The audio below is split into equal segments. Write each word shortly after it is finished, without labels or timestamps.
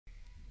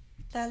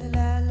La la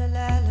la la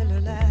la la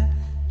la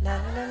la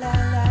la la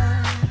la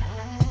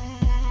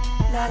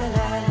la la la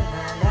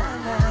la la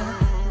la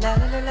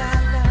la la la.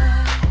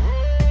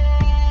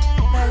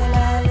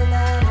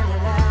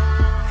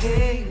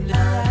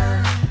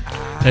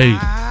 Hey.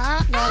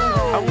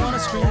 I wanna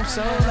scream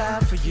so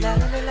loud for you,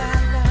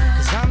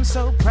 'cause I'm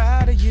so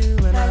proud of you,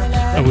 and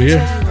Are we here?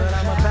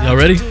 Y'all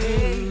ready?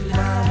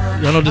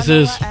 Y'all know what this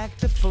is?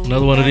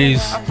 Another one of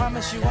these.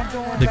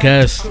 The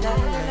Cast,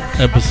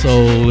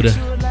 episode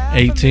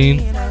 18.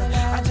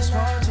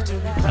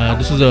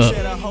 This is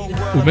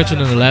we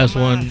mentioned in the last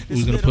one we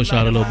was gonna push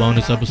out a little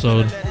bonus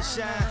episode,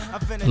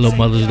 a little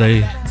Mother's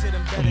Day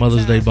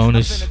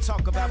bonus.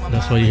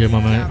 That's why you hear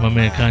my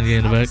man Kanye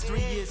in the back.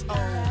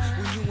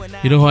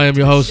 You know who I am,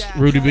 your host,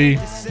 Rudy B.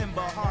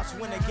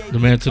 The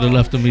man to the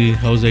left of me,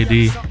 Jose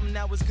D.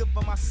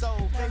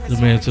 The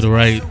man to the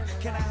right,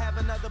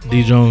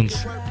 D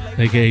Jones,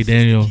 aka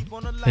Daniel,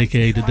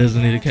 aka the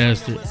designated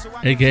caster,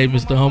 aka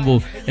Mr.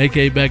 Humble,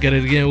 aka back at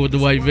it again with the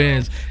white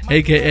vans,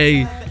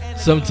 aka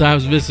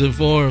sometimes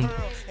misinformed,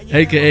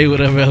 aka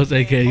whatever else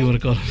aka you want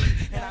to call it.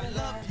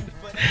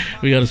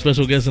 We got a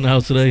special guest in the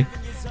house today.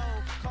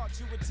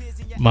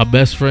 My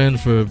best friend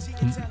for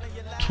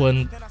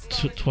 20,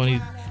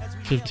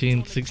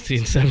 15,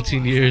 16,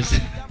 17 years.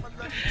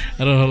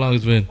 I don't know how long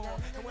it's been.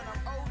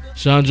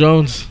 Sean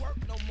Jones,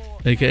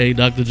 aka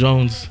Dr.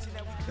 Jones,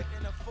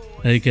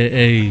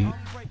 aka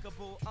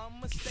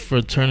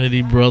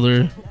fraternity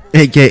brother,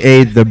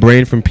 aka the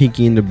brain from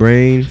Pinky and the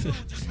Brain,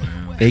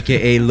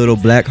 aka Little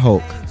Black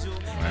Hulk.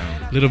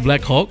 Little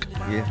Black Hulk.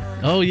 Yeah.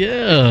 Oh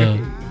yeah.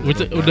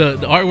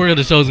 The artwork of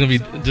the show is gonna be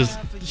just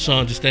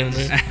Sean just standing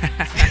there.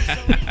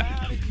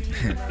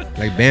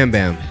 Like Bam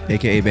Bam,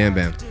 aka Bam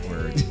Bam.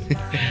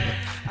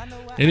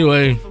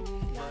 Anyway,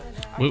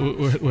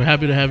 we're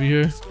happy to have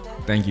you here.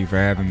 Thank you for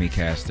having me,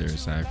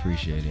 casters. I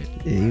appreciate it.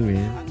 Yeah,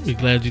 man. We're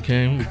glad you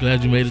came. We're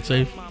glad you made it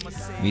safe.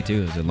 Me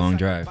too. It was a long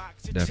drive,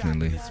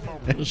 definitely.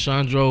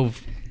 Sean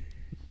drove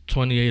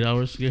 28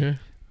 hours to get here.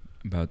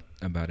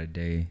 About a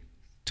day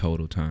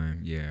total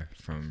time. Yeah,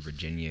 from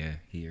Virginia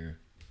here.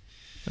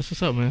 That's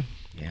what's up, man.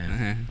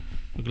 Yeah.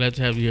 We're glad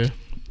to have you here.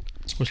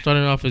 We're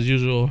starting off as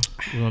usual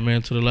with my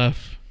man to the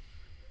left.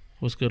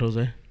 What's good,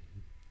 Jose?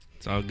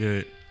 It's all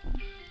good.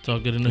 It's all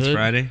good in the It's hood.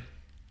 Friday.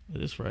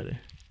 It is Friday.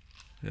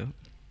 Yeah.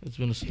 It's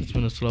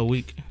been a slow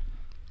week.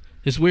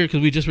 It's weird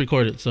because we just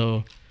recorded,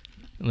 so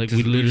like we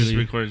just literally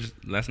recorded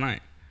last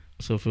night.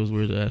 So it feels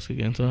weird to ask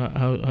again. So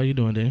how you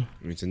doing, Daniel?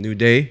 It's a new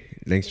day.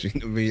 Thanks for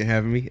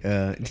having me.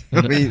 It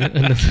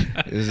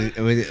wasn't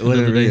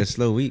Another really day. a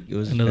slow week. It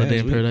was a Another fast day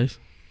in week. paradise.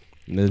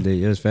 Another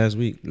day. It was a fast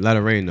week. A lot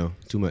of rain though.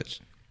 Too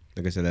much.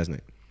 Like I said last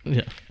night.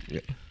 Yeah. Yeah.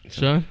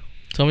 Sean,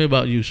 tell me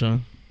about you,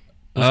 Sean.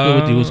 What's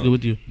good with you? What's good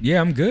with you?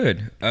 Yeah, I'm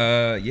good.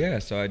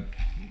 So I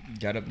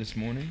got up this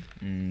morning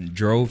and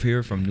drove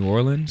here from New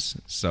Orleans.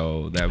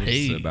 So that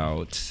was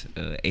about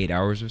 8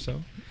 hours or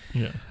so.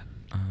 Yeah.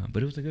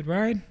 But it was a good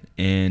ride.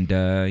 And,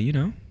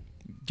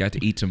 got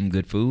to eat some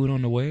good food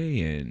on the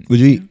way. And What'd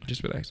you eat?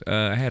 Just relax.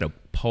 I had a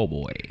po'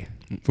 boy.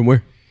 From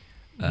where?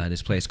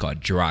 This place called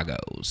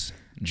Dragos.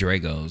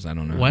 I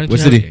don't know. Why didn't What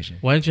you city? have,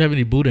 why didn't you have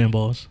any boudin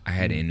balls? I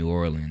had it in New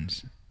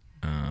Orleans.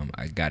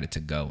 I got it to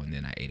go, and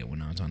then I ate it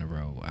when I was on the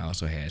road. I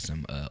also had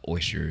some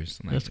oysters.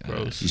 That's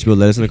gross. You spilled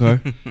lettuce in the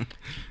car?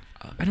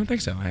 I don't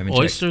think so. I haven't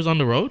Oysters on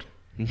the road?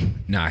 checked.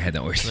 No, I had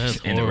the oysters That's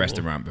in the horrible.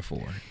 restaurant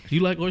before. You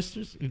like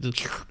oysters? You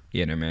just-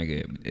 Yeah, they're mad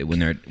good.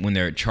 When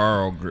they're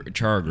char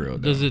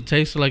grilled. Does it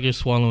taste like you're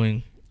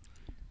swallowing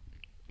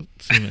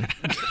semen?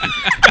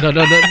 No.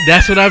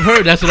 That's what I've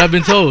heard. That's what I've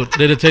been told.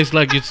 That it tastes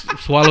like you're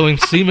swallowing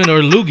semen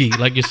or loogie,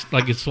 like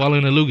you're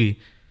swallowing a loogie.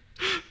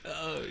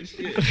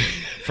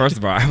 First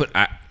of all,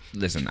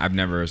 listen. I've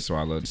never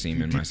swallowed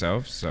semen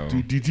myself, so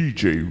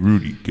DJ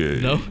Rudy Gay.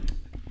 No,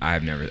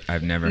 I've never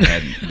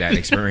had that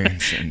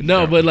experience. And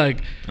no, so, but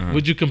like,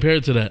 would you compare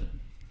it to that?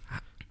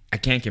 I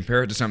can't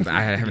compare it to something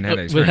I haven't had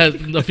that But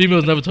experience. the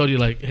female's never told you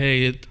like,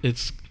 hey,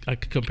 it's I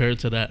could compare it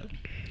to that.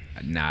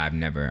 Nah, I've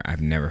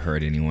never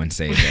heard anyone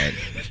say that.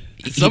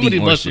 Somebody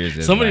Eating must oysters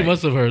is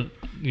must have heard.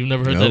 You've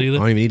never heard Nope, that I either.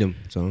 don't even eat them.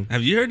 So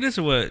Have you heard this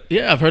or what?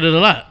 Yeah, I've heard it a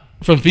lot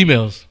from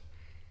females,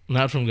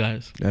 not from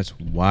guys. that's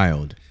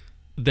wild.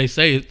 They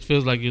say it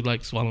feels like you're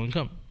like swallowing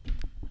cum.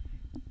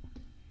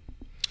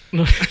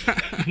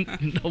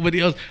 Nobody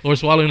else, or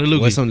swallowing a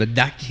loogie. What's on the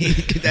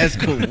docket? That's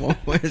cool.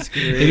 That's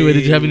crazy. Anyway,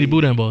 did you have any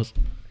boudin balls?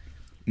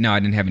 No, I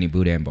didn't have any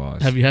boudin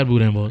balls. Have you had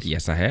boudin balls?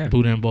 Yes, I have.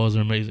 Boudin balls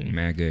are amazing.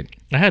 Man, good.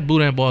 I had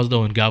boudin balls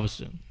though in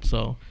Galveston,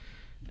 so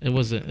it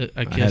wasn't.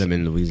 I I guess had them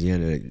in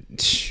Louisiana. Like,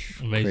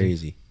 Amazing.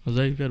 crazy.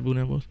 Jose, you got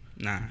boudin balls?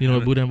 Nah. You know I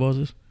what boudin balls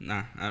is?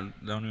 Nah, I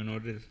don't even know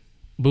what it is.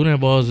 Boudin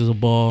balls is a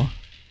ball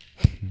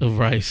of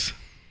rice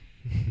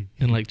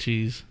and like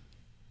cheese,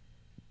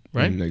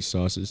 right? And, like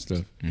sausage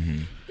stuff.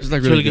 Mm-hmm. It's like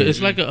It's really good.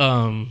 It's like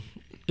a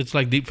it's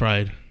like deep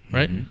fried,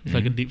 right? Mhm. It's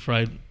like a deep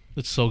fried.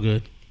 It's so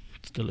good.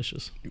 It's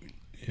delicious.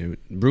 Yeah,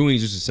 Brewings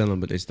used to sell them,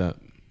 but they stopped.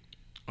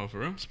 Oh, for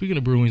real? Speaking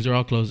of brewings, they're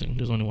all closing.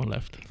 There's only one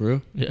left. For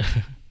real? Yeah,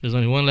 there's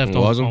only one left On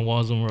on Walsham?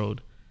 Walsham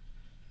Road,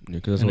 Yeah,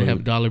 cause and they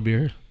have dollar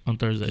beer on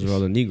Thursdays. Where all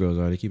the Negroes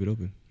are, they keep it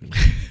open.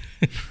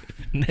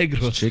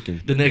 Negros.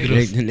 Chicken. The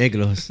Negros. The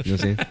Negros. You know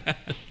what I'm saying?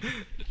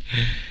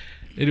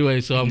 Anyway,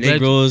 so I'm glad.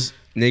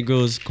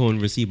 Negros con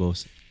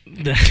recibos.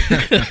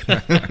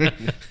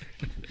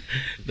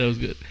 That was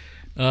good.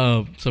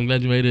 So I'm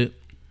glad you made it,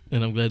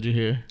 and I'm glad you're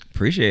here.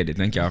 Appreciate it.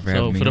 Thank y'all for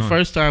having So me. for the on.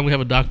 first time, we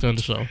have a doctor on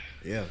the show.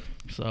 Yeah.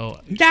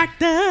 So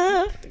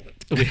Doctor.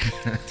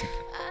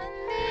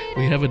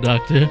 we have a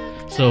doctor.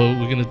 So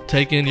we're gonna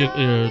take in your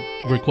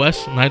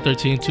requests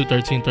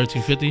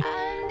 913-213-1350.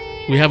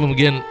 We have them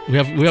again. We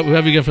have you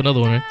again for another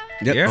one, right?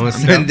 Yep. Yeah, on I'm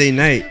Sunday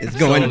night, it's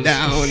going So,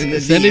 down in the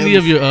Send any DMs.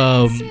 of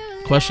your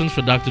questions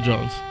for Dr.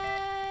 Jones.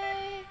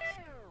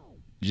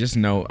 Just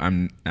know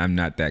I'm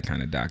not that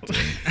kind of doctor.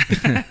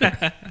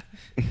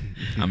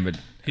 I'm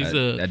He's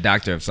a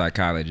doctor of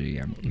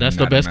psychology. That's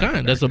the best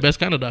kind. That's the best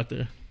kind of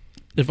doctor.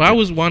 If I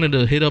was wanting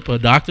to hit up a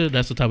doctor,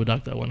 that's the type of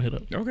doctor I want to hit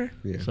up. Okay.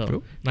 Yeah. So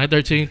Cool.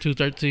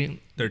 913-213.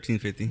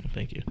 1350.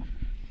 Thank you,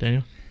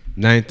 Daniel.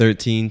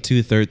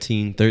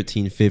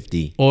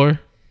 913-213-1350. Or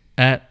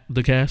at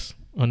the cast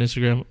on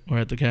Instagram, or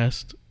at the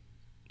cast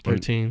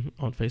 13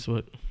 on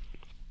Facebook.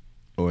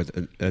 Or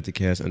at the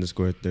cast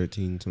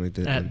 _13, something like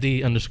that. At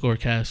the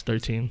 _cast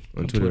 13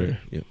 on Twitter.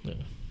 Yep. Yeah.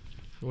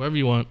 Wherever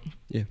you want.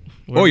 Yeah.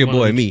 Wherever Or your you wanna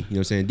boy, reach. me. You know what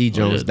I'm saying? D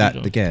Jones D dot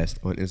Jones. the cast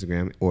on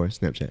Instagram or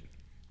Snapchat.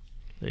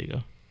 There you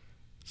go.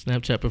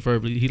 Snapchat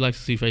preferably. He likes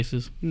to see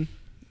faces.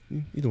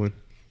 Either one.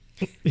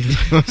 You know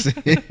what I'm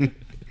saying?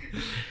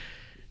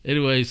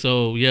 Anyway,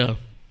 so yeah.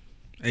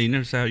 Hey, you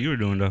never said how you were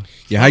doing though.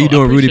 Yeah, how you I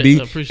doing, Rudy appreciate-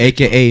 B? I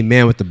appreciate AKA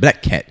man with the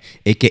black cat.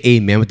 AKA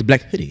man with the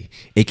black hoodie.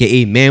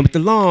 AKA man with the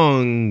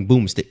long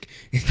boomstick.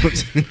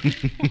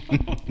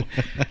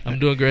 I'm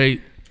doing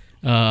great.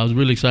 I was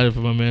really excited for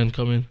my man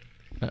coming.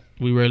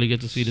 We rarely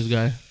get to see this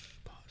guy.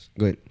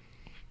 Go ahead.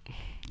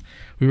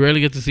 We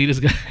rarely get to see this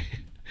guy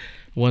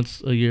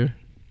once a year,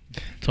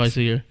 twice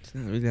a year, It's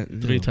not really that,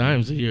 3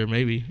 times a year,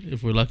 maybe,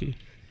 if we're lucky.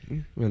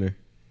 Whatever.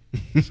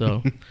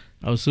 So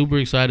I was super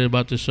excited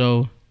about the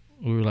show.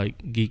 We were like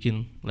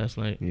geeking last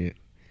night. Yeah.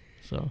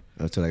 So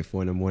Up to like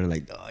 4 in the morning,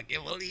 like, oh, I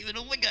can't believe it.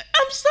 Oh my God.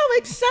 I'm so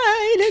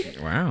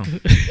excited. Wow.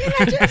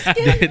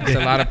 It's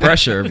a lot of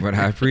pressure, but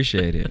I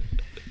appreciate it.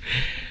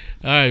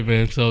 all right,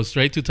 man. So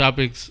straight to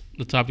topics.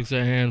 The topics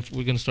at hand.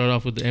 We're gonna start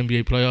off with the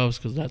NBA playoffs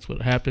because that's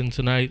what happened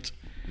tonight.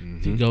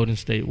 The Golden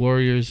State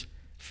Warriors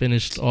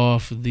finished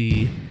off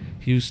the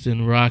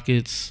Houston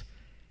Rockets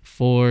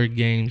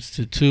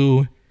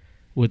 4-2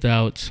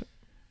 without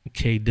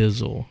K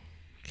Dizzle,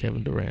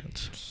 Kevin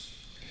Durant.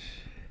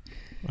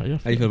 How you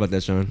How you feel about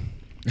that, Sean?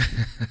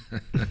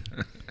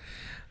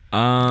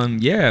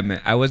 Yeah,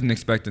 man, I wasn't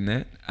expecting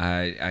that.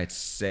 I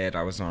said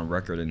I was on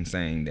record in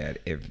saying that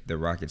if the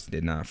Rockets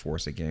did not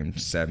force a game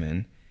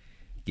 7,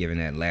 given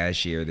that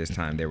last year, this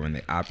time they were in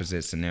the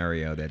opposite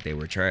scenario, that they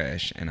were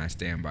trash, and I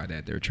stand by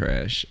that. They're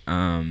trash.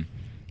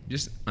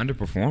 Just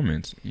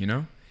underperformance, you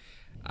know?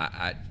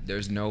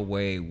 There's no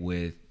way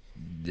with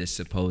this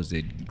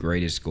supposed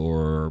greatest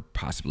scorer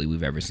possibly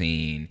we've ever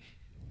seen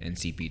in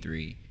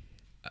CP3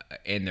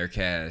 in their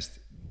cast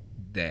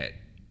that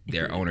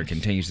their owner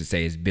continues to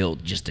say is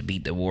built just to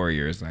beat the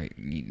Warriors. Like,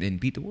 then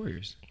beat the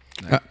Warriors.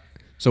 Like,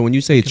 So when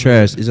you say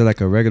trash, is it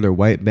like a regular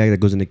white bag that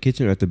goes in the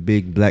kitchen, or at the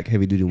big black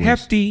heavy duty ones?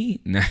 hefty.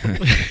 Nah.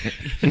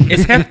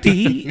 It's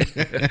hefty.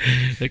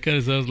 That kind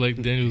of sounds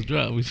like Daniel's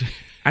drop.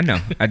 I know.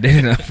 I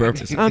did it on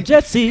purpose. I'm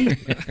Jesse.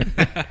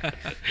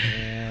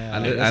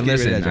 I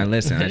listen. I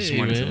listen. I just Hey,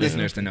 wanted the man.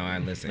 listeners to know I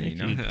listen. You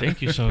know.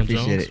 Thank you, Sean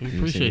Appreciate Jones. it. We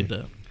Appreciate appreciate it.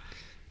 that.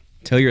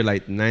 Tell your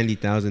like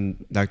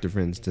 90,000 doctor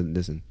friends to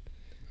listen.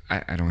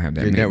 I don't have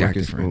that Your many network doctor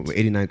is friends.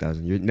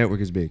 89,000. Your network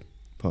is big.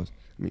 Pause.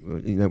 I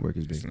mean, your network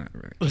is big. It's not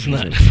right. It's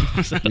not.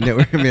 Your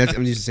network. I mean,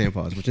 I'm just saying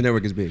pause, but your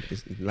network is big.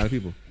 It's a lot of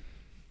people.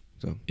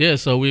 Yeah,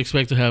 so we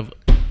expect to have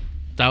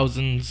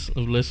thousands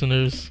of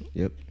listeners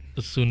Yep.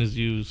 as soon as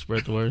you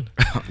spread the word.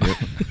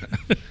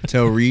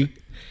 Tell Ree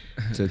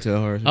to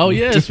tell her. Oh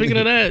yeah, speaking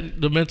of that,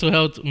 the mental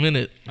health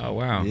minute. Oh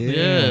wow.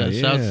 Yeah,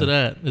 shouts to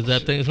that. Is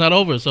that thing? It's not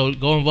over, so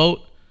go and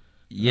vote.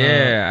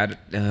 Yeah. I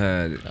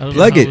don't know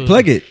Plug how it.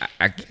 Plug it.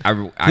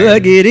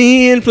 Plug it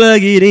in.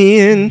 Plug it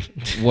in.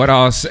 What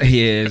I'll say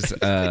is,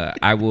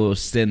 I will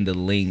send the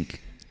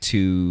link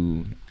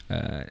to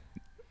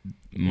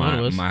One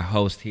of us. my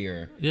host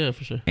here, Yeah,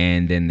 for sure.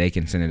 and then they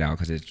can send it out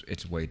because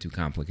it's way too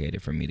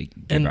complicated for me to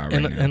give out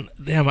right now. And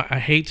damn, I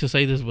hate to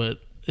say this, but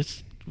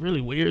it's really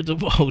weird to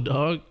vote,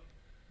 dog.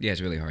 Yeah, it's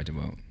really hard to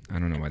vote. I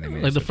don't know why they made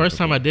it Like the so first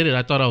time I difficult. did it,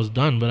 I thought I was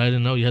done, but I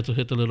didn't know you had to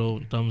hit the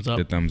little thumbs up.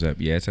 The thumbs up.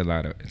 Yeah, it's a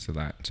lot. So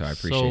I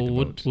appreciate So the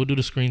we'll votes. do the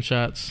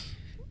screenshots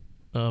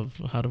of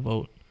how to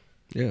vote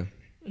Yeah.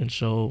 and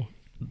show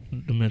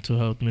the mental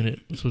health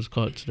minute. That's what it's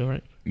called today,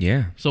 right?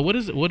 Yeah. So what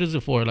is it? What is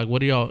it for? Like,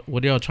 what are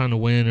y'all trying to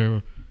win,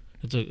 or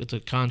it's a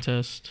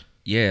contest?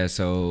 Yeah,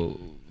 so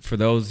for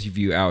those of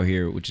you out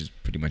here, which is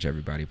pretty much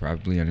everybody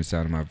probably on the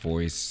sound of my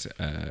voice,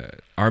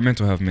 our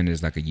Mental Health Minute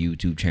is like a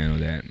YouTube channel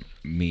that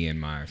me and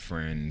my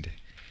friend,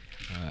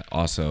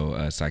 also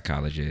a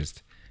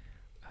psychologist,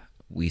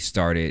 we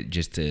started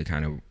just to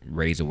kind of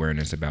raise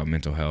awareness about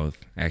mental health.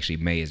 Actually,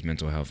 May is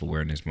Mental Health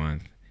Awareness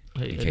Month.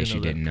 Hey, in I case you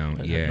didn't know.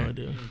 I Yeah. had no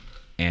idea.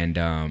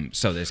 And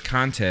so this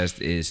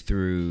contest is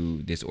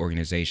through this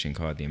organization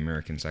called the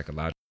American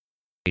Psychological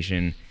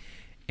Association,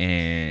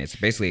 and it's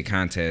basically a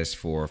contest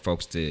for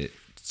folks to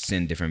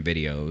send different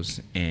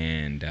videos,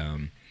 and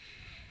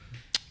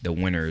the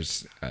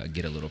winners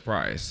get a little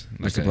prize.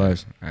 What's the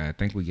prize? I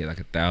think we get like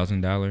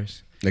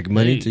 $1,000. Like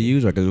money Hey. to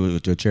use, or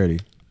with your charity?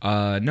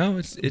 No,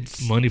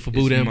 it's Money for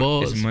boot and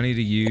balls. It's money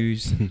to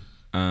use,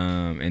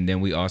 and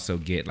then we also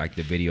get like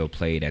the video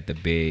played at the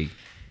big.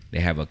 They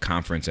have a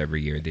conference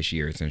every year. This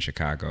year it's in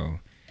Chicago,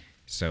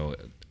 so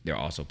they'll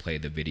also play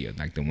the video,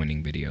 like the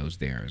winning videos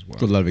there as well.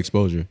 It's a lot of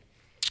exposure.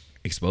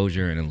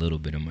 Exposure and a little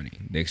bit of money.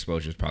 The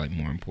exposure is probably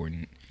more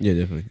important. Yeah,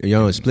 definitely. And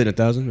y'all split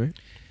 1,000,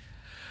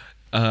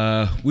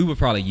 right? We would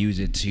probably use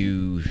it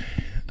to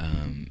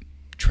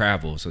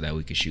travel so that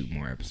we could shoot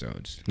more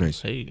episodes.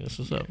 Nice. Hey, that's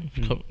what's up.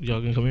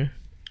 Y'all can come here.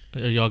 Or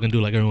y'all can do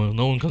like everyone.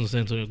 No one comes to San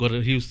Antonio. Go to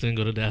Houston.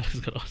 Go to Dallas.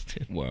 Go to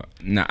Austin. Well,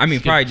 no, I mean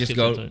Skip- probably just skip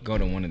go sometime. go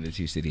to one of the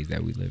two cities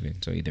that we live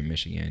in. So either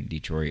Michigan,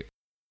 Detroit,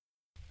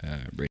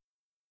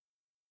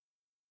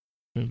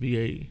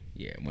 VA.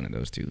 yeah, one of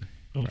those two.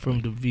 I'm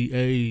from the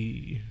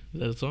VA. Is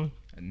that a song?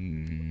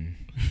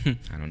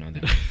 I don't know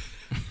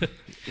that.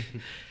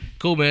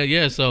 Cool, man.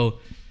 Yeah, so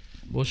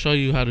we'll show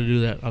you how to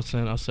do that. I'll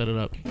set it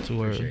up to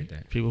where Appreciate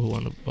that. people who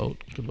want to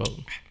vote can vote.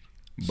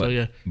 So But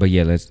yeah, but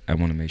yeah, I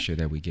want to make sure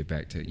that we get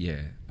back to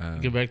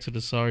get back to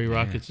the sorry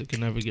Rockets that can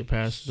never get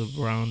past the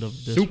round of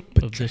this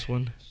Super this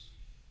one.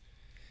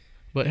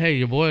 But hey,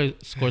 your boy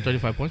scored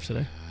 35 points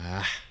today.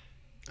 I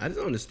just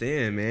don't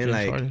understand, man. James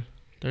Like,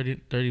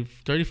 Harden.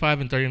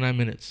 35 in 39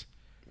 minutes.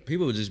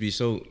 people would just be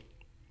so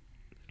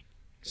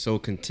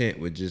content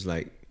with just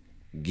like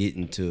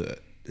getting to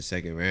the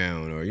second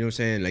round, or you know what I'm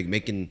saying, like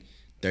making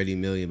 $30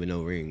 million but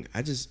no ring.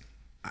 You know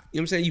what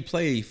I'm saying, you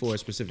play for a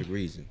specific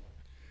reason.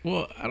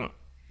 Well, I don't.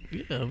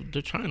 Yeah,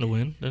 they're trying to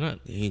win. They're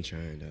not. They ain't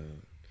trying, dog.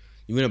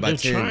 You win by They're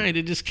 10. trying.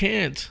 They just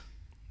can't.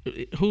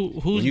 Who's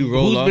When you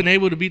roll off- been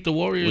able to beat the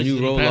Warriors When you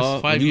in roll the past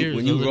off, 5 years?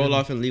 when you other roll than-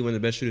 off and leave one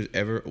of the best shooters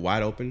ever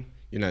wide open,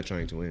 you're not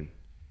trying to win.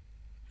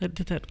 They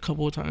did that a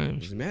couple of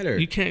times. Doesn't matter.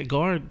 You can't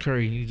guard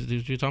Curry.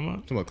 You're talking about?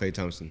 I'm talking about Klay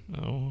Thompson.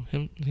 Oh,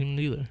 him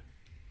neither.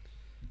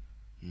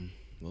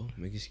 Well,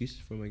 make excuses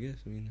for him, I guess.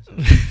 I mean, that's how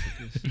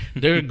it is.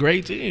 They're a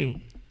great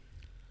team.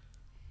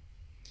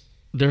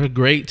 They're a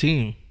great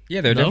team.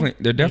 Yeah, they're No?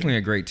 definitely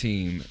a great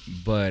team.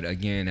 But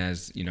again,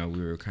 as you know,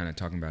 we were kind of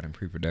talking about in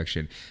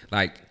pre-production,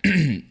 like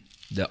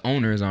the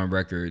owner is on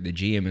record, the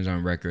GM is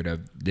on record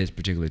of this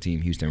particular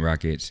team, Houston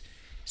Rockets,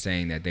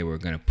 saying that they were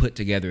going to put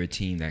together a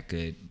team that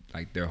could,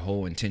 like, their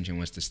whole intention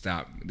was to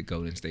stop the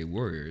Golden State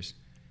Warriors.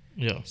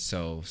 Yeah.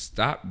 So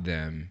stop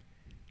them,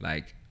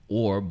 like,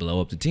 or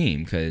blow up the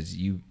team, because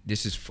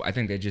I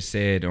think they just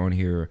said on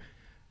here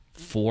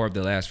 4 of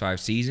the last 5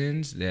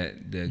 seasons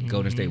that the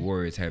Golden State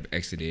Warriors have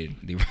exited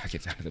the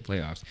Rockets out of the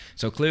playoffs.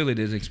 So clearly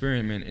this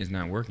experiment is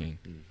not working.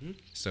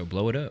 So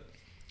blow it up.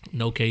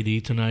 No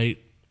KD tonight.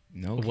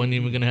 No, Wasn't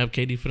even gonna have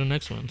KD for the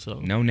next one. So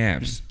no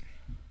naps.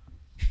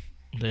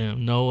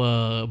 damn. No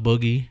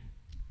Boogie.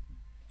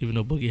 Even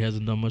though Boogie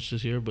hasn't done much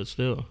this year, but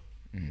still,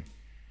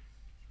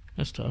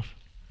 that's tough.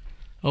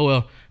 Oh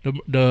well.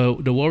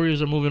 The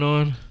Warriors are moving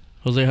on.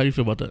 Jose, how do you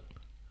feel about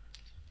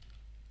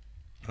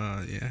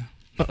that? Yeah.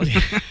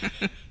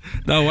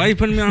 No, why you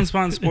putting me on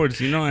spot in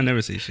sports? You know I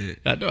never say shit.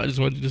 I know. I just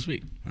wanted you to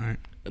speak. All right.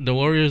 The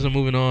Warriors are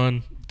moving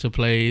on to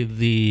play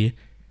the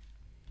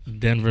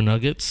Denver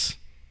Nuggets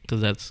because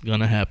that's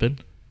gonna happen.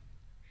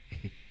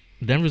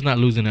 Denver's not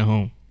losing at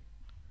home.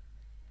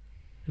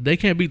 If they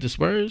can't beat the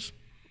Spurs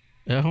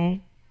at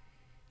home,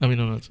 I mean,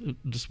 no,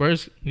 the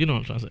Spurs. You know what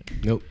I'm trying to say.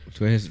 Nope.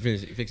 Go ahead and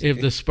fix it.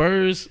 If the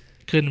Spurs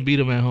couldn't beat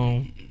them at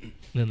home,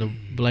 then the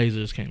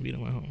Blazers can't beat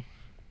them at home.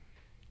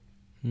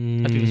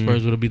 I think the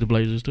Spurs would have beat the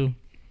Blazers too.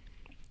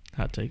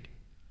 Hot take.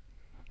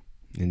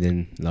 And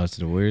then lost to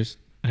the Warriors,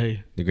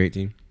 Hey, the great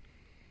team.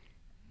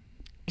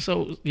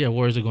 so yeah,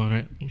 Warriors are going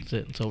right. That's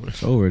it. It's over.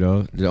 It's over,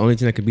 though. The only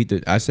team that could beat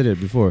I said it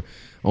before,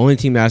 only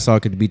team that I saw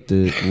could beat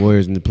the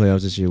Warriors in the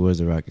playoffs this year was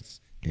the Rockets.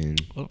 And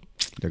Well,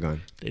 they're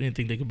gone. they didn't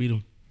think they could beat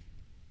them.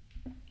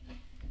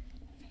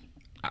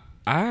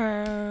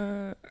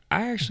 I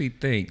actually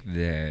think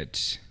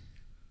that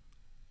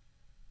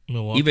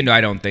Milwaukee. even though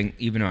I don't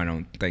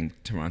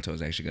think Toronto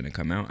is actually going to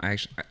come out,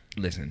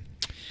 listen.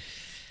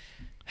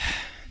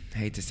 I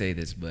hate to say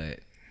this, but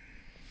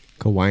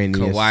Kawhi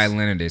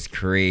Leonard is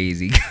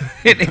crazy,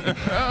 and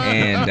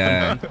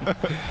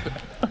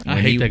I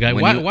hate that guy.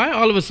 Why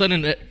all of a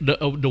sudden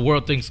the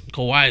world thinks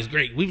Kawhi is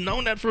great? We've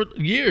known that for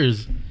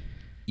years.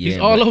 He's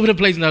all over the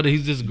place now that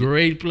he's this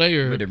great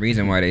player. But the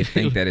reason why they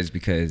think that is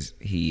because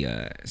he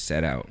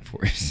sat out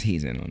for a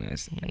season on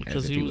us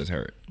Because as if he was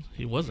hurt.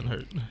 He wasn't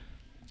hurt.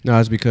 No,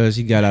 it's because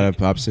he got out of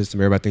Pop's system.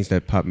 Everybody thinks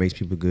that Pop makes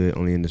people good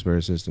only in the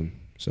Spurs system.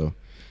 So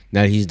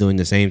now that he's doing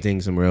the same thing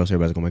somewhere else,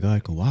 everybody's like, oh my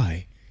God,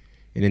 Kawhi.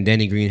 And then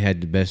Danny Green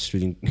had the best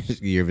shooting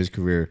year of his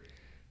career.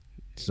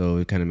 So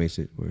it kind of makes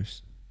it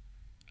worse.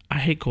 I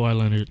hate Kawhi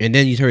Leonard. And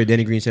then you heard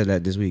Danny Green said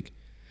that this week.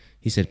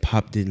 He said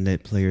Pop didn't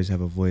let players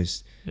have a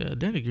voice. Yeah,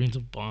 Danny Green's a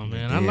bomb,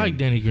 man. I Damn. like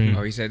Danny Green.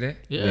 Oh, he said that?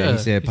 Yeah,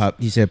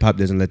 He said Pop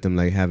doesn't let them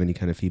like have any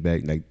kind of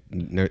feedback. Like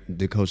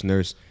the coach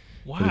Nurse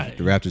for Why?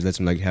 the Raptors lets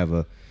him like have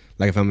a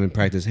like if I'm in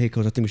practice, hey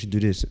coach, I think we should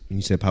do this. And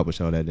he said Pop would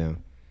shut all that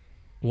down.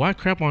 Why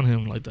crap on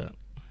him like that?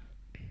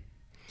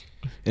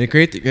 And it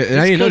created. And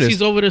I It's didn't know because this.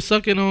 he's over there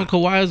sucking on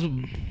Kawhi's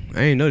I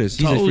didn't know this.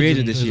 He's a toes free agent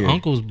and this his year.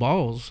 uncle's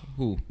balls.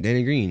 Who?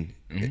 Danny Green.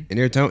 Mhm.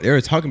 And they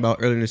were talking about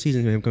earlier in the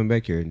season him coming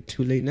back here.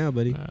 Too late now,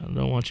 buddy. I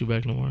don't want you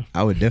back no more.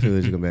 I would definitely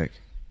let him come back.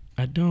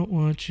 I don't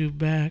want you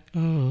back.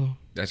 Oh,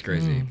 That's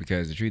crazy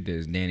because the truth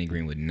is Danny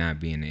Green would not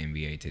be in the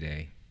NBA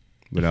today.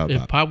 Without if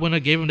Pop. Pop wouldn't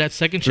have gave him that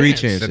second Three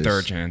chance. chances. The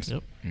third chance.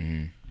 Yep.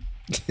 hmm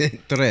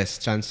Tres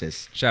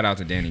chances. Shout out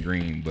to Danny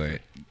Green,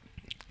 but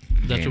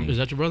Is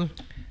that your brother?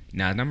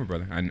 nah, he's not my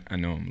brother. I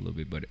know him a little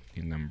bit, but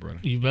he's not my brother.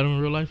 You met him in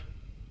real life?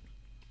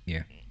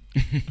 Yeah.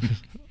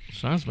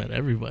 Sean's met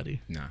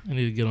everybody. Nah. I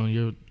need to get on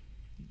your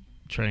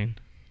train.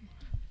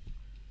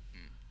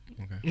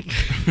 Okay.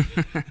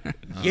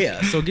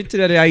 Yeah, so get to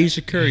that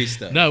Aisha Curry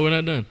stuff. No, we're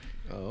not done.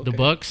 Oh, The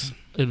Bucks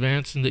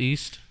advance in the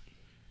East.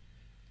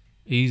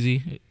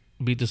 Easy.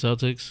 Beat the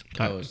Celtics.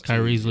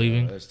 Kyrie's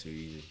leaving. That's too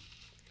easy.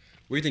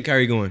 Where do you think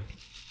Kyrie going?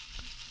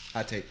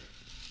 Hot take.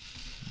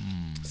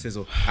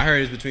 Sizzle. I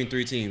heard it's between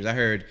three teams. I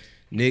heard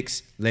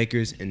Knicks,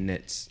 Lakers, and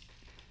Nets.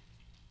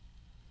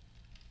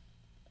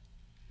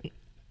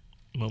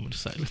 Moment of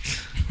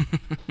silence.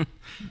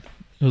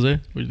 Jose,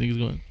 where do you think he's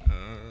going?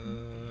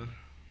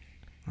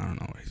 I don't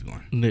know where he's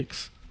going.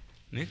 Knicks.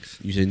 Knicks?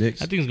 You said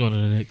Knicks? I think he's going to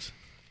the Knicks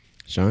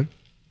Sean?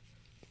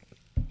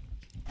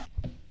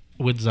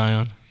 with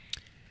Zion.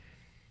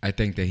 I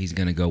think that he's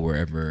gonna go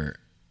wherever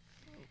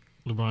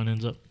LeBron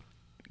ends up.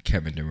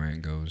 Kevin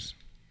Durant goes.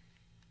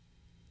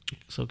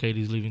 So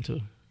KD's leaving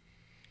too.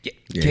 Yeah,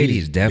 Katie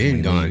he's is definitely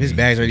been gone. leaving, His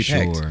bag's for already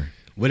packed. sure.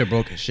 With a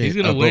broken shit. He's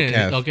gonna broke win.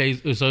 calf.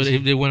 Okay, so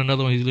if they win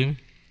another one, he's leaving.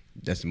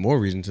 That's more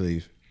reason to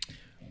leave.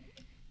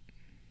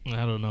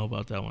 I don't know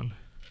about that one.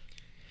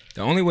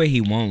 The only way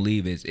he won't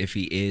leave is if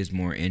he is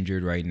more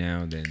injured right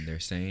now than they're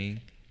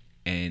saying,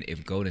 and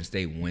if Golden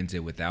State wins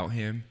it without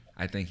him,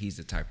 I think he's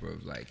the type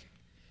of like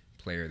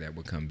player that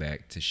would come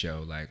back to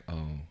show like,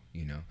 oh,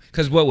 you know,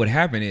 because what would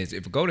happen is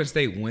if Golden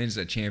State wins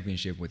a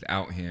championship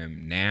without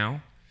him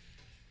now,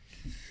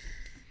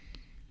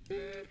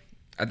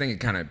 I think it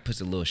kind of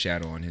puts a little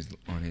shadow on his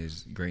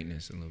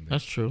greatness a little bit.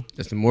 That's true.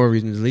 That's the more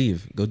reason to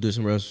leave. Go do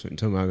somewhere else and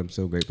tell me I'm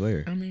still a great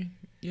player. I mean,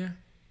 yeah,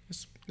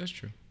 that's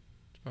true.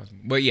 It's possible.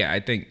 But yeah, I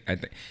think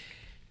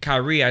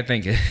Kyrie, I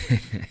think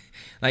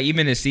like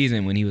even this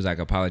season when he was like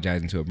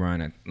apologizing to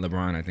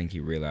LeBron, I think he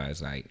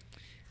realized like,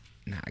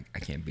 nah, I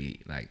can't be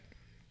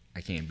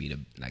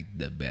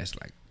the best,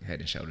 like head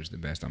and shoulders the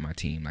best on my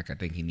team. Like I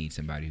think he needs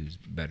somebody who's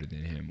better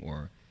than him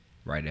or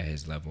right at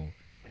his level.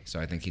 So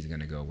I think he's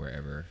gonna go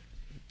wherever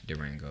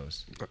Durant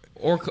goes,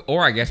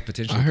 or I guess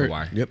potentially I heard,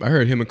 Kawhi. Yep, I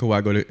heard him and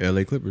Kawhi go to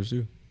LA Clippers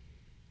too.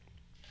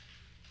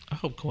 I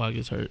hope Kawhi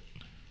gets hurt.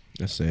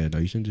 That's sad. No,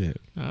 you shouldn't do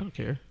it. I don't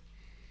care.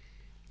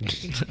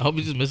 I hope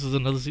he just misses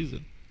another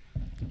season.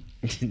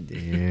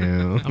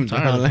 Damn. I'm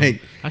tired of him.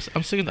 Like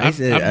I'm sick of I I've,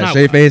 said, I'm not,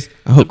 straight face.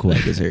 I hope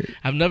Kawhi gets hurt.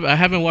 I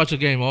haven't watched a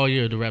game all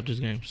year, the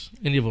Raptors games.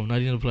 Any of them, not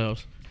even the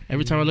playoffs.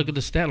 Every time I look at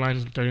the stat line,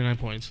 it's 39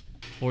 points,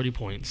 40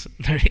 points.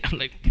 30, I'm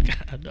like,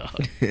 God,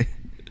 dog.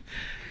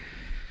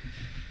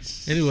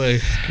 Anyway,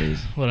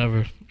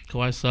 whatever.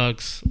 Kawhi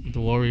sucks. The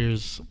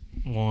Warriors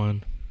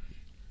won.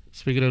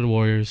 Speaking of the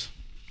Warriors,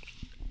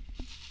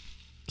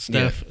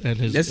 Steph and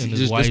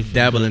his wife. Let's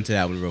dabble into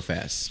that one real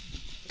fast.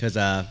 Because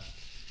I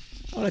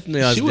would like to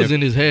know She was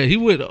in his head. He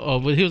would,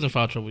 but he was in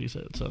foul trouble. He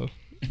said so.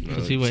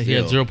 'Cause he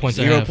had 0 points.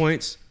 at 0 half.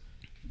 points.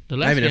 The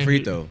Not last even a game,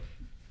 free throw.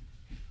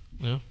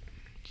 Yeah.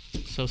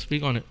 So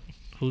speak on it.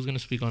 Who's gonna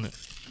speak on it?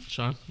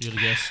 Sean, you're the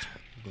guest.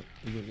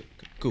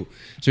 Cool.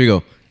 So here we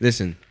go.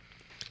 Listen,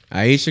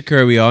 Aisha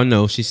Curry, we all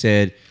know, she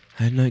said,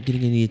 I'm not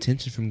getting any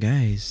attention from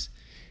guys.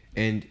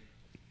 And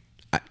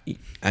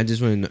I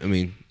just want to know, I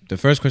mean, the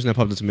first question that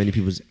popped up to many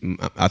people's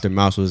out their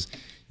mouths was,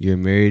 you're a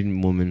married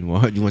woman,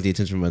 why do you want the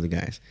attention from other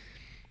guys?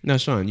 Now,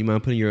 Sean, you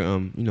mind putting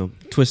your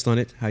twist on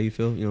it, how you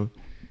feel,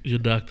 Your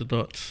doctor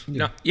thoughts.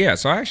 No, yeah.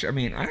 So I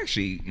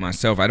actually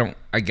myself,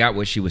 I got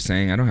what she was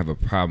saying. I don't have a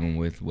problem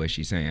with what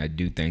she's saying. I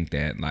do think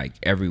that like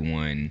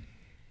everyone,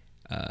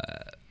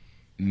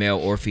 male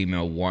or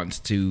female, wants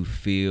to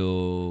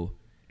feel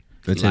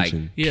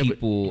attention. like Yeah,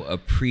 people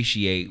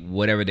appreciate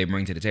whatever they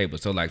bring to the table.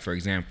 So like for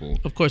example,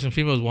 Of course, and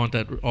females want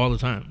that all the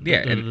time.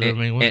 yeah, The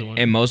main ones want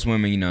it. and most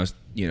women,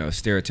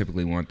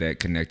 stereotypically want that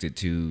connected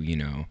to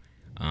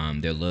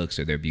their looks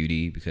or their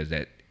beauty because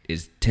that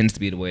tends to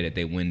be the way that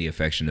they win the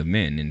affection of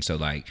men. And so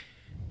like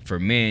for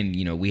men,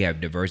 we have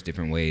diverse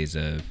different ways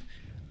of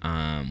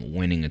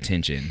winning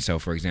attention. So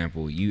for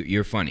example,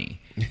 you're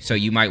funny. So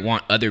you might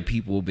want other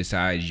people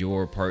besides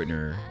your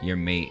partner, your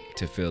mate,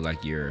 to feel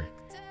like you're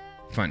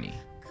funny.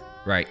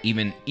 Right?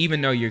 Even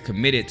though you're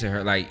committed to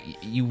her, like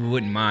you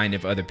wouldn't mind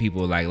if other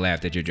people like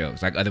laughed at your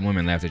jokes, like other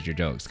women laughed at your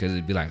jokes, because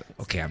it'd be like,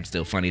 okay, I'm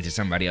still funny to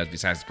somebody else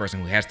besides the person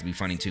who has to be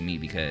funny to me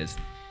because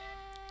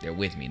They're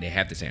with me. They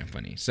have to say I'm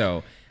funny.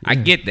 So I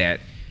get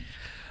that.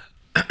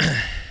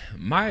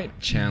 My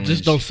challenge.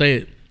 Just don't say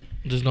it.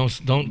 Just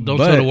don't But-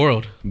 tell the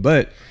world.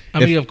 But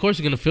I mean, of course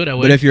you're gonna feel that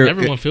way. but if you're-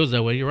 everyone feels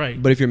that way. You're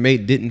right. but if your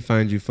mate didn't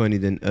find you funny,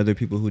 then other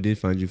people who did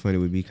find you funny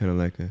would be kind of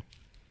like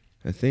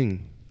a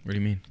thing. What do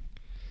you mean?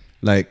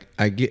 Like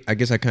I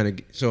guess I kind of.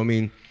 So I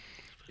mean,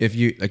 if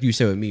you like you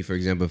said with me, for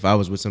example, if I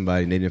was with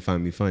somebody and they didn't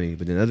find me funny,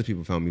 but then other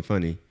people found me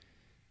funny,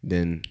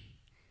 then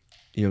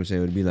you know what I'm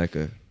saying, it would be like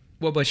a.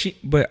 Well, but she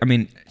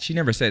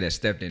never said that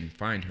Steph didn't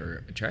find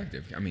her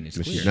attractive. I mean, it's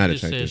But clear. she's not She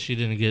just attractive. said she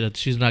didn't get it.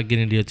 She's not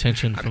getting the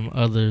attention from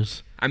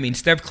others. I mean,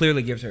 Steph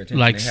clearly gives her attention.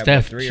 Like They have,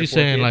 Steph, 3 or she's 4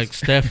 saying kids. like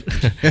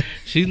Steph.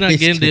 She's not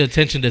getting the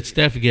attention that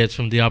Steph gets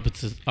from the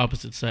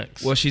opposite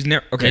sex. Well, she's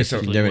never. Okay, so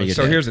Basically, never gonna get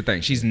so that. here's the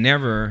thing. She's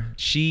never.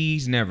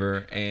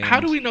 And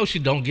how do we know she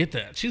don't get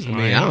that? She's lying.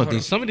 mean, I don't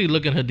think so. Somebody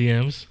look at her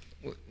DMs.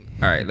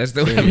 All right, let's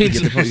do it. I mean,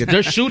 Get the phone, get the-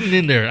 they're shooting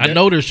in there. I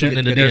know they're shooting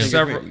in the There's DMs.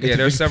 several. Get the Yeah,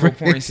 there's big several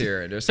points. points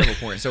here. There's several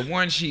points. So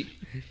one,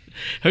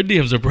 Her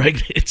DMs are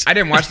pregnant. I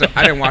didn't watch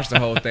the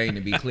whole thing,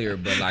 to be clear,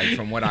 but like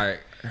from what I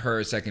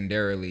heard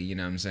secondarily, you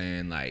know what I'm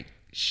saying, like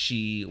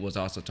she was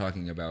also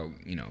talking about,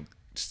 you know,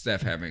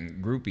 Steph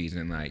having groupies,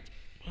 and like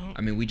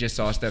I mean, we just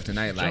saw Steph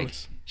tonight, like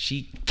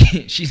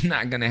Jealous. she's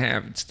not gonna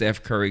have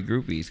Steph Curry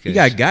groupies You cuz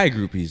got guy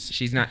groupies.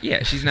 she's not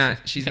she's not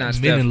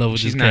Got men in love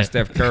with she's this not cat.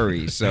 Steph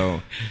Curry.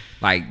 So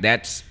like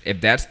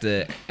if that's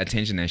the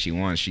attention that she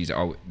wants,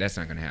 that's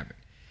not gonna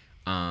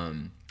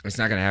happen. It's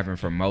not gonna happen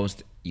for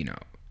most, you know,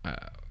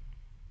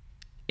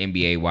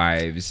 NBA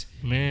wives.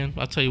 Man,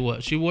 I'll tell you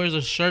what. She wears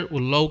a shirt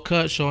with low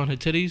cut showing her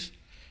titties.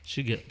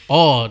 She get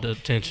all the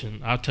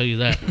attention. I'll tell you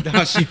that.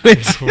 No, she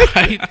went.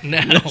 Right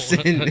now.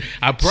 Listen,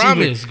 I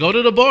promise. Go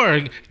to the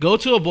bar. Go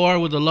to a bar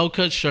with a low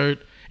cut shirt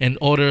and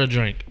order a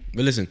drink.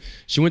 But listen,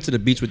 she went to the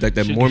beach with like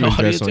that She Mormon get all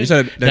the dress on. You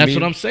attention. said that That's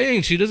mean? what I'm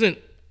saying. She doesn't.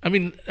 I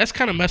mean, that's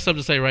kind of messed up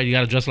to say, right? You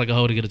got to dress like a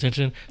hoe to get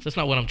attention. That's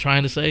not what I'm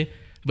trying to say.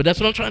 But that's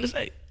what I'm trying to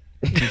say.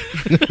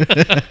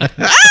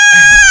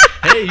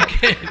 Hey, you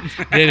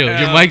can't. Daniel,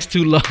 your mic's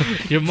too low.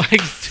 Your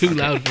mic's too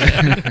loud for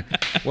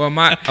that. Well,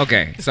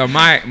 so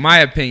my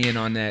opinion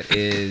on that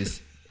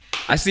is,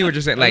 I see what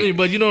you're saying. Like, I mean,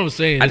 but you know what I'm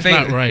saying. I It's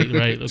think- not right,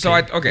 right?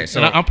 Okay.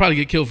 So And I'll probably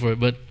get killed for it,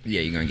 but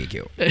yeah, you're gonna get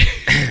killed.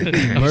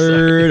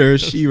 Murder,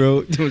 she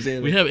wrote. You know what I'm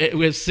saying? we have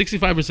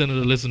 65% of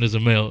the listeners are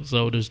male,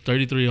 so there's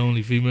 33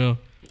 only female.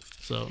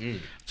 So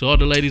to all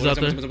the ladies out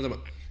there,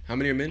 How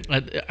many are men? I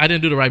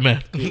didn't do the right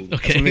math. Cool.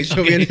 Okay, So make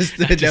sure we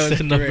understood I that just was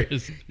said correct.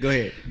 numbers. Go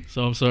ahead.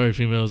 So I'm sorry,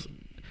 females,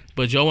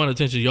 but y'all want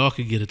attention. Y'all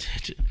could get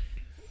attention.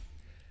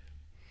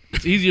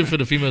 It's easier for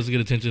the females to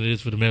get attention than it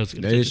is for the males to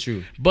get That attention. is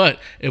true. But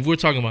if we're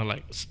talking about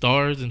like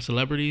stars and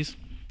celebrities,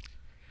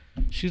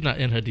 she's not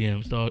in her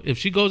DMs, dog. If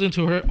she goes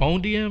into her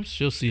own DMs,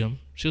 she'll see them.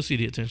 She'll see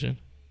the attention.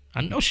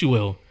 I know she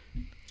will.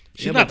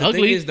 She's Yeah, not but the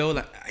thing ugly. is, though,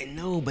 like I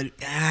know, but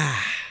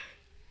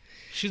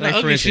She's like,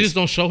 not for ugly. She instance- just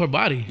don't show her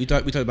body. we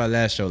talked about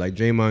last show, like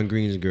Draymond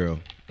Green's girl.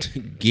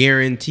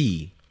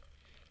 Guarantee,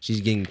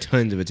 she's getting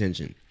tons of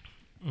attention.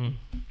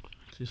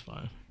 She's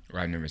fine.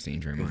 I've never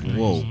seen Draymond Green.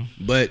 Whoa,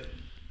 but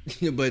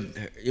you know what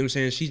I'm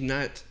saying? She's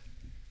not.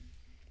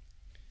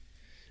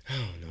 I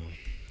don't know.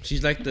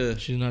 She's like the.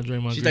 She's not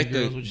Draymond She's Green. like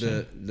girl, is what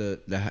you're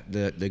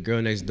saying? the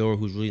girl next door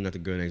who's really not the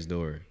girl next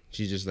door.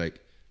 She's just like.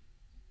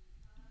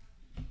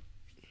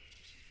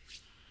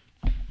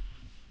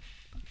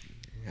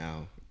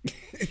 How?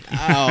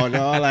 How?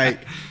 No, like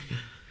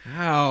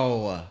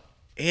how?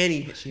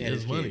 And she had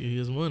his He has money. kid. He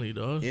has money,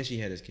 dog. And she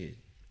had his kid.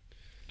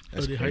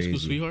 Are they high school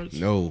sweethearts?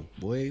 No,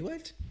 boy.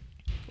 What?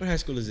 What high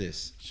school is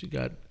this? He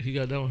got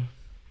that one.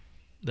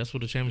 That's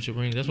what the championship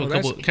ring. That's what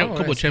Oh, a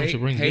couple of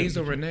championship rings. is.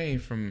 Hazel Renee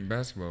from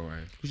Basketball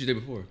Wives. Who she did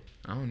before?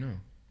 I don't know.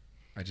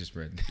 I just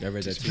read. I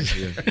read that too.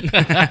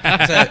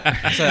 Yeah.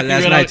 I saw that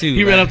last He read night off- too.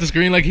 He read off the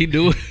screen like he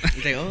do.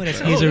 He's like, oh, that's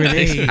Hazel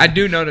Renee. I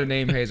do know the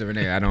name Hazel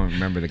Renee. I don't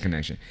remember the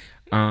connection.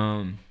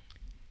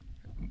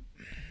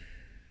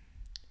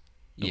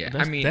 Yeah,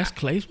 that's, I mean, that's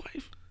Clay's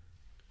wife,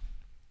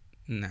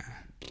 Nah.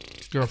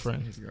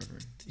 girlfriend. his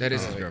girlfriend. That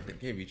is his It girlfriend.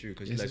 can't be true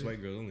because he Is likes it?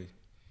 white girls only.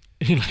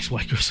 He likes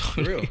white girls.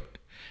 For real.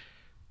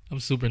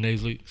 I'm super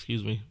nasally.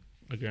 Excuse me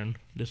again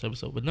this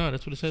episode, but no,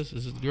 that's what it says.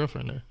 This is his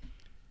girlfriend there.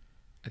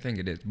 I think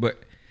it is,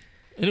 but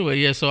Anyway,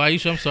 yeah. So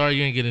Aisha, I'm sorry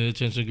you ain't getting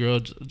attention, girl.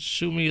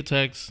 Shoot me a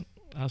text.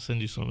 I'll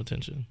send you some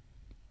attention.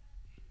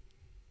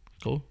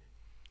 Cool.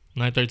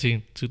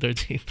 913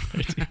 213.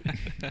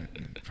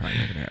 probably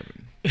not gonna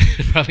happen.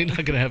 Probably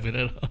not gonna happen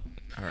at all.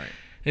 All right.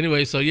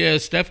 Anyway, so yeah,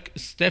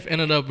 Steph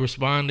ended up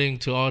responding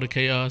to all the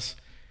chaos,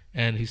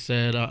 and he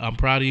said, "I'm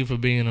proud of you for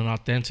being an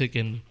authentic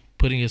and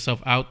putting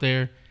yourself out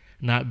there,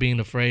 not being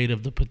afraid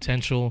of the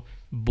potential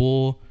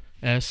bull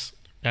and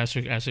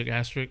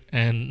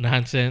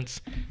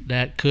nonsense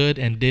that could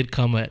and did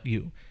come at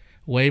you.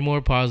 Way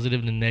more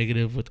positive than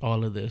negative with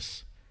all of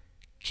this.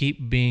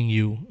 Keep being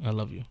you. I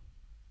love you."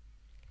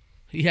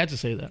 He had to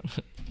say that.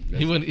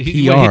 He wasn't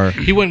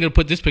gonna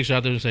put this picture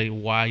out there and say,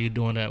 "Why are you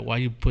doing that? Why are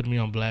you putting me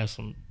on blast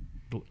to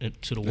the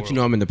world?" Don't you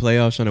know I'm in the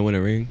playoffs trying to win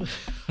a ring?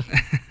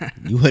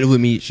 You went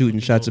with me shooting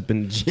shots up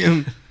in the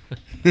gym.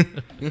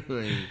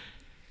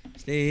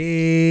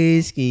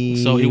 Stay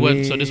scheming. So he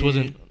went. So this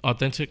wasn't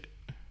authentic.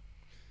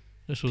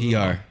 This was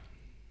PR.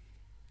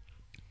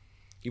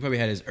 He probably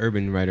had his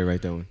urban writer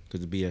write that one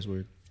because the BS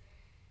word.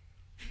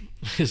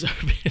 His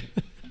urban.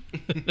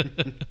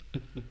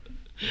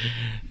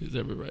 His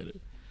urban writer.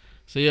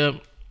 So yeah,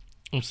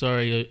 I'm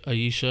sorry,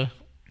 Ayesha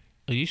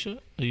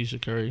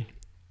Curry.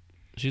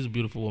 She's a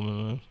beautiful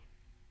woman, man.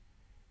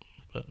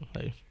 But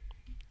hey.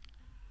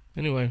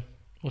 Anyway,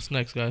 what's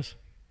next, guys?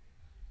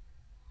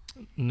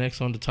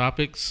 Next on the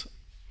topics,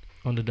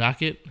 on the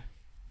docket,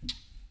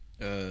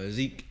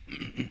 Zeke.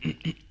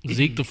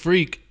 Zeke the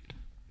Freak.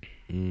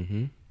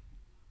 Mm-hmm.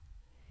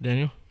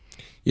 Daniel?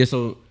 Yeah,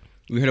 so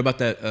we heard about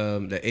that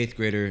the 8th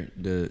grader,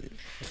 the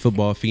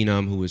football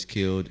phenom who was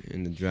killed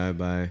in the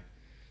drive-by.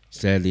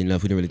 Sadly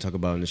enough, we didn't really talk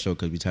about it on the show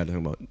because we tired of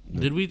talking about.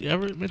 Did we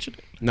ever mention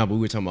it? No, but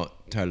we were tired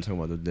of talking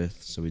about the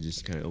death, so we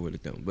just kind of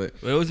overlooked that one. But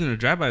Well, it wasn't a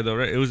drive-by though,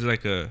 right? It was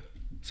like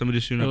somebody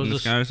shooting up in the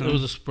sky or It something.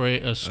 was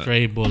a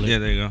stray bullet. Yeah,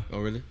 there you go. oh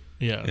really?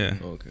 Yeah. Yeah.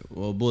 Oh, okay.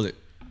 Well, a bullet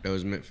that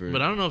was meant for.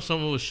 But I don't know if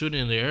someone was shooting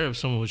in the air, if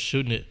someone was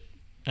shooting it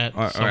at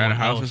Or someone at a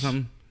house else. or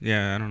something.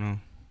 Yeah, I don't know.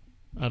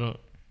 I don't.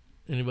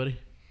 Anybody?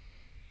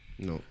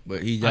 No,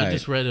 but he died. I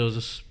just read it was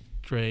a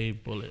stray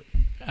bullet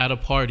at a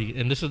party,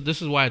 and this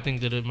is why I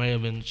think that it may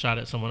have been shot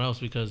at someone else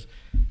because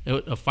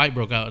a fight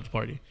broke out at the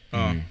party,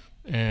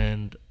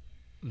 and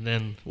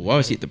then Well, why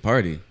was he at the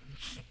party?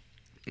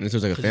 This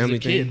was like a 'cause family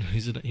he's a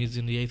kid. thing. He's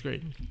in the 8th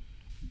grade.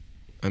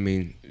 I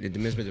mean, it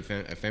must be a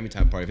family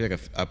type party. I feel like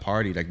a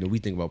party. Like, we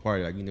think about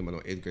party. Like, you think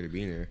about no 8th grader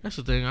being there. That's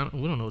the thing.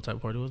 We don't know what type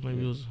of party it was.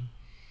 Maybe it was.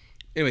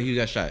 Anyway, he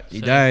got shot. He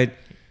Sad. died.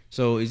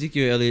 So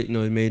Ezekiel Elliott, he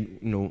made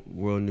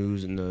world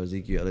news, and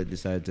Ezekiel Elliott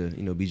decided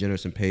to be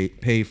generous and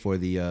pay for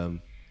the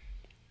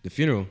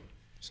funeral.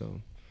 So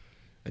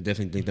I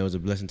definitely think that was a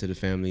blessing to the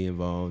family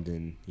involved,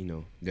 and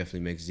definitely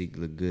makes Zeke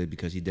look good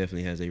because he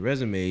definitely has a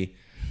resume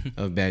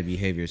of bad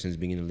behavior since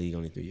being in the league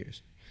only 3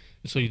 years.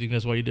 So you think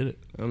that's why you did it?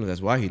 I don't know if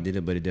that's why he did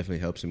it, but it definitely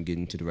helps him get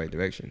into the right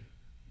direction.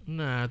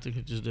 Nah, I think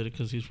he just did it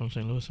because he's from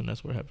St. Louis and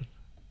that's where it happened.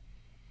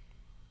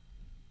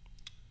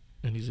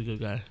 And he's a good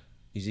guy.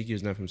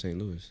 Ezekiel's not from St.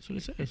 Louis. That's what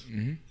it says.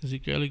 Mm-hmm.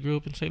 Ezekiel Elliott grew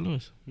up in St.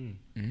 Louis.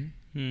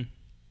 Mm-hmm.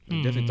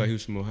 I definitely thought he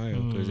was from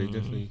Ohio because they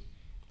definitely.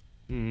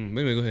 But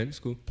anyway, go ahead. It's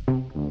cool.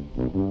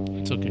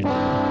 It's okay.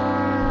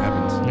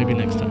 Happens. Maybe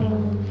next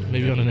time.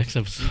 Maybe on the next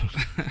episode.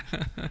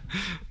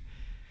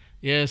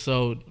 Yeah,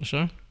 so,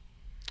 Sean?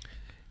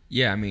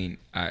 Yeah, I mean,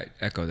 I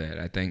echo that.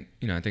 I think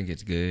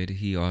it's good.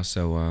 He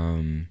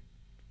also,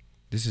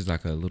 this is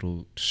like a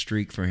little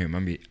streak for him. I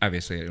mean,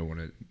 obviously, I don't want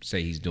to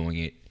say he's doing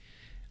it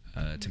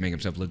to make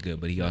himself look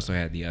good, but he also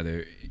had the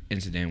other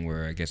incident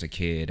where I guess a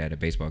kid at a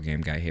baseball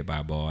game got hit by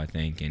a ball, I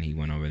think, and he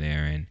went over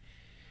there and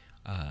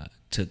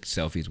took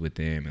selfies with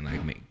them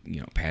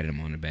and patted him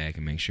on the back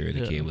and make sure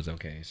the kid was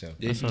okay. So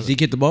Did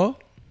Zeke hit the ball?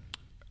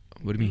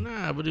 what do you mean?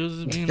 Nah, but it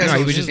was being No, nice.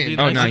 he was Just just- being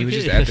Oh nice no, to he was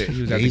the just kid.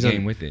 at the he's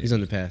game with it. He's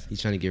on the path.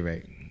 He's trying to get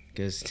right.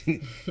 Because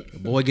the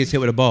boy gets hit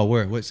with a ball.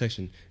 Where? What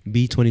section?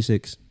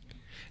 B26.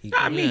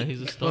 I mean, Yeah,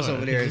 he's a star. what's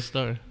over there? He's a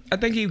star. I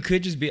think he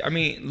could just be. I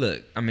mean,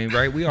 look. I mean,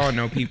 right? We all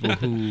know people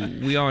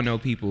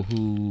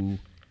who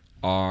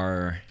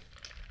are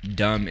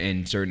dumb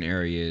in certain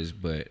areas,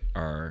 but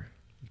are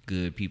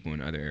good people in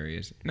other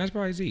areas. And that's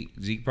probably Zeke.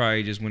 Zeke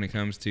probably just when it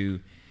comes to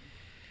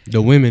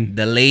The women.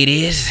 the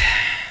ladies,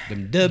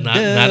 Them dub Not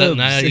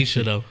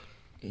Aisha, though.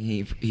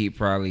 he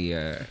probably.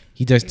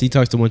 He talks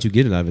to once you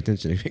get a lot of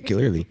attention,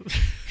 clearly.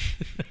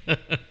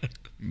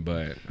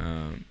 But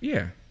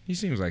yeah, he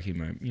seems like he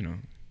might.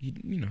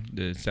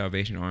 The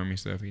Salvation Army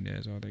stuff he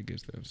does, all that good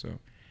stuff.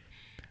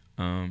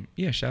 So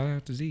yeah, shout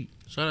out to Zeke.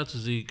 Shout out to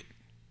Zeke.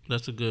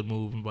 That's a good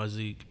move by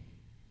Zeke.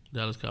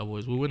 Dallas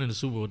Cowboys. We're winning the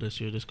Super Bowl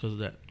this year just because of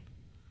that.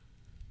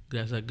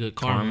 That's that good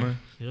karma.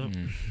 Yep.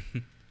 Mm.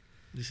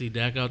 You see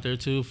Dak out there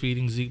too,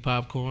 feeding Zeke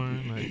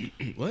popcorn.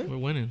 Like What? we're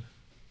winning.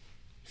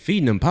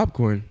 Feeding them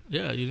popcorn.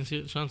 Yeah, you didn't see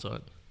it. Sean saw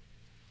it.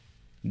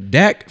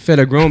 Dak fed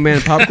a grown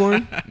man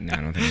popcorn? No,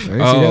 I don't think so. I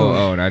didn't see that one.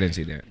 Oh, no, I didn't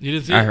see that. You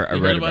didn't see I it? heard, I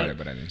You read heard about it,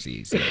 but I didn't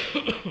see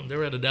it. They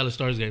were at the Dallas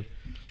Stars game.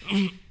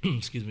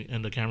 Excuse me.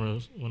 And the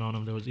cameras went on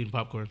him. They was eating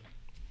popcorn.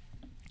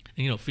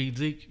 And feed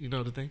Zeke. You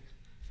know the thing.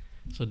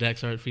 So Dak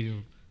started feeding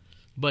him,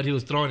 but he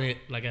was throwing it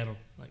like at him,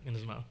 like in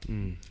his mouth.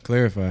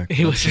 Clarify.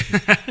 He was.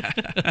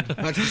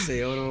 I just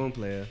say, hold on,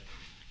 player.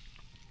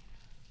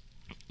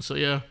 So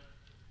yeah,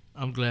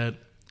 I'm glad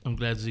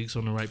Zeke's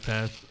on the right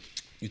path.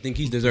 You think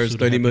he deserves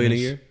Pursuit of $30 million a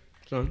happiness.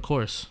 year? Of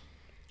course.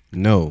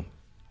 No.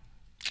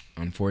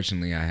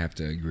 Unfortunately, I have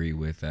to agree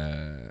with.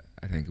 I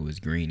think it was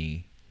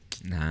Greeny.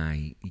 Nah,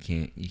 you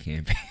can't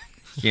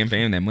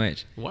pay him that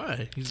much.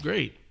 Why? He's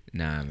great.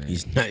 Nah, man.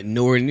 He's not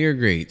nowhere near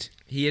great.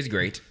 He is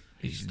great.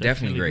 He's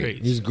definitely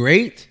great. He's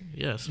great?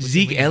 Yes. what do you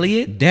Zeke mean?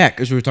 Elliott. Dak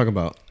is what we're talking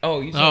about. Oh,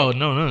 you saw. Oh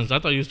no! I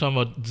thought you was talking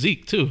about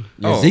Zeke too.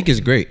 Yeah, Oh. Zeke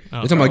is great. Oh.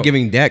 We're talking about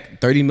giving Dak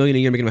 $30 million a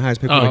year, making him the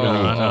highest paid Oh, player. no,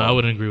 I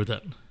wouldn't agree with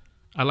that.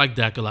 I like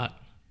Dak a lot.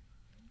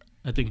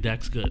 I think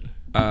Dak's good.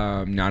 No,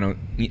 I don't.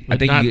 I But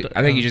think not you. the-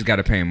 I think you just got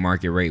to pay him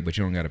market rate, but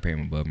you don't got to pay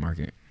him above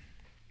market.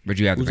 But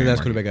you have to Who's pay the him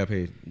last market. quarterback got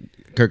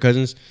paid? Kirk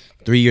Cousins,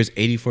 3 years,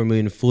 $84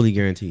 million, fully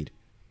guaranteed.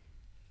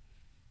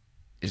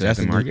 Is So that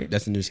the new- market?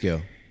 that's the new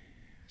scale.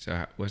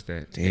 So what's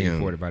that? Damn.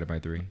 84 divided by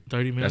 3.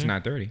 30 million. That's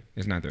not 30.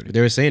 It's not 30. But they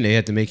were saying they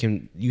had to make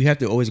him. You have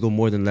to always go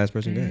more than the last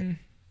person got.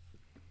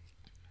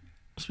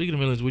 Speaking of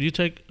millions, would you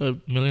take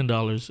 $1 million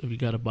if you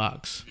got a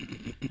box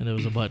and there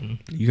was a button?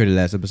 You heard the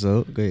last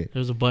episode. Go ahead.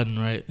 There's a button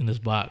right in this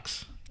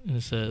box, and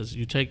it says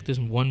you take this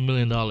 $1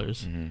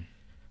 million,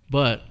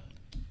 but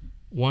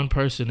one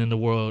person in the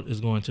world is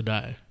going to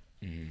die.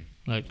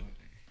 Like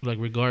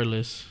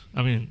regardless.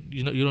 I mean,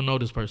 you don't know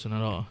this person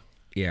at all.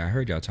 Yeah, I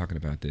heard y'all talking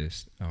about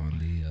this on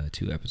the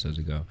 2 episodes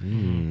ago.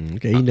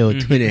 Okay, you know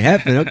when it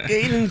happened.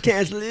 Okay, you didn't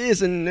cancel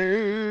this and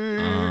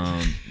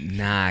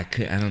Nah, I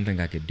don't think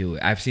I could do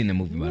it. I've seen the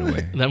movie, by the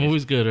way. That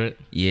movie's good, right?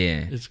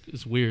 Yeah.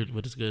 It's weird,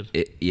 but it's good.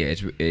 It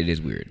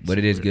is weird, but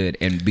it is good.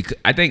 And because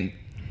I think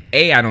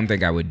I don't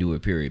think I would do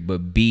it. Period.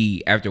 But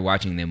B, after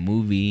watching the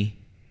movie,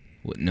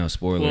 with no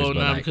spoilers. Well, but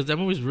nah, like, because that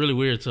movie's really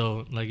weird.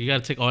 So like, you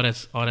got to take all that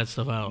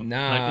stuff out.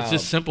 Nah. Like, it's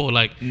just simple.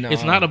 Like, No.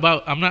 it's not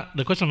about.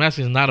 The question I'm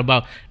asking is not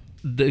about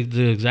the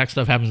exact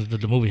stuff happens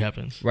that the movie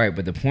happens. right,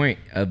 but the point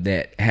of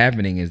that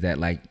happening is that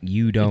like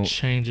you don't It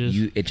changes.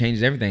 it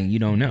changes everything. You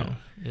don't know.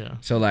 Yeah.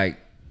 So like,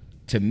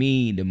 to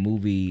me, the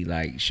movie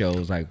like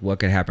shows like what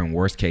could happen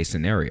worst case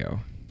scenario.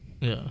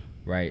 Yeah.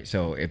 Right.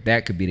 So if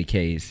that could be the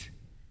case,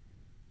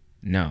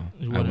 no,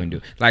 You I wouldn't wouldn't. do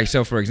it. Like,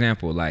 so for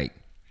example, like,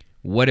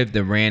 what if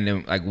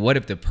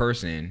the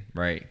person,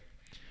 right,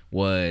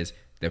 was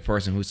the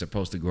person who's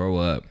supposed to grow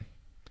up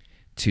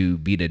to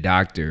be the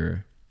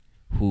doctor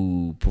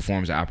who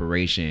performs the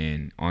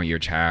operation on your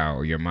child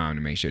or your mom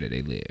to make sure that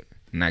they live.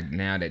 Like,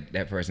 now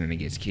that person that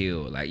gets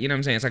killed, like, you know what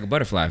I'm saying? It's like a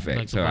butterfly effect.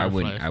 Like the so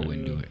butterfly I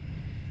wouldn't do it.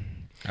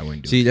 I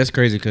wouldn't do See, it. that's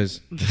crazy because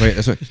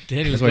that's why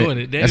Daniel's that's why- doing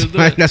it. That's Daniel's why,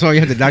 doing it. that's why we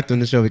have the doctor on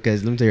the show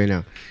because let me tell you right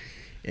now.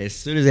 As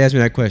soon as they ask me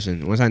that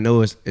question, once I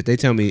know if they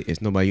tell me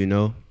it's nobody you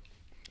know,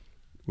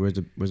 where's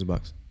the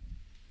box?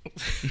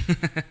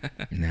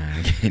 Nah,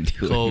 I can't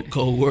do it.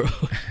 Cold world.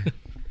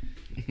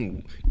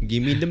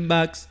 Give me the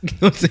box. You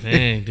know what I'm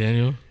saying? Dang,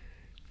 Daniel.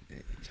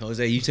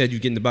 Jose, you said you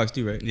getting the box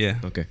too, right? Yeah.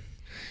 Okay.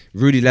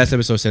 Rudy last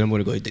episode said I'm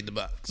gonna go take the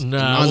box.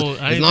 Nah,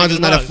 as long as it's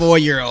not a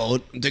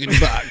 4-year-old, I'm taking the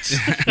box.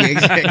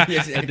 Exactly.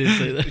 I did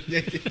say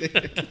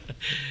that.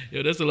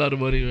 Yo, that's a lot of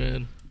money,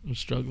 man. I'm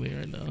struggling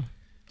right now.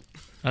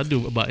 I'd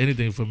do about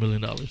anything for $1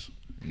 million.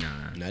 Nah.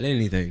 Not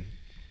anything.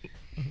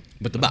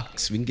 But the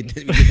box. We can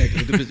get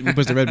that. We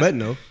push the red button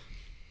though.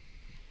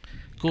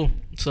 Cool.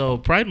 So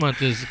Pride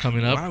Month is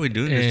coming up. Why are we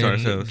doing this to in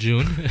ourselves?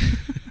 June.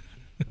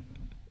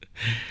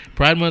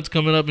 Pride Month's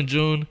coming up in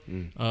June.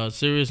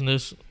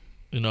 Seriousness,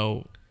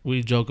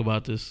 we joke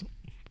about this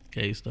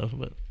gay stuff,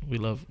 but we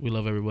love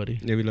everybody,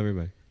 Yeah, we love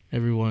everybody.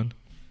 everyone,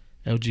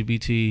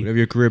 LGBT, Whatever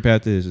your career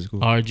path is, it's cool.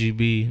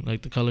 RGB,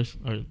 like the colors,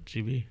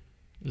 RGB.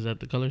 Is that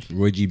the colors?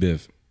 Roy G.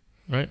 Biv.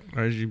 Right?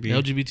 RGB.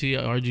 LGBT,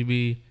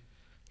 RGB,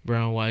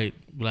 brown, white,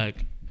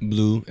 black,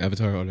 Blue,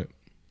 Avatar, all that.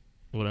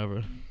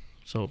 whatever.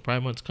 So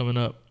Pride Month's coming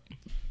up.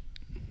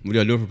 What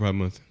y'all doing for Pride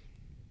Month?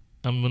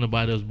 I'm gonna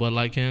buy those Bud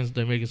Light cans.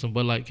 They're making some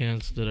Bud Light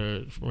cans that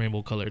are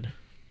rainbow colored.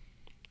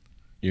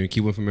 You gonna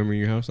keep one for memory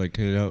in your house? Like,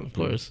 clean it out? Of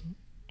course.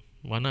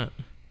 Why not?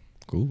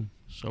 Cool.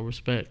 Show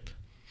respect.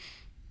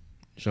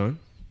 Sean?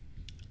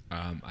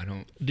 I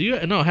don't. Do you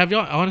have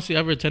y'all honestly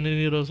ever attended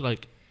any of those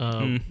like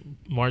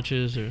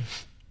marches or?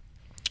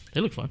 They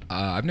look fun.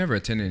 I've never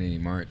attended any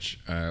march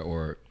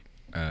or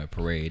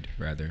parade,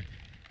 rather.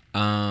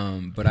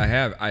 But I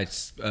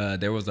have.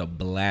 There was a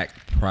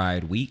Black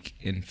Pride Week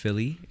in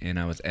Philly, and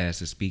I was asked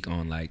to speak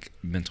on like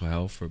mental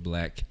health for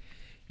Black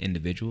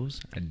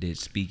individuals. I did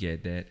speak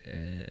at that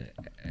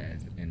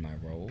as in my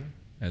role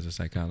as a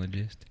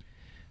psychologist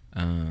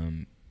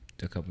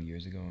a couple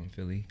years ago in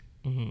Philly.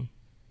 Mm-hmm.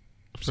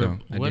 So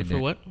I did that.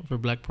 what? For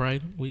Black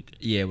Pride Week?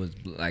 Yeah, it was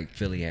like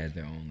Philly has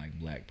their own like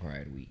Black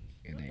Pride Week,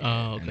 and,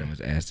 Okay. and I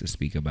was asked to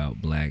speak about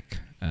Black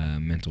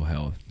mental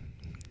health.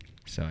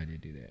 So I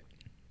did do that.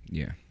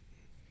 Yeah.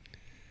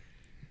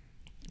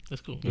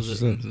 That's cool. That's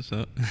Was what's it-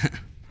 up. What's up?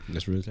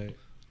 That's real tight.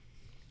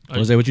 Are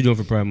Jose, what you doing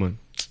for Pride Month?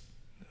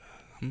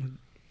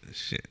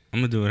 Shit, I'm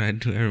gonna do what I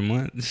do every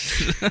month.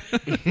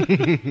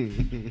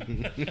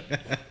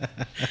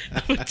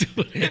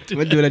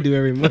 What do I do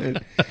every month?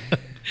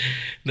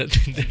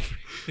 Nothing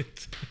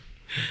different.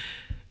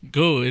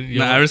 Go.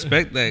 And, I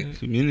respect that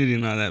community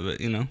and all that, but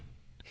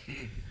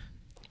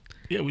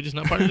Yeah, we're just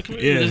not part of the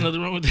community. Yeah. There's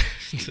nothing wrong with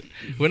that.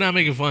 We're not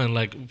making fun.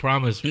 Like,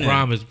 promise, Yeah.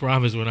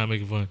 promise, we're not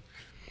making fun.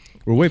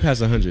 We're way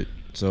past 100,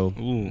 so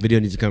Ooh. video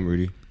needs to come,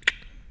 Rudy.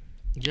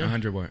 Yeah.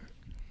 100 what?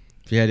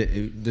 If you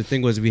had the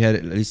thing was, if we had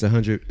at least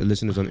 100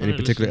 listeners on any 100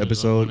 particular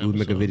listeners on episode, one we would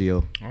make a episode.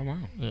 video. Oh wow.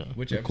 Yeah.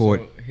 Which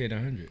Record. episode hit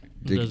 100?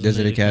 The Designated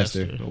Designated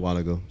Caster Caster. a while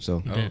ago.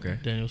 So, Oh, okay.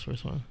 Daniel's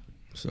first one.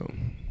 so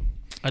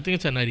I think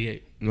it's at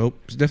 98. nope,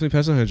 it's definitely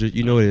past 100.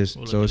 You know it is,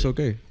 We'll so look it's at it.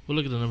 okay. We'll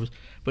look at the numbers.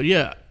 But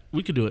yeah,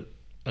 we could do it.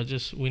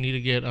 We need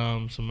to get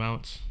some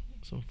mounts,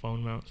 some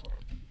phone mounts.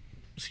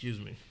 Excuse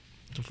me.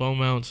 Some phone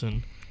mounts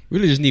and We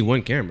really just need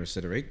one camera,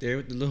 set it right there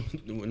with the little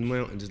one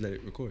mount, and just let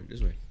it record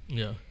this way.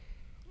 yeah.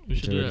 We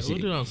should So do we that. can We'll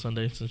see. do it on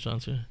Sunday since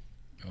Sean's here.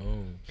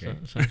 Oh, okay.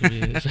 So could be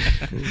it.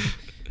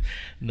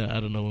 No, I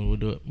don't know when we'll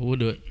do it, but we'll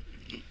do it.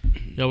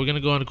 Yeah, we're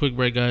gonna go on a quick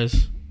break, guys.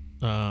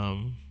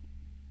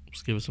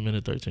 Just give us a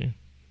minute 13.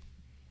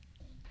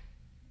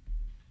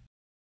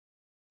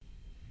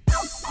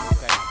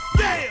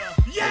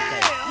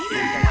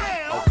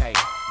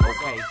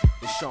 Okay.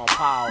 It's Sean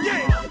Paul,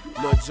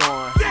 Lil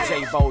Jon,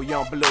 J-Bo,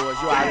 Young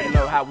Bloods. You already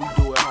know how we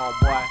do it,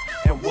 homeboy.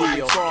 And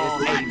Will, it's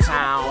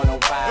A-Town on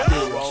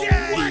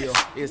 5-0. Will,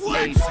 it's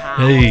A-Town.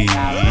 Hey,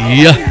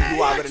 You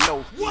already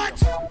know.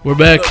 we're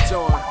back. Lil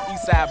Jon,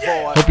 Eastside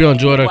Boy. Hope you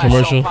enjoyed our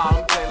commercial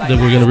that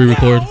we're gonna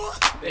re-record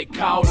They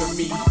calling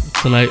me.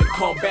 tonight,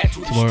 Come back to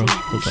the tomorrow.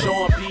 street, sometime.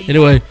 Sean P.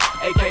 Anyway,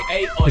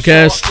 AKA the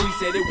cast,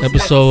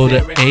 episode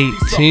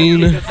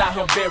 18.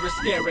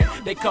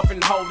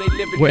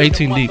 We're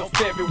 18 deep.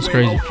 It's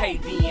crazy.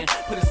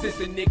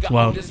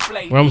 Wow.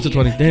 We're almost to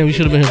 20. Damn, we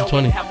should have been here for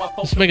 20.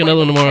 Let's make another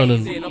one tomorrow and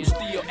then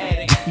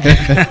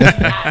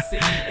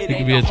it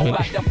could be at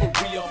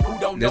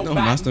 20. There's no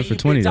milestone for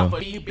 20 though.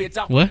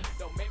 What?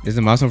 There's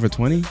a milestone for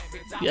 20?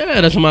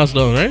 Yeah, that's a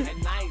milestone, right?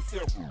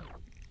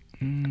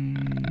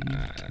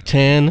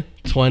 10,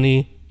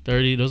 20,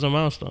 30, those are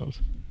milestones.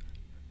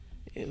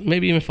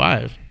 Maybe even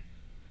 5.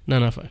 No,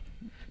 not 5.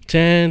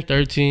 10,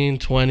 13,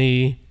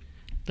 20,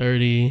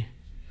 30,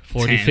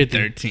 40, 10, 50.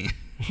 13.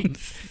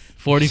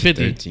 40,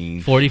 50.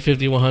 13. 40,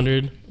 50,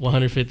 100,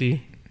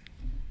 150.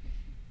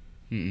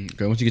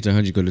 Okay, once you get to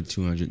 100, you go to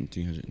 200 and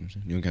 300.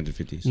 You don't count the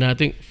 50s. No, I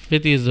think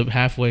 50 is the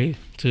halfway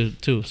to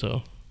 2,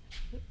 so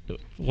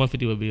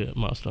 150 would be a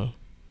milestone.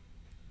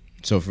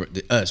 So for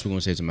us, we're going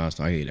to say it's a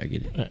milestone. I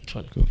get it. All right,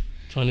 20. Cool.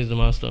 20 is the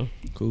milestone.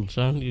 Cool.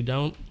 Sean, you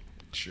down?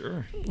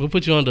 Sure. We'll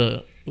put you on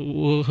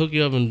we'll hook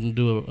you up and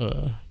do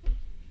a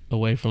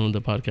away from the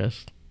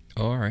podcast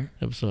Oh, all right.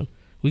 episode.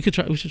 We should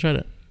try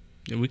that.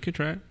 Yeah, we could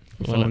try it.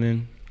 Why not? Phone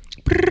in.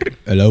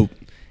 Hello.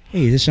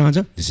 Hey, is this Sean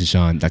Jones? This is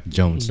Sean, Dr.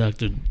 Jones.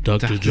 Dr.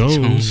 Dr.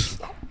 Jones.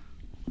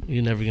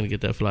 You're never going to get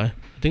that fly. I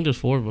think there's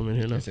 4 of them in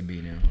here now. That's a B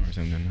now or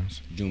something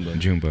else. Junebug.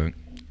 Junebug.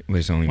 But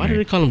it's only Why do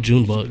they call them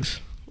June bugs?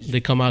 They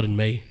come out in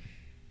May.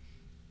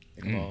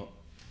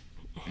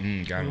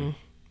 Got him.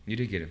 You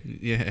did get him.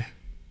 Yeah.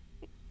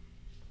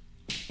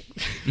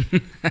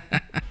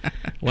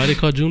 Why they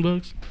call June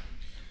bugs?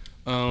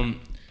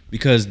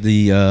 Because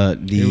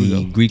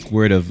the Greek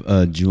word of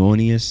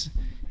Juonius,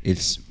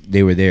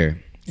 they were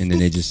there, and then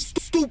they just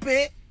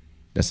stupid.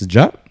 That's the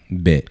drop.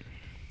 Bet.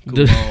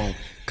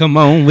 Come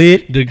on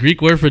with The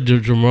Greek word for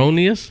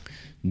Dramonius?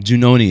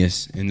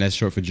 Junonius, and that's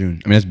short for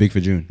June. I mean, that's big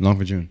for June, long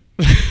for June.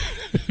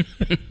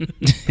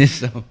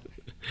 So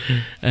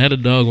I had a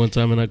dog one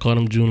time and I called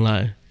him June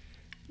Lie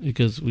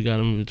because we got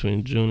him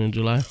between June and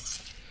July.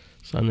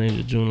 So I named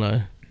it June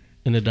Lie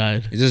and it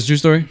died. is this a true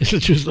story? It's a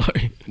true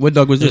story. What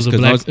dog was It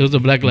this? was a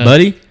black lab.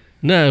 Buddy.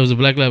 No, it was a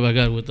black lab I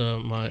got with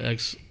my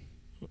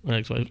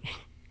ex-wife.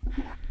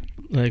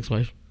 My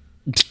ex-wife.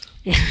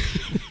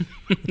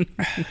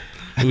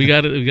 we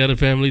got a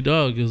family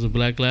dog. It was a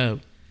black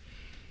lab,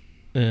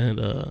 and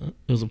it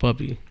was a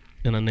puppy,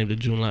 and I named it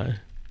June Lie.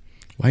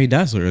 Why he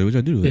died so early? What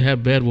y'all do to It it?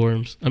 had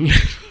bedworms. I mean,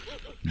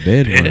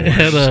 Bed. it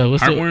had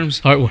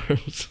Heartworms?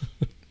 Heartworms.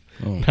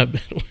 Oh. Not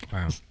bedworms.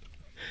 Wow.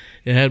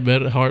 It had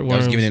heartworms. I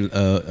was giving it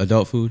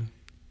adult food.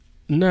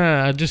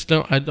 Nah, I just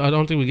don't. I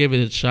don't think we gave it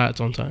its shots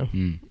on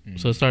time.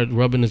 So it started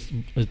rubbing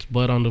its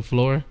butt on the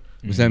floor.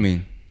 What's that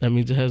mean? That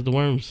means it has the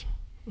worms,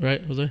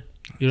 right, Jose?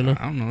 You don't know?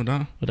 I don't know,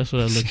 dog. But that's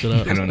what I looked it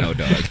up. I don't know,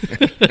 dog.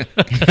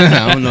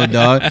 I don't know,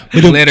 dog.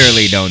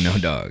 Literally don't know,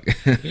 dog.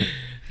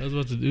 I was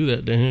about to do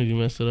that. Damn, you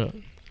messed it up.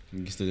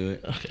 You can still do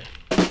it. Okay.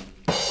 There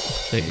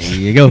Thanks.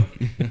 you go.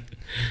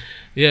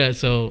 Yeah.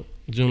 So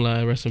June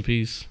Lie, rest in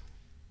peace.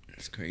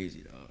 That's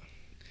crazy, dog.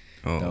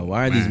 Oh, Dog,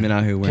 why are these men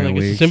out here Can I wearing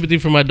get some wigs? sympathy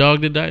for my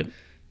dog that died?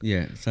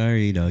 Yeah,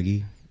 sorry,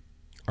 doggy.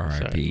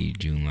 R.I.P.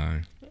 June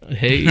Lie.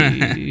 Hey,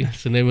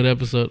 it's the name of the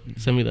episode.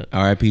 Send me that.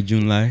 R.I.P.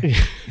 June Lie.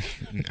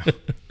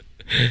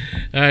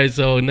 All right.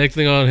 So next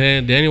thing on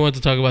hand, Daniel wants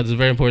to talk about this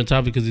very important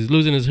topic because he's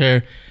losing his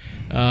hair.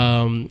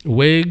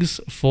 Wigs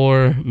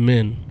for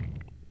men.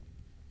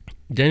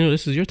 Daniel,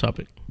 this is your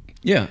topic.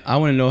 Yeah, I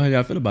want to know how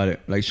y'all feel about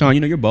it. Like, Sean,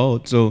 you're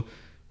bald, so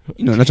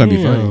not trying to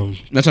be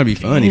funny. Not trying to be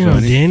funny.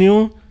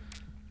 Daniel.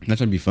 Not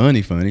trying to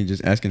be funny.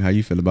 Just asking how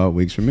you feel about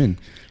wigs for men.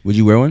 Would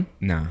you wear one?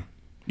 Nah.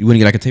 You wouldn't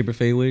get like a taper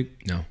fade wig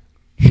No.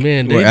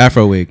 Man, or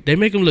Afro wig? they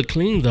make them look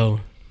clean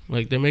though.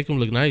 Like they make them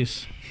look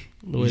nice.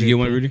 The way Would you they get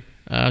one, put- Rudy?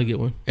 I'll get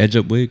one. Edge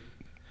up wig.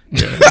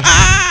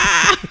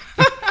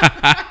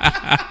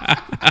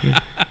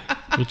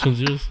 Which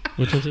one's yours?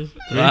 Which one's yours?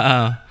 3?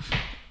 Wow.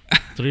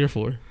 3 or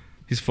 4?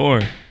 He's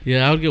 4.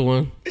 Yeah, I would get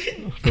one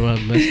for my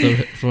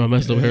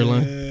messed up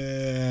hairline.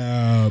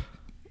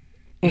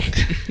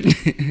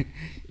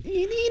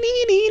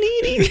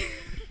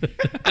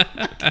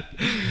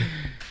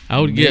 I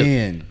would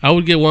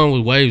get one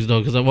with waves though,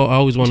 because I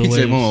always wanted He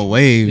waves. said one with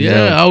waves.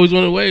 Yeah, I always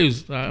wanted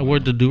waves. I wore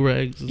the do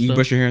rags. You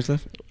brush your hair and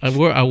stuff? I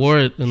wore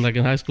it in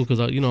high school because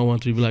I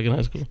wanted to be black in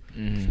high school.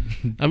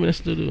 I mean, I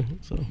still do.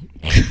 So,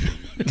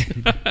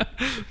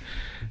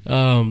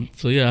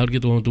 so yeah, I'd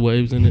get the one with the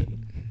waves in it,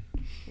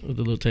 with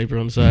the little taper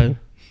on the side.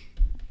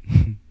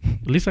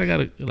 At least I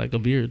got a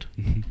beard,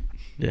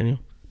 Daniel.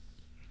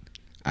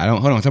 I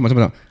don't. Hold on. Time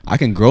out. I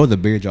can grow the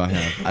beard y'all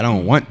have. I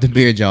don't want the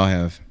beard y'all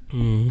have.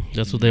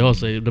 That's what they all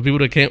say. The people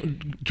that can't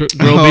grow beards,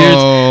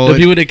 Oh, the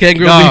people that can't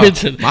grow no,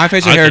 beards. my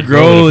facial I hair could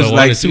grow it if I grows wanted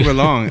like to. super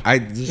long. I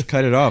just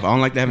cut it off. I don't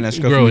like having that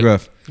scruff Grow it.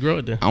 McGruff. Grow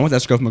it then. I want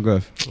that scruff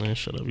McGruff. Man,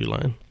 shut up, you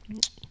lying.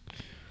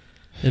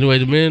 Anyway,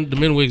 the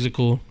men wigs are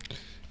cool.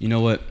 You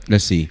know what?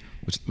 Let's see.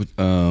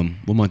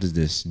 What month is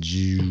this?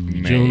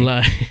 June.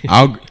 July.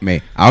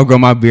 I'll grow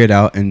my beard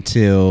out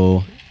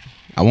until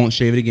I won't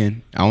shave it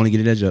again. I want to get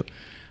it edge up.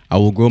 I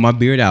will grow my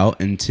beard out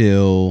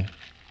until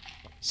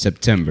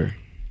September.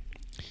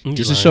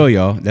 Just to show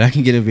y'all that I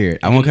can get a beard.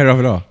 I won't cut it off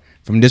at all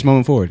from this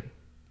moment forward.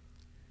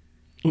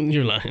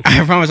 You're lying.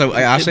 I promise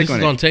I'll shake This on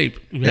is it. on tape.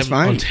 We That's have it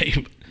fine. on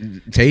tape.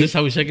 Tape. This is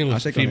how we shaking I'll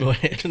with shake on female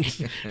it.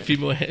 hands.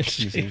 Female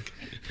hands.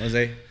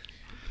 Jose.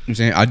 I'm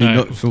saying I do All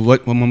know right. for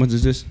what month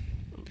is this?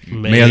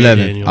 May 11th.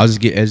 Daniel. I'll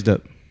just get edged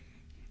up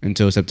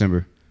until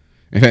September.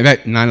 In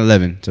fact,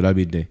 9/11. So that'll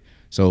be the day.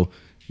 So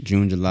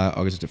June, July,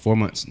 August, 4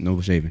 months, no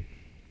shaving.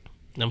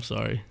 I'm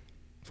sorry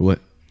For what?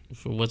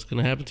 for what's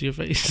gonna happen to your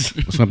face.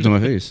 What's happened to my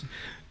face?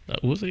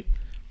 We'll see.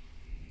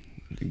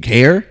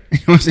 Hair? You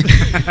know what I'm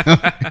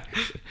saying?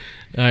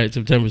 All right,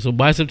 September. So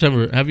by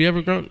September, have you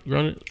ever grown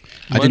it?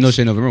 I did no Once?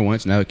 shave November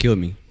once. Now it killed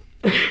me.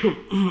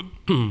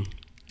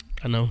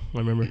 I know. I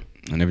remember.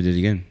 I never did it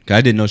again. 'Cause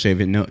I did no shave.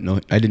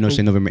 I did no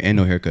shave November and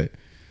no haircut.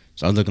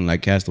 So I was looking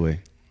like Castaway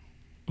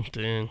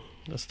Dang,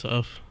 that's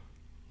tough.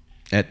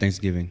 at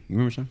Thanksgiving. You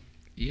remember, Sean?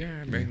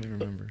 Yeah, I barely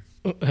remember.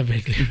 I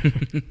vaguely.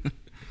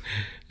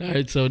 All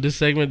right, so this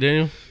segment,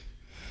 Daniel.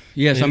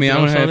 Yes, I mean, I Anything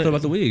don't know else how I on feel it?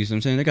 about the wigs. You know what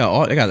I'm saying they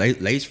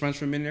got lace fronts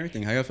from it and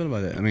everything. How y'all feel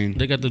about that? I mean,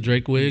 They got the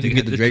Drake wig. you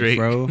get the Drake Drake.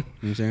 fro. You know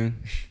what I'm saying?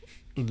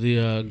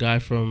 The guy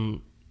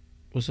from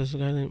what's this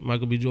guy's name?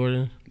 Michael B.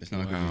 Jordan. It's not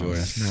Wow, Michael Jordan.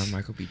 that's not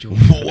Michael B.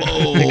 Jordan.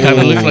 It kind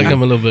of looks like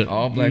him a little bit.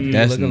 All black people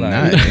That's look not.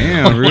 alike.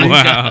 Damn, really?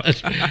 Wow.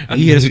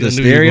 You hit us with a I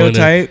knew you were going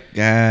there. stereotype?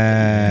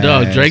 God.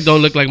 No, Drake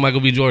don't look like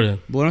Michael B. Jordan.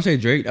 Boy, don't say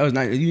Drake. That was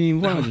not. You didn't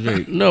even want to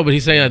Drake. No, but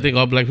he's saying I think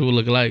all black people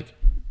look alike.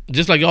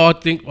 Just like y'all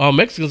think all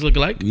Mexicans look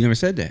alike. You never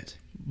said that.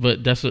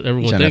 But that's what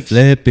everyone Trying to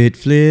thinks.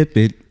 flip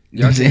it.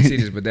 Y'all can't see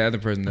this, but the other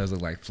person does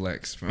look like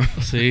Flex from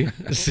See?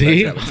 Flex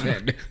See?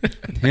 Alexander.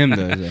 Him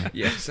does.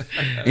 Yes.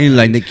 And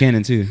like Nick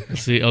Cannon too.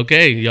 See?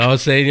 Okay. Y'all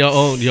saying your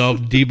own. Y'all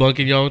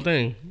debunking your own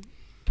thing.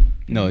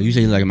 No, you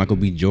say like Michael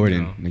B.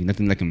 Jordan. No. Like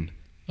nothing like him.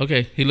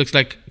 Okay. He looks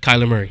like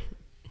Kyler Murray.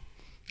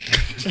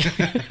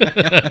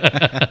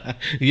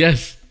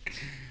 Yes.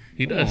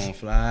 He Come does. on,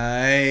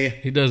 fly.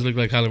 He does look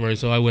like Kyler Murray,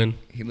 so I win.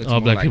 He looks All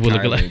more black like people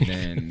look Kyler alike.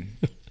 than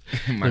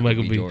Than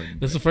Michael, B. Jordan.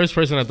 That's the first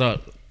person I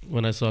thought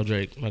when I saw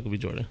Drake, Michael B.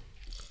 Jordan.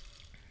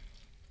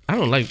 I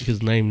don't like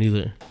his name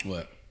neither.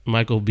 What?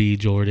 Michael B.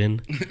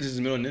 Jordan. This is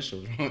his middle initial.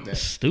 What's wrong with that?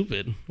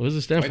 Stupid. What does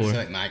it stand for?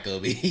 Like Michael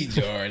B.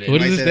 Jordan.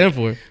 What does it stand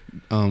for?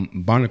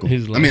 Barnacle.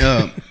 He's I mean,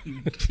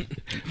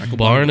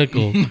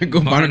 Barnacle.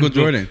 Michael Barnacle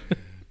Jordan.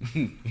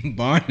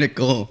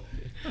 Barnacle.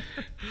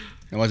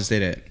 I want to say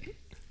that.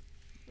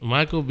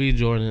 Michael B.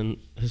 Jordan.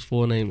 His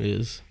full name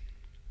is.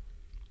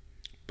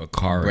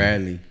 Bakari.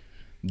 Bradley.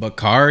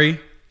 Bakari.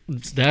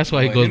 That's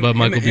why he goes by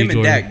Michael B. Him and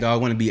Jordan. Dak,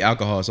 dog, want to be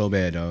alcohol so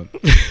bad, dog.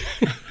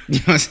 You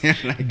know what I'm saying?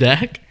 Like,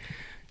 Dak.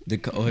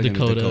 Dakota. You know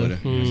what I'm Dakota.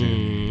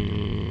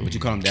 saying? But you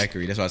call him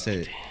Daiquiri. That's why I said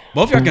it.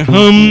 Both of y'all can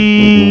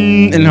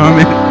hum and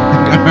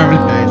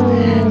harmonize.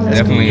 That's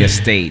Definitely cool. a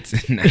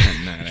state. Nah.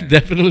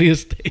 Definitely a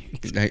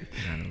state. Like,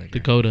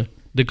 Dakota.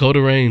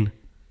 Dakota Rain.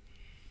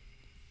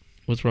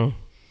 What's wrong?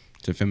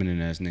 it's a feminine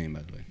ass name,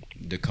 by the way.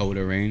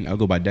 Dakota Rain. I'll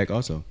go by Dak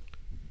also.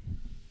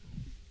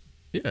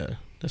 Yeah,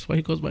 that's why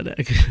he goes by Dak.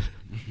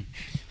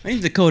 My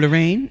name's Dakota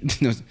Rain.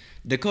 No,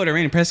 Dakota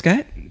Rain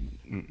Prescott.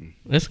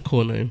 That's a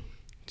cool name.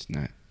 It's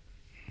not.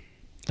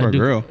 For a do,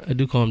 girl. I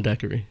do call him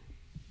Daiquiri.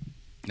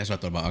 That's what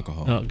I thought about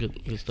alcohol. Oh, good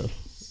stuff.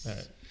 All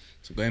right.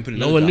 So go ahead and put No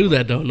another one drop knew on.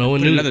 that though. No one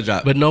Put knew another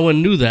drop. But no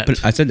one knew that.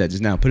 I said that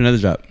just now. Put another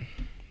drop.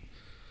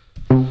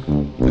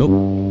 Nope.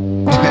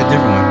 A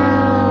different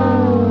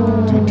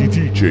one.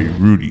 DJ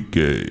Rudy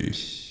Gay.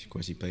 Of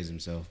course, he plays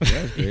himself.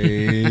 That's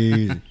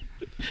crazy.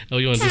 Oh,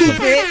 you want to do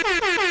something?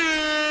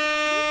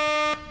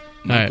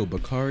 Michael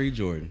Bakari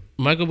Jordan.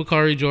 Michael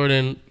Bakari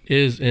Jordan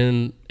is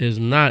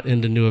not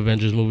in the new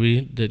Avengers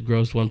movie that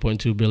grossed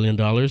 $1.2 billion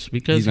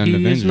because He's not an he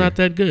is Avenger. not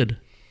that good.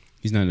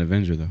 He's not an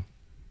Avenger though.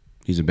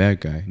 He's a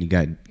bad guy. He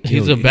got killed.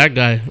 He's a bad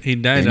guy. He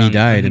died. And he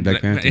died in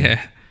Black Panther.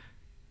 Yeah.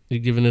 You're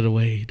giving it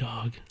away,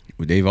 dog.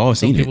 Well, they've all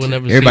Some seen it. people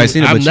never Everybody's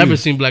seen it. I've but never you.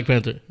 seen Black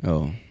Panther.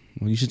 Oh,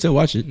 well, you should still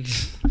watch it.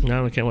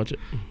 No, I can't watch it.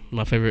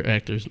 My favorite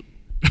actors.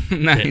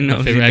 Now he My knows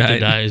he favorite actor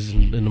died. dies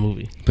in the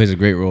movie. Plays a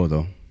great role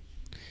though.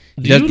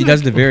 He Do does, you he does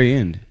like- at the very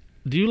end.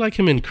 Do you like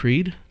him in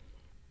Creed?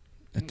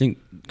 I think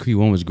Creed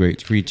 1 was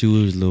great. Creed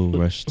 2 was a little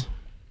rushed.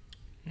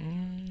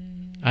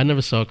 I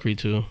never saw Creed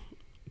 2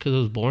 because it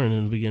was boring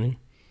in the beginning.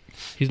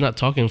 He's not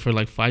talking for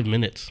like 5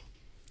 minutes.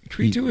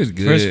 Creed 2 is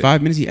good. First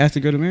 5 minutes, he asked the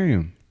girl to marry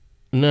him.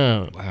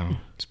 No. Wow.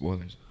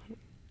 Spoilers.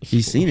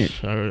 He's seen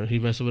it. Or he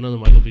messed up another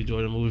Michael B.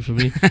 Jordan movie for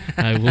me.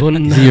 I will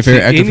not your favorite see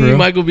actor for any real?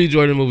 Michael B.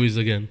 Jordan movies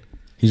again.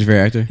 He's your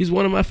favorite actor? He's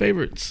one of my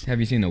favorites. Have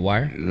you seen The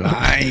Wire?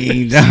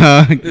 Lying,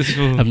 dog. This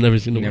fool. I've never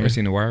seen The Never Wire.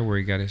 seen The Wire, where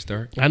he got his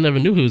start? I never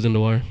knew he was in The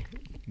Wire.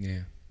 Yeah.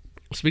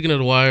 Speaking of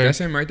The Wire, That's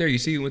him right there. You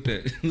see with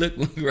the look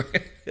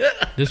right,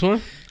 this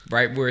one?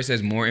 right where it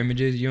says more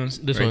images. You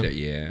don't This right one? there.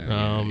 Yeah.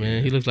 Oh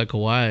man, he looks like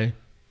Kawhi.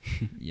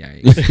 Yeah.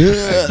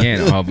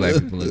 Again, all black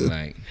people look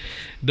like.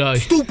 Dog,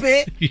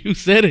 stupid. You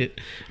said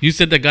it. You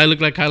said that guy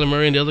looked like Kyler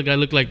Murray and the other guy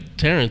looked like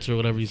Terrence or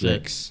whatever you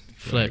said.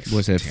 Flex.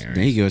 What's that? Terrence.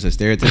 There you go. It's a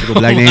stereotypical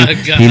black Oh name. my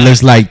God. He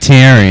looks like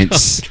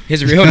Terrence.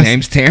 His real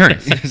name's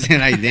Terrence. like,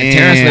 damn,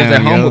 Terrence lives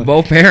at home yo. with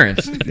both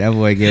parents. That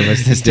boy gave us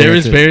the Terrence's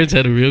stereotype. parents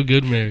had a real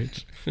good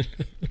marriage.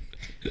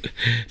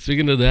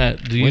 Speaking of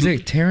that, do you? Was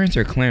it Terrence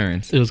or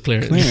Clarence? It was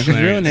Clarence. Clarence, his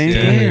real name.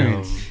 Yeah.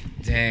 Clarence.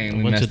 Dang, A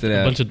we bunch messed of, it a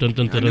up. bunch of dun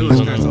dun dun I knew dun it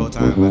was Clarence the dun. whole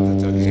time. But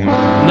I thought he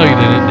was No, you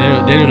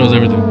didn't. Daniel knows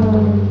everything.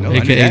 No, I knew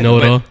AKA that, know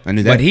it all. I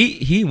knew that. But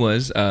he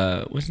was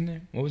what's his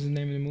name? What was his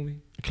name in the movie?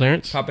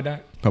 Clarence. Papa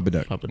Doc. Papa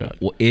Duck. Papa Doc.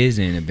 Well, is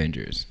in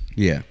Avengers.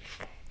 Yeah.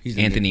 He's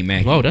the Anthony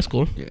Mackie. Oh, that's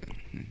cool. Yeah.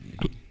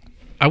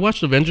 I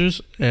watched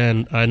Avengers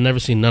and I'd never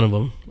seen none of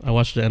them. I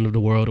watched the End of the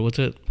World. What's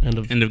it? End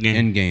of End of game.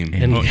 End game.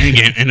 End- Oh, end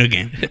game. End of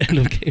game. End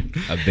of game.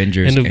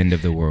 Avengers End of-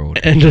 of the World.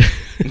 End of,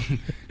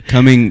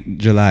 Coming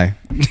July.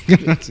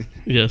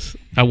 yes,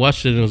 I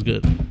watched it and it was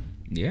good.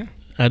 Yeah.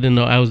 I didn't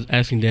know. I was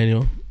asking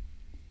Daniel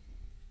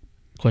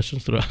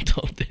questions throughout the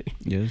whole thing.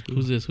 Yeah,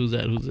 Who's this? Who's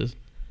that? Who's this?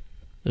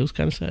 It was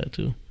kind of sad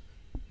too.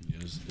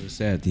 it was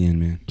sad at the end,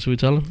 man. Should we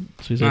tell him?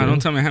 Should we say Nah, it? don't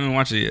tell me I haven't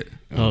watched it yet.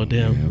 Oh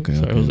damn! Yeah, okay,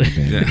 Sorry, okay, Jose.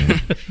 okay, Yeah.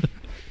 okay.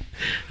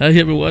 How you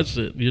ever watched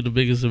it? You're the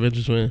biggest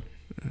Avengers fan.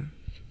 I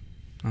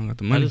don't got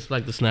the I money. just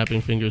like the snapping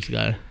fingers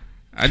guy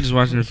I just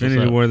watched What's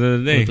Infinity up? War the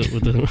other day.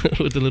 with the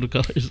with the little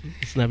colors,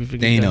 snapping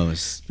fingers. guy.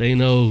 Thanos.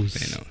 Thanos.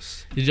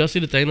 Thanos. Did y'all see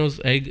the Thanos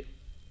egg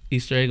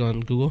Easter egg on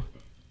Google?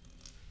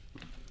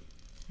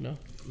 No,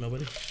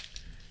 nobody.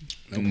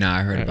 Nah,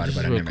 I heard Alright, about it, just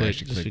but I real never quick,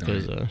 actually just clicked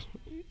on because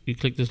it. you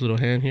click this little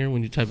hand here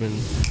when you type in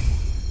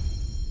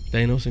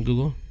Thanos in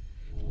Google.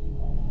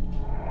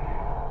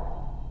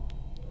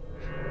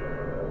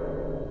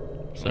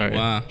 Sorry,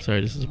 Wow.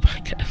 sorry, this is a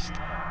podcast.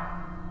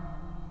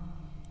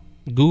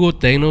 Google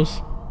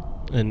Thanos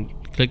and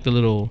click the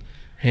little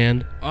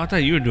hand. Oh, I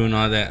thought you were doing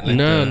all that. Like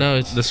no, the, no,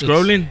 it's the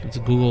scrolling. It's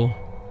Google.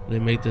 They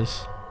made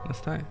this.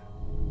 That's tight.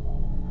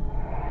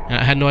 And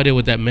I had no idea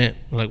what that meant.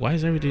 I'm like, why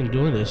is everything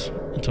doing this?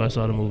 Until I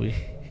saw the movie.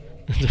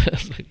 I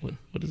was like, what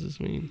does this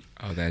mean?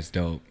 Oh, that's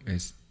dope.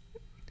 It's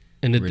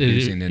And it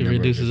Reducing the number of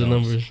reduces the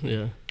results. numbers.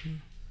 Yeah.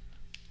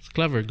 It's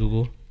clever,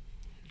 Google.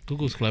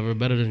 Google's clever.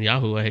 Better than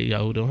Yahoo. I hate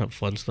Yahoo. They don't have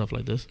fun stuff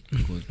like this.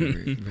 was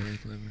very, very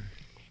clever.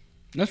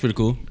 That's pretty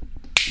cool.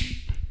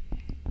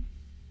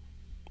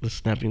 The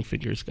snapping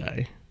fingers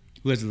guy.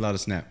 Who has a lot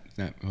of snap?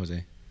 Snap,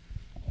 Jose.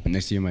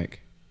 Next to your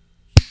mic.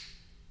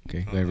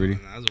 Okay, go ahead, Rudy.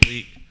 That was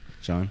weak.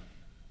 Sean.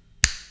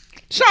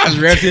 Sean's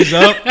wrapped his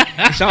up.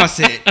 Sean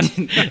said.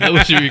 I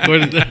wish you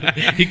recorded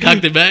that. He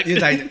cocked it back. He's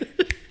like,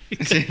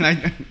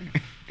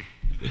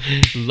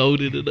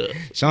 Loaded it up.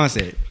 Sean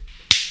said.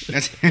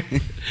 That's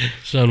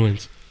Sean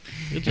wins.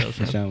 Good job,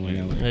 Sean. Sean went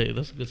out. Hey,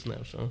 that's a good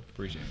snap, Sean.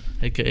 Appreciate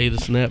it. AKA the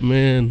snap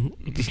man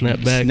with the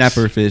snap back.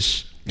 Snapper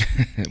fish.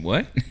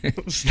 What?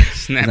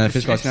 Snap. Is that a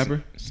fish called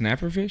snapper?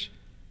 Snapperfish?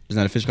 Is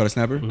not a fish called a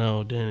snapper?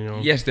 No,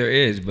 Daniel. Yes, there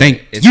is, but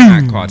Thank it's you.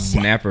 not called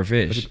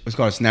snapperfish. It's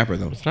called a snapper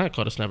though. It's not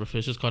called a snapper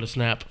fish. It's called a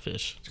snap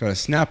fish. It's called a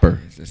snapper.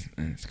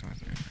 It's called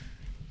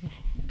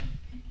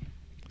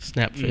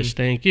Snap fish.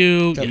 Thank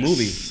you. That Yes.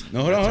 movie.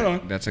 No, hold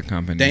on. That's a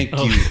company. Thank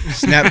Oh. you.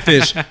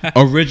 Snapfish.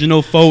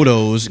 Original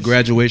photos.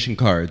 Graduation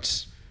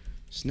cards.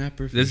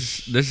 Snapper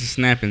fish. This is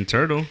snapping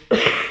turtle.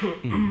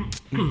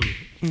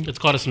 It's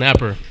called a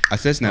snapper. I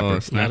said snapper. Oh, Not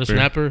a Snapper.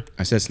 snapper.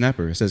 I said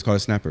snapper. I said it's called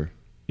a snapper.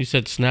 You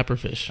said snapper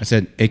fish. I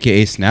said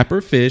AKA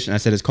snapper fish, and I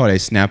said it's called a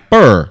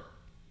snapper.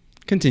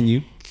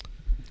 Continue.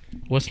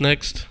 What's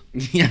next?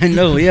 Yeah, I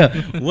know. Yeah.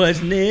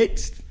 What's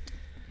next?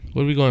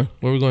 Where are we going?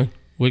 Where are we going?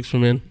 Wigs for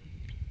men.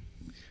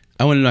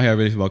 I want to know how I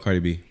really feel about Cardi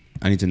B.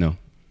 I need to know.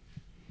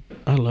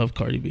 I love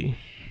Cardi B.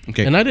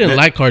 Okay. And I didn't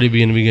like Cardi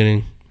B in the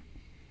beginning.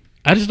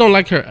 I just don't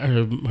like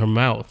her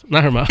mouth.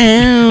 Not her mouth.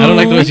 I don't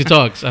like the way she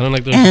talks. I don't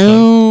like the way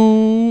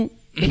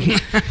she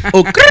talks.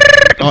 Oh,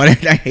 all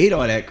that, I hate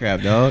all that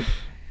crap, dog.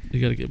 You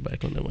gotta get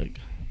back on that mic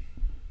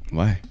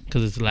Why?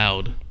 because it's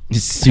loud.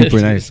 It's super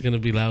It's nice. gonna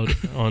be loud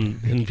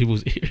in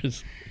people's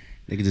ears.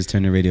 They can just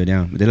turn the radio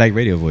down, but they like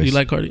radio voice. You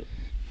like Cardi?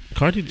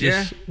 Cardi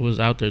just was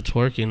out there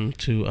twerking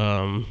to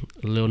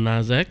Lil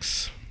Nas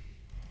X.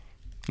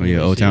 Oh yeah,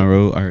 Old Town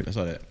Road. I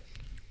saw that.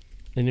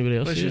 Anybody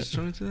else Wait, see she it? was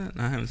showing to that?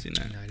 No, I haven't seen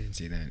that. No, I didn't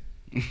see that.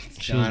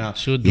 She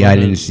was doing Yeah, I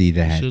her- didn't see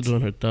that. She was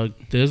doing her Thug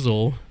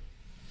Dizzle.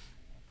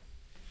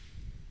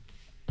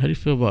 How do you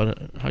feel about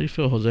it? How do you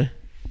feel, Jose?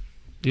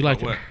 Do you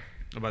like What? her?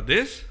 About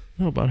this?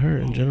 No, about her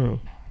in general.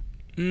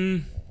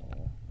 Mm.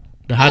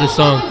 The hottest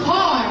song,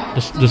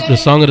 the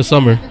song of the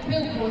summer.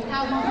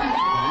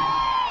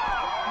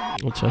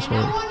 What's that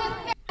one?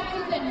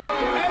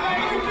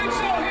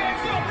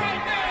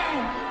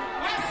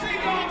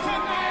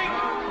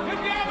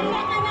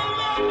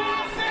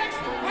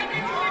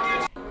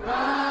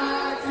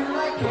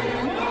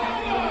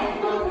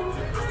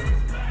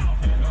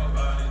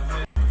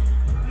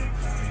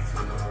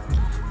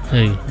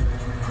 Hey.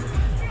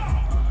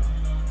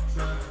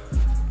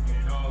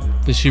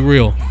 Is she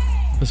real?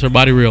 Is her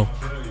body real?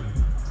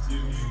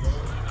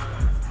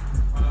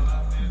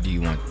 Do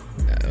you want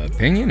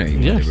opinion or you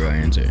want Yes. the real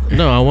answer?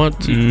 No, I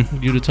want you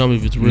to tell me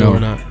if it's real No. or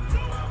not.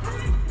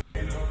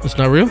 It's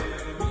not real?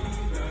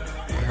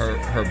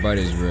 Her butt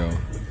is real.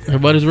 Her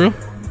butt is real?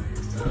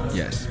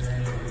 Yes.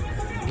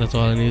 That's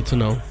all I needed to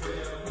know.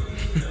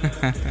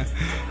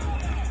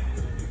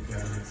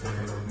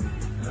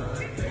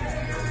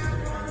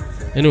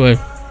 Anyway,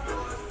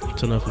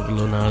 it's enough of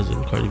Lil Nas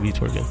and Cardi B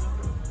twerking.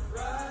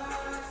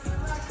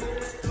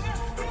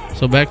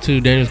 So back to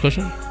Daniel's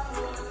question.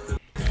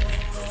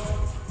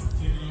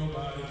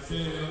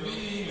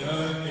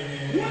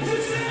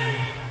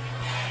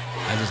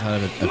 I just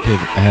had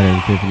an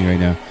epiphany right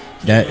now.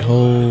 That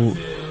whole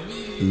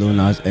Lil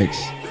Nas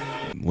X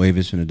wave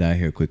is gonna die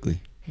here quickly.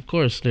 Of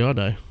course, they all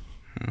die.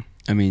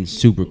 I mean,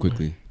 super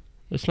quickly.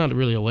 It's not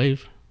really a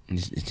wave.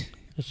 It's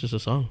It's just a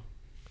song.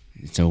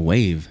 a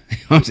wave. You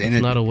know what I'm saying?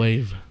 It's not a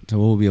wave. So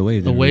what would be a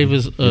wave? A then? wave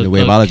is The a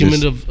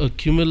waveologist.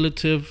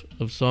 cumulative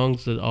of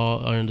songs that all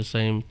are in the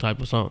same type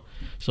of song.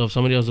 So if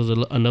somebody else does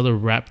another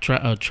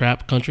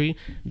trap country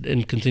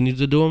and continues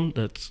to do them,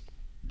 that's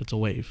a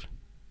wave,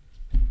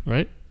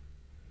 right?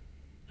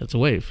 That's a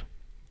wave.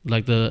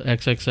 Like the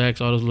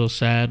XXX, all those little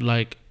sad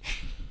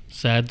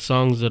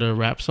songs that are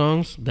rap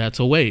songs. That's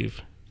a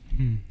wave,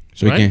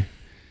 So we right? can't.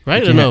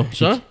 right? Or can't- no,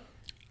 Sean?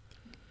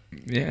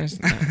 Yeah,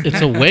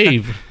 It's a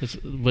wave.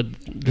 But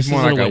this it's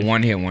more isn't like a wave. a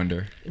one-hit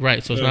wonder.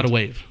 Right, so it's not a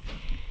wave.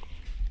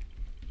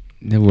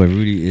 That boy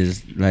Rudy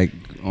is like,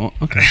 oh,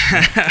 okay.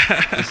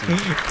 Listen.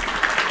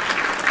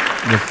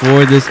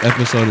 Before this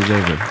episode is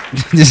over,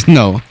 just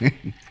know.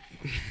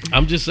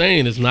 I'm just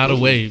saying it's not a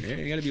wave. Yeah,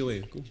 it gotta be a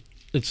wave. Cool.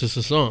 It's just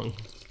a song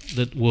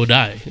that will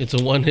die. It's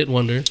a one-hit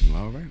wonder,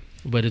 All right.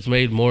 but it's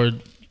made more.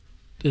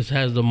 This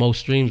has the most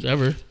streams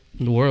ever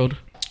in the world.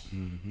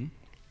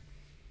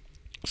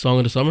 Song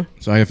of the summer.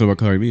 So how you feel about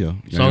Cardi B though?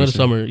 You Song of the understand?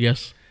 summer.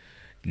 Yes.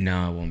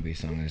 No, it won't be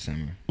Song of the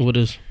Summer. What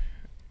is?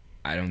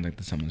 I don't think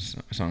the Song of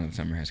the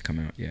Summer has come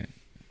out yet.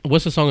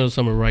 What's the song of the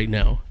summer right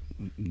now?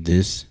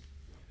 This.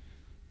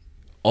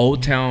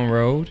 Old Town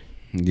Road.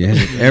 Yeah,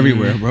 it's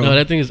everywhere, bro. No,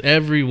 that thing is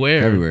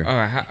everywhere.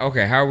 Everywhere.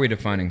 Okay, how are we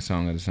defining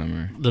Song of the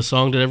Summer? The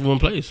song that everyone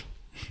plays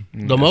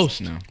the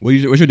most. No, What's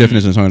your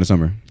definition of song of the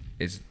summer?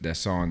 it's the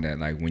song that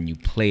like when you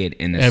play it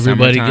in the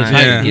Everybody summertime,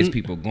 gets hyped. it gets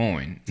people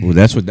going. Well,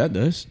 that's what that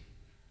does.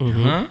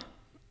 Huh?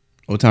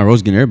 Old Town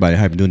Road's getting everybody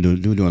hyped,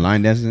 doing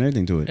line dances and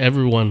everything to it.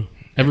 Everyone.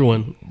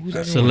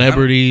 Yes,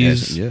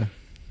 Celebrities. yeah,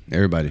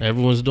 everybody.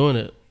 Everyone's doing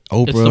it.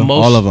 Oprah, It's the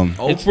most- all of them.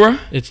 Oprah.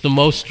 It's the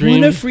most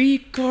streamed. a free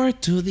car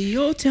to the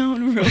Old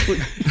Town Road.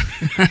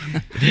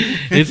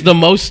 It's the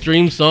most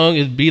streamed song.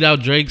 It beat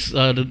out Drake's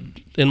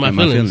 "In My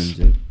Feelings."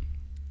 yeah.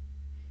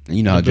 And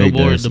you know how The Drake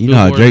Billboard- does. the You know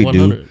how Billboard Drake do.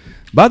 100.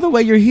 By the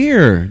way, you're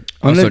here.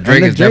 So Drake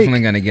Unless is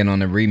definitely gonna get on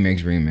the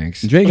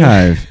remix. Drake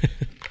Hive.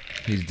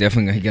 He's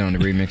definitely gonna get on the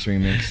remix.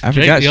 I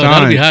Drake, forgot yo,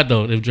 that'd be Sean. hot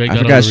though if Drake I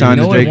got forgot on Sean.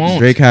 the No, remix. it won't.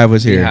 Drake Hive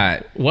was Be here.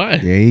 hot. Why?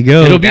 There you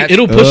go.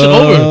 It'll push it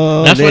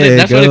over. That's why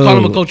there they you call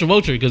him a go. culture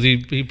vulture because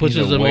he He's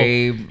pushes a them.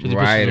 wave he pushes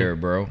rider, them.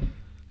 bro.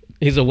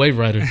 He's a wave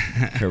rider.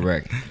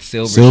 Correct.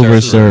 Silver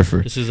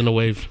Surfer. This isn't a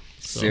wave.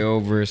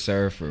 Silver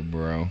Surfer,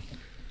 bro.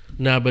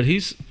 Nah, but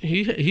he's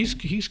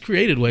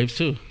created waves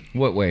too.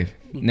 What wave?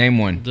 Name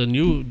one.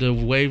 The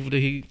wave that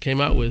he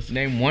came out with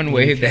Name one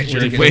wave that When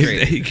Drake he has Wave that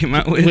created. he came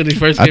out with. when he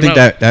first I came think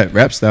out. that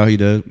rap style he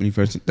does when he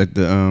first like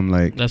the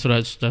like That's what I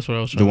was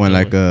trying. the one to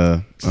like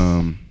go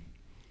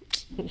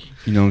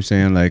you know what I'm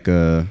saying like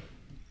I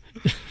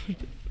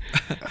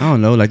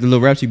don't know like the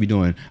little raps he be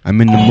doing. I'm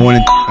in the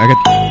morning. with.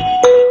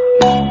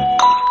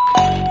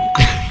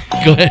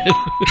 Go ahead.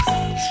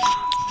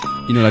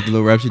 You know like the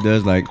little raps he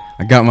does like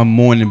I got my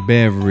morning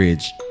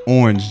beverage,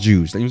 orange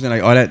juice. Like, you know what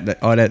I'm saying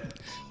like all that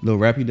little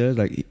rap he does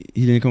like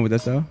he didn't come with that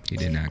style. He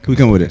did not. Who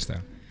come with that it?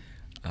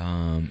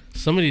 Style.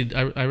 Somebody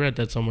I read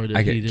that somewhere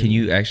that he did. Can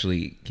you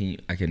actually?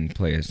 I can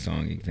play a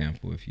song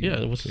example if you.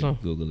 Yeah, what's the could song?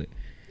 Google it.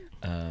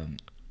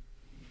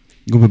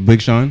 Go with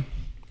Big Sean.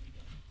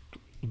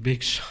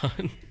 Big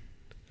Sean?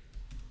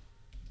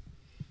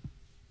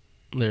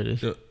 There it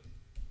is. Oh,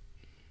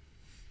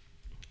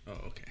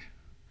 okay.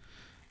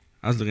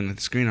 I was looking at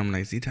the screen. I'm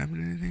like, is he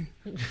typing anything?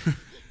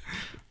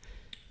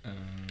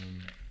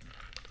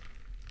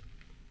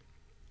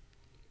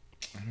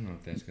 I don't know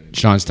if that's gonna.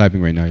 Sean's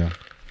typing right now, y'all.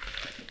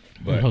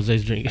 But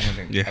Jose's drinking.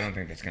 Yeah. I don't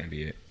think that's gonna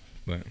be it.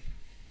 But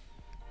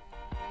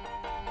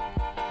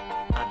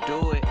I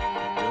do it.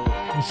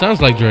 It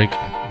sounds like Drake.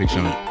 Big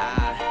Sean.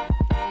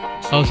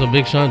 Oh, so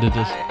Big Sean did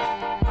this.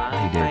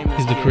 He did.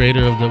 He's the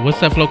creator of the. What's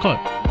that flow called?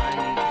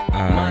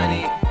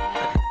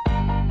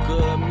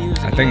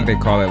 I think they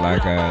call it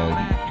like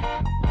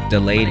a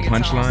delayed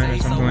punchline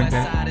or something like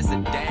that.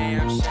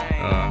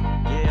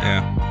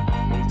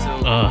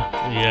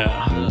 Yeah.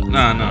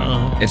 Yeah.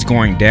 No. It's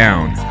going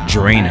down.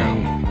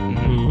 Drano.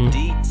 Mhm.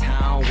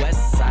 D-Town,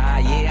 West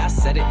Side, yeah, I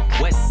said it,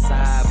 West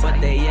Side. But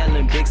they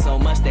yelling big so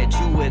much that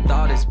you would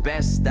thought it's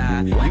best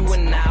style. You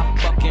and I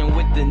fucking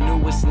with the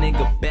newest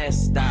nigga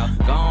best style.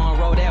 Gone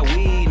roll that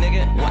weed, nigga.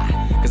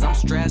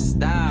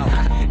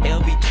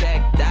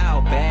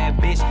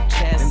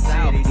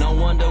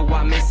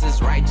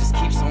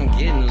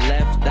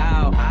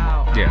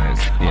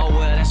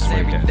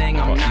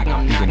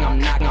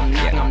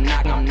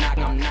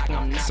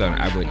 So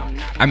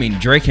I mean,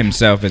 Drake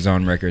himself is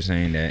on record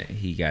saying that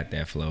he got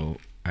that flow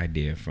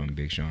idea from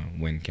Big Sean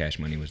when Cash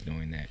Money was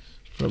doing that.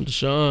 From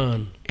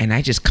Deshaun. And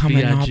I just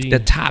coming off B.I.G. the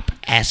top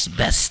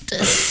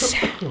asbestos.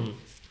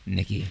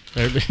 Nicki.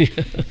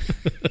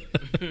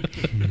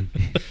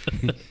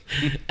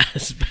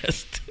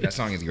 Asbestos. That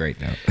song is great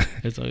though.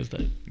 That song is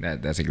tight.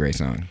 That's a great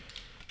song.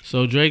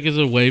 So Drake is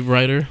a wave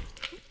writer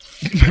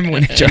Remember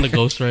when and a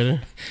ghost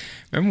writer.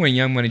 Remember when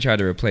Young Money tried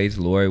to replace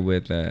Lloyd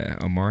with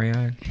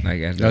Omarion,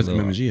 like as That was the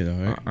little MMG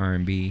though, right?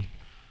 R&B,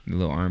 the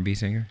little R&B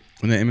singer?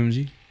 Wasn't that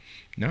MMG?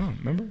 No,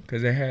 remember?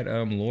 Because they had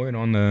Lloyd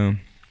on the.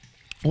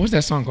 What was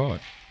that song called?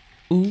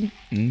 Ooh,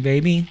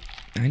 baby,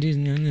 I just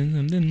know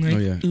something like. Oh,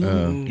 yeah.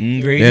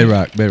 Crazy.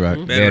 Bedrock.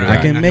 Bedrock. I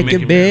can make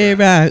it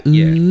bedrock.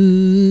 Yeah.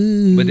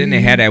 But then they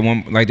had that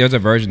one. Like, there's a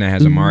version that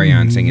has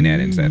Omarion singing that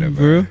instead of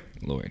For real?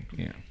 Lloyd.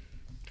 Yeah,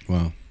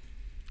 Wow.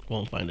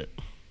 Won't find it.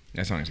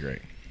 that song's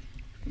great.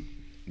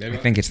 I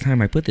think it's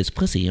time I put this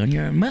pussy on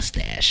your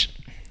mustache.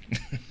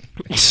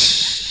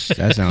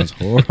 That sounds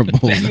horrible.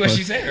 That's what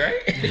she said,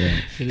 right? Yeah.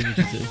 It is what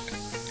you said.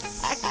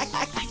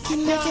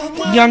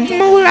 Young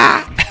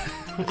Moolah.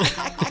 The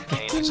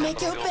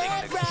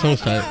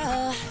song's tight.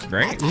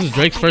 Right? This is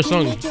Drake's first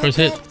song, first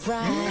hit.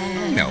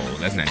 No,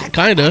 that's not it.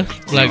 Kinda.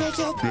 Like,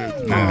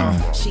 No.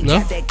 no?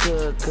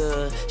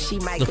 The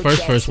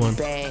first one.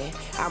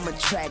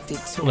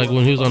 Like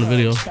when he was on the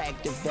video.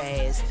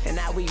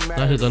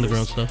 Not his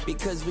underground stuff.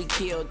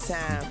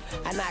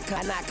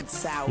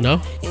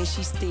 No? And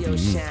she still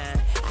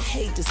shine. I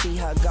hate to see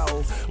her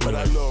go, but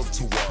I love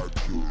to watch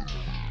her.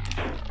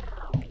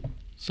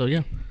 So,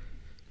 yeah.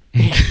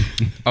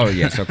 Oh,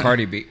 yeah, so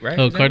Cardi B, right?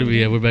 Oh, Is that Cardi what B.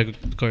 it Yeah, is? we're back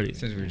with Cardi.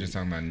 Since we were just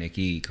talking about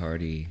Nicki,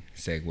 Cardi,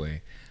 segue.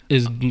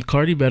 Is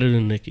Cardi better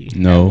than Nicki?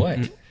 No.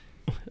 What?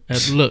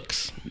 At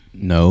looks,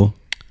 No.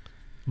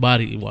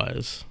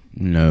 body-wise.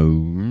 No.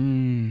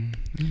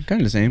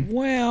 Kind of the same.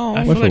 Well,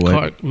 I What feel for like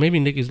what? maybe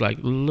Nicki's like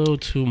a little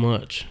too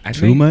much.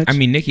 Too much? I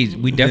mean, Nicki's.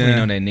 We definitely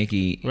Yeah. know that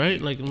Nicki. Right?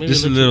 Like maybe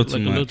Just a little too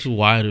like a little much. too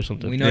wide or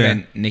something. We know Yeah.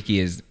 that Nicki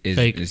is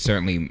Fake.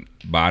 certainly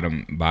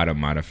bottom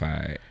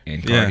modified,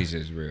 and Yeah. Cardi's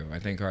is real. I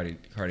think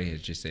Cardi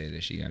has just said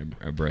that she got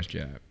a breast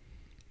job.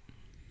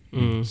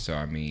 So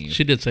I mean,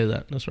 She did say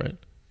that. That's right.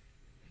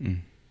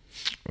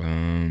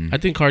 um, I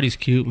think Cardi's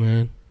cute,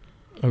 man.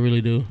 I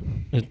really do.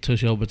 Until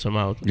she opens her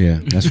mouth.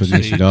 Yeah, that's what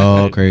makes it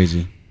all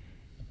crazy.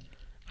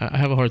 I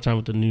have a hard time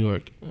with the New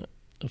York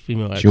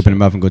female She accent. open her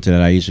mouth and go to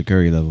that Aisha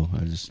Curry level.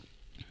 I just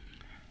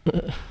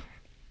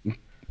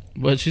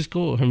But she's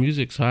cool. Her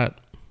music's hot.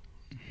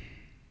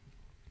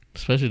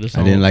 Especially the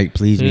song. I didn't like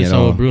Please Me the at song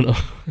all. with Bruno.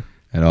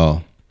 At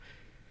all.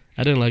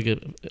 I didn't like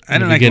it. I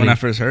didn't like it when I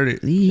first heard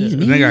it. Please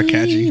They got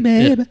catchy.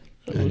 baby.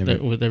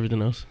 with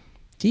everything else.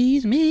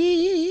 Tease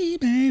me,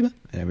 baby.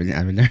 I've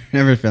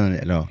never feeling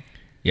it at all.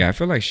 yeah, I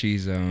feel like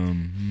she's A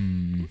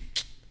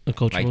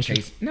culture like vulture.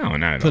 chase. No,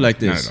 not at Put all.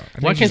 like Not this. at all. I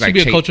Why think can't she's she be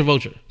a chase- culture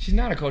vulture? She's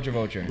not a culture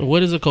vulture.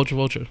 What is a culture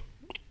vulture?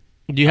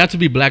 Do you have to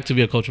be black to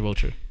be a culture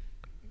vulture?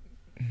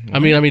 I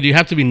mean, do you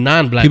have to be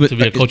non-black People- to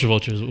be a like, culture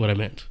vulture? Is what I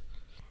meant.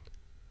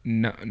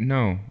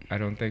 No, I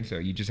don't think so.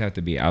 You just have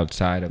to be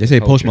outside of. They the say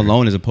Post culture.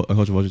 Malone is a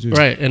culture vulture too.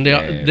 Right, and Yeah.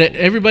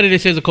 everybody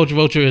that says a culture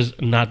vulture is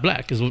not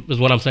black. Is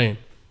what I'm saying.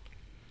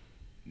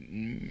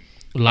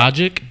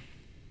 Logic,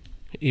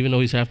 even though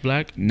he's half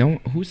black, No,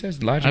 who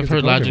says Logic? I've is a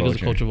heard culture Logic is a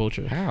vulture? culture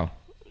vulture How?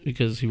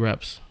 because he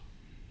raps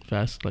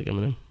fast like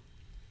Eminem.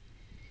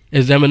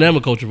 Is Eminem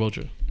a culture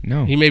vulture?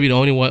 No, He may be the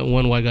only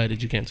one white guy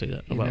that you can't say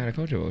that he's about. not a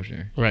culture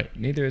vulture. Right.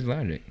 Neither is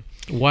Logic.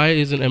 Why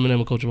isn't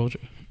Eminem a culture vulture?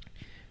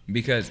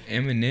 Because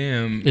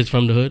Eminem. It's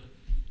from the hood,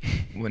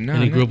 Well, no,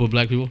 and he grew up with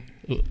black people.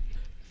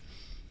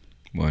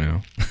 Well,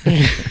 no.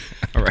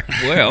 All right.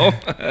 Well,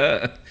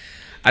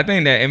 I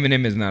think that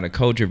Eminem is not a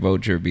culture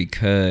vulture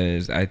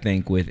because I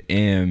think with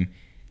M,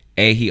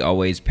 he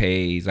always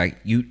pays like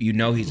you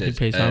know he's He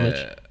pays homage.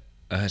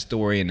 a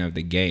historian of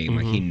the game.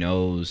 Like he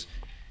knows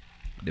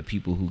the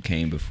people who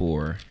came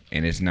before,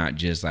 and it's not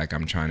just like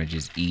I'm trying to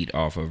just eat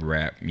off of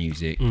rap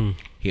music.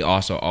 He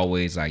also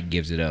always like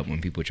gives it up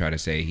when people try to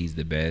say he's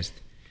the best.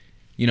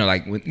 You know,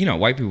 like when,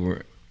 white people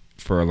were,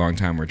 for a long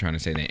time were trying to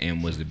say that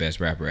M was the best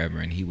rapper ever,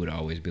 and he would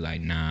always be like,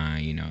 nah,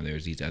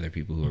 there's these other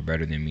people who are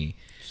better than me.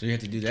 So you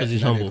have to do that 'Cause to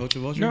he's not be a humble. culture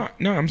vulture?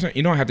 No, I'm saying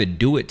you don't have to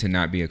do it to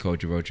not be a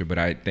culture vulture, but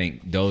I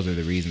think those are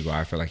the reasons why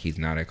I feel like he's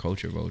not a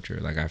culture vulture.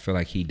 Like I feel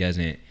like he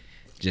doesn't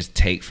just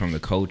take from the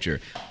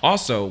culture.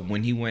 Also,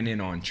 when he went in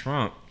on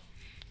Trump,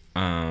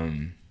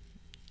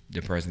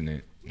 the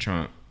president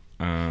Trump,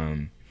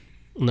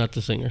 Not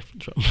the singer.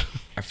 Trump.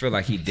 I feel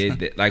like he did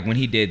that. Like when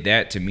he did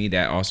that, to me,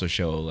 that also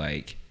showed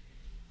like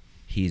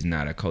he's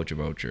not a culture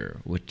vulture,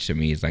 which to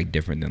me is like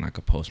different than like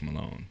a Post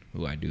Malone,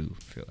 who I do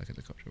feel like is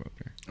a culture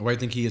vulture. Why do you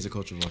think he is a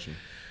culture vulture?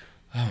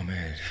 Oh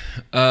man.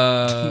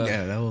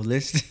 Yeah, that whole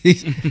list.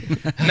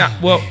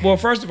 Well,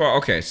 first of all,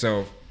 okay,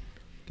 so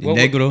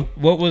Negro.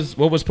 what was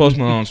Post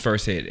Malone's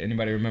first hit?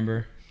 Anybody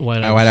remember?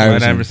 White White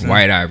Iverson. Iverson.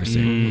 White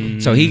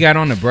Iverson. So he got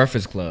on the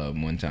Breakfast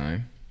Club one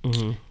time,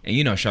 Mhm. and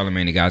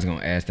Charlamagne the guy's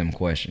gonna ask them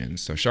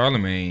questions. So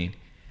Charlamagne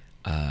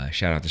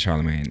Shout out to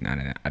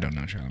Charlamagne. I don't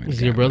know Charlamagne. Is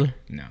he your brother?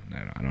 No,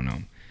 I don't know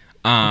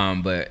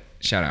him. But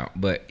shout out.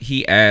 But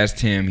he asked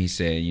him. He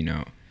said,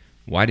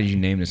 why did you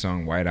name the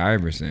song White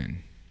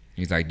Iverson?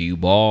 He's like, do you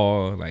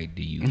ball? Like,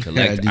 do you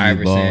collect Do you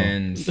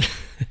Iversons?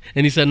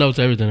 And he said no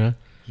to everything, huh?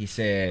 He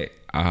said,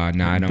 I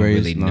don't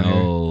Braids, really long hair.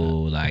 know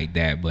like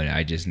that, but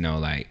I just know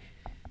like,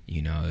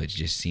 it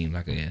just seemed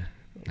like a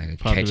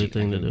Popular catchy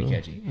thing to like, do.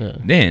 Catchy. Yeah.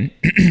 Then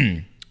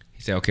he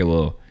said, okay,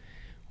 well,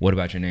 what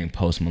about your name,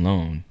 Post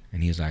Malone?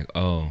 And he's like,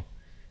 oh,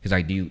 he's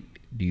like, do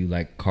you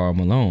like Karl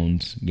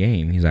Malone's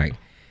game? He's like,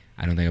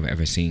 I don't think I've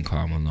ever seen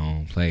Karl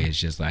Malone play. It's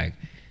just like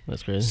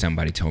That's crazy.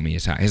 somebody told me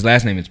it's hot. His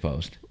last name is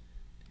Post.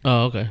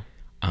 Oh, okay.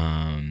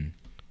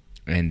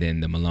 And then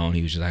the Malone,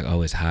 he was just like,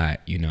 oh, it's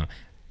hot,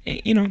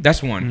 And,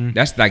 that's one.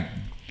 That's like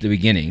the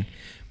beginning.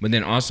 But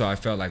then also I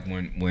felt like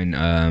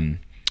when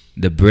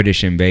the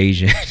British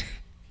invasion,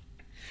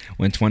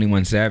 when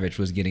 21 Savage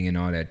was getting in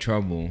all that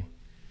trouble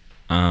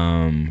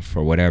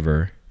for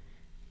whatever,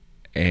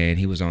 and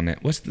he was on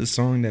that. What's the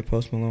song that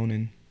Post Malone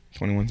and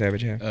 21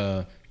 Savage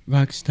have?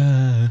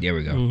 Rockstar. There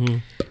we go. Mm-hmm.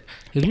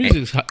 His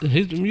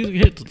music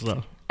hits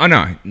though. Oh,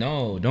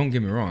 no, don't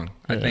get me wrong.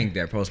 I Yeah. think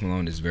that Post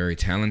Malone is very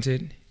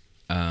talented.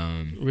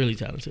 Really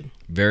talented.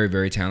 Very,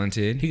 very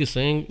talented. He could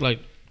sing like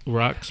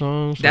rock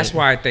songs. That's like,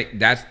 why I think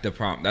that's the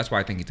problem. That's why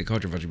I think he's a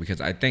culture vulture, because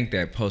I think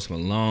that Post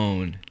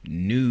Malone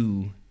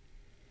knew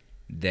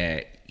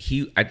that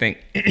I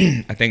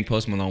think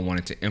Post Malone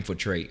wanted to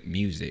infiltrate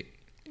music,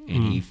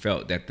 and he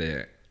felt that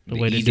the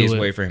way to do easiest it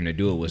way for him to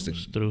do it was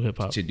through hip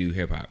hop. to do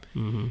hip hop.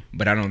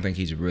 But I don't think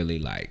he's really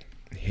like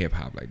hip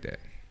hop like that.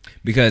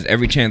 Because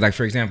every chance, like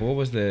for example,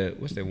 what's the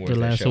award? The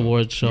last show?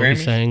 award show he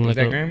Grammys? sang Was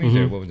like that a- Grammys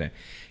or what was that?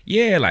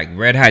 Yeah, like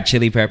Red Hot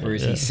Chili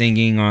Peppers. Yeah. He's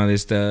singing all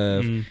this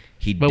stuff.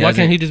 He But why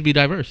can't he just be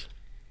diverse?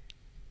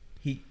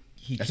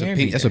 He That's can what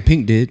be Pink. That's that. what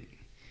Pink did.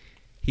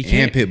 He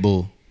And can't.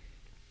 Pitbull.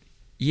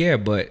 Yeah,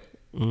 but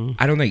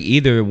I don't think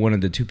either one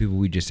of the two people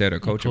we just said are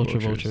culture Culture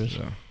vultures. vultures.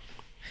 So.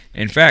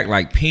 In fact,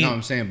 like Pink, No,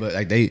 I'm saying, but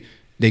like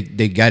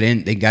they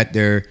got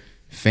their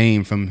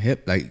fame from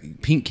hip.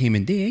 Like Pink came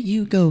in, there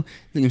you go. You know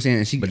what I'm saying?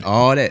 And she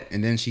all that,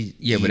 and then she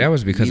but that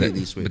was because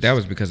immediately of, switched. but that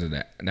was because of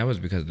that. That was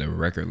because of the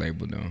record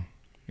label, though.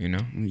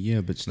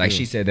 Yeah, but still. Like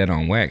she said that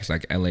on Wax.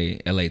 Like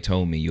LA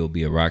told me you'll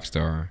be a rock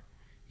star.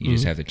 You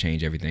just have to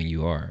change everything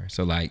you are.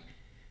 So like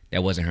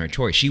that wasn't her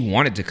choice. She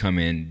wanted to come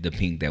in the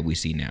Pink that we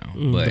see now,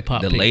 the but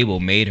pop the Pink. label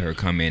made her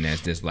come in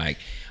as this like,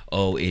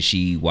 oh, is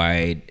she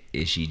white?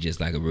 Is she just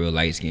like a real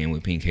light skin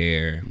with pink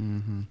hair?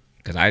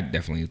 Because I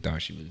definitely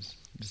thought she was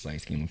just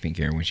light skin with pink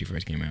hair when she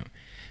first came out.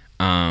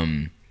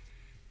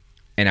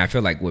 And I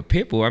feel like with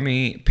Pitbull, I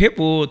mean,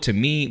 to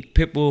me,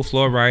 Flo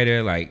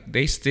Rida, like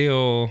they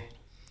still.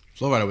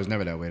 Flo Rida was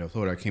never that way though.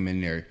 Flo Rida came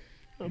in there.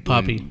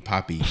 Poppy.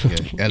 Poppy,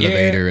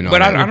 elevator, and all but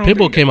that. I don't Pitbull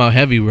think came out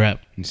heavy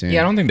rap. I'm saying,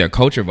 Yeah, I don't think they're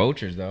culture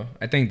vultures though.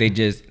 I think they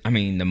just, I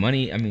mean, the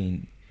money. I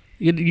mean,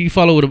 You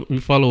follow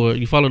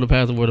the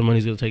path of where the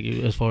money's gonna take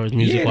you as far as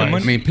music the wise.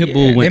 money- I mean,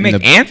 Pitbull Yeah, went they in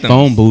make the anthems.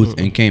 phone booth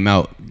and came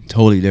out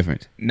totally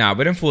different. nah,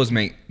 but them fools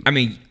make. I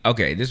mean,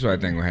 okay, this is what I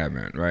think will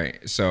happen, right?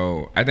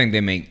 So I think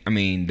they make. I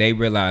mean, they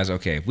realize,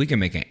 okay, if we can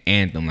make an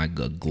anthem like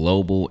a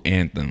global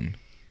anthem,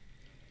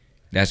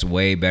 that's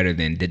way better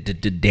than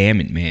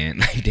Damn It Man.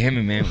 Like Damn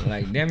It Man,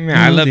 like Damn It Man.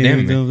 I love Damn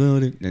It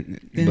Man.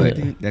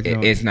 But That's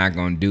it's not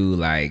gonna do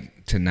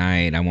like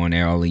Tonight. I Want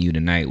All of You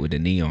Tonight with the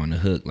knee on the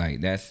hook. Like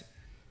that's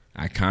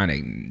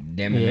iconic.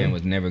 Damn It Yeah. Man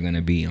was never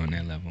gonna be on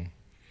that level.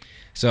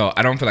 So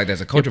I don't feel like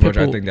that's a culture Yeah, vulture.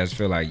 I Pitbull- think that's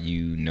feel like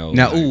Now,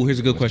 like, here's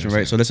a good what's question,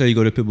 gonna right? say. So let's say you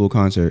go to a Pitbull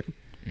concert,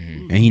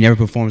 and he never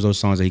performs those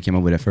songs that he came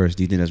up with at first.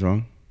 Do you think that's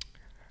wrong?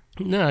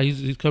 Nah,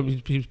 he's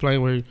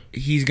playing where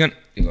He's gonna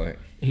go ahead.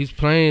 he's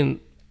playing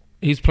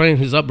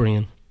his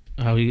upbringing,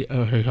 how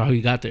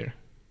he got there.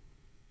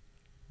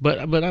 But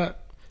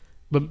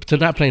to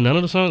not play none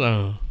of the songs, I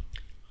don't know.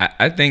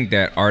 I think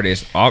that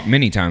artists,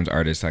 many times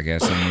artists, I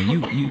guess, and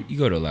when you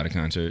go to a lot of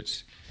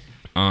concerts,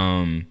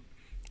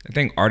 I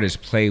think artists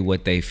play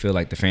what they feel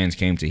like the fans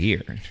came to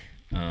hear.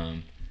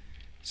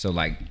 So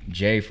like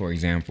Jay, for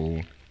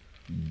example,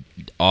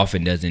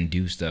 often doesn't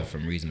do stuff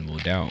from Reasonable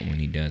Doubt when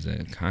he does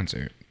a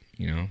concert,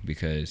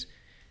 because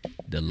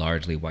the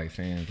largely white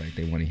fans, like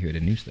they want to hear the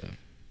new stuff.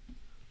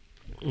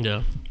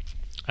 Yeah,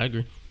 I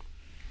agree.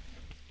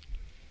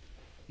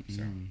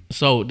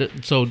 So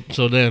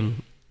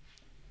then,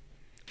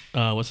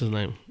 what's his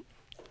name?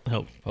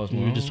 Help. Post We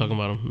were just Malone?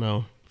 talking about him.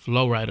 No,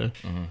 Flo Rida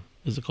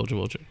is a culture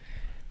vulture.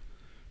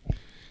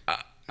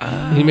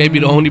 He may be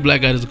the only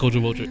black guy that's a culture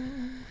vulture.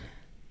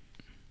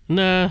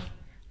 Nah.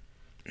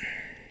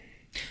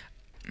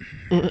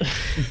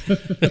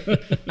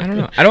 I don't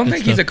know. I don't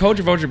think he's a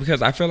culture vulture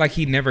because I feel like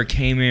he never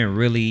came in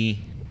really.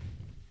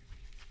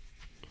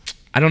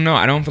 I don't know.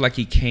 I don't feel like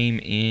he came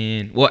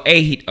in. Well,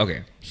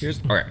 okay. Here's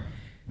all right.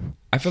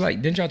 I feel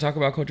like didn't y'all talk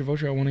about culture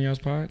vulture on one of y'all's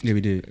pods? Yeah,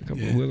 we did. A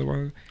couple of while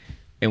ago.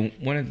 And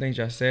one of the things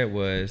y'all said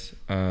was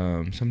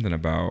something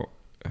about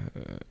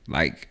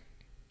like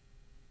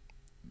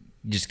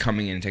just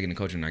coming in and taking the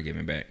culture and not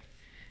giving back.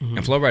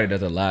 And Flo Rida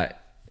does a lot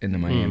in the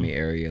Miami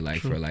area,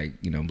 like for like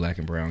black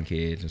and brown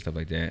kids and stuff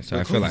like that. So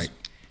I feel like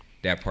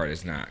that part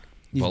is not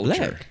He's vulture.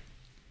 black.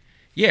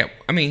 Yeah,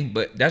 I mean,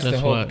 but that's the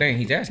That's whole why- thing.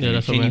 He's asking, yeah,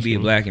 that's what can I'm you be a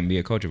asking. black and be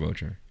a culture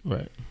vulture?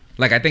 Right.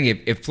 Like I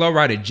think if Flo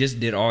Rida just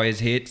did all his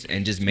hits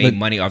and just made But-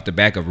 money off the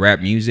back of rap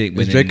music,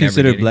 but Is then Drake never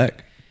considered did it-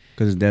 black?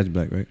 Because his dad's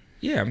black, right?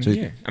 Yeah, I mean, So-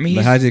 yeah. I mean,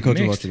 but he's how's he a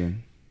culture mixed. vulture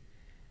then?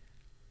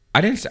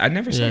 I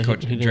never Yeah, said he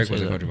culture, didn't Drake say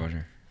was a that. culture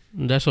vulture.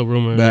 That's a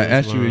rumor. But I is,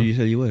 asked you, you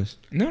said he was.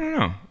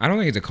 No. I don't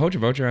think he's a culture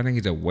vulture. I think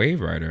he's a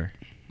wave rider.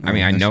 I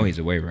mean, Oh, I that's know it. he's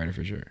a wave rider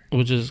for sure.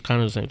 which is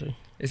kind of the same thing.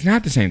 It's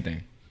not the same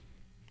thing.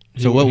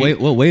 So what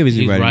wave is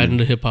he He's riding? riding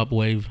the hip hop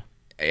wave.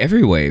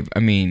 Every wave. I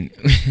mean,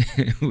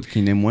 Can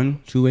you name one,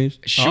 2 waves?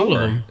 All of sure.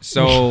 them.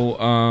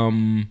 So,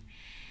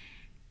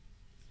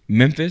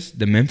 Memphis,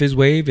 the Memphis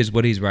wave is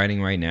what he's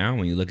riding right now.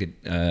 When you look at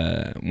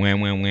Wham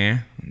Wham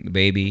Wham, the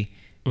baby.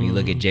 When you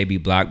look at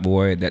JB Block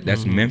Boy,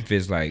 that's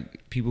Memphis.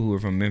 Like people who are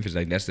from Memphis,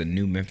 like that's the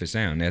new Memphis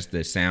sound. That's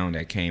the sound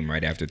that came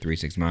right after 3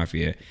 6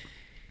 Mafia.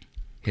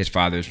 His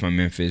father's from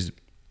Memphis,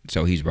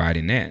 so he's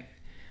riding that.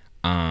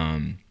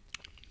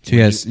 So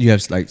you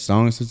have like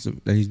songs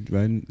that he's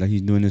writing, that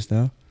he's doing this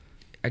style.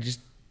 I just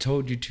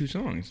told you 2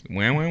 songs.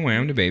 Wham Wham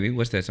Wham, the baby.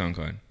 What's that song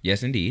called?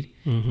 Yes, indeed.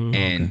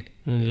 And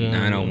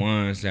Yeah.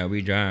 901s that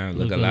we drive.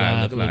 Look Look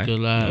alive, look Alive,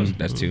 alive. Look Alive.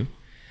 That's 2.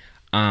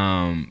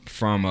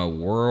 From a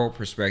world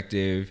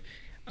perspective,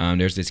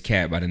 there's this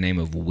cat by the name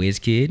of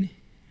Wizkid,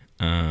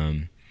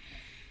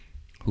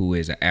 who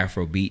is an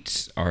Afro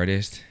beats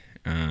artist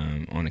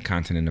on the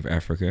continent of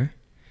Africa,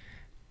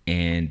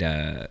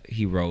 and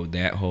he wrote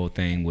that whole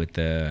thing with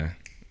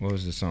what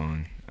was the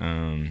song?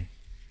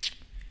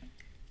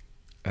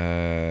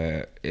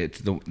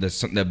 It's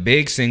the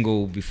big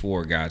single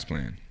before God's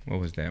Plan. What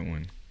was that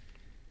one?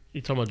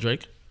 You talking about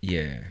Drake?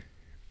 Yeah.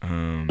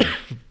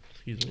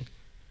 Excuse me.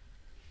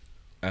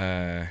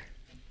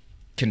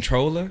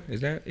 Controller,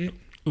 is that it?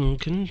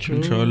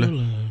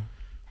 Controller.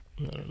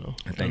 I don't know.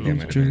 I think that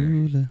might have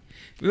been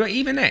it. Well,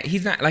 even that,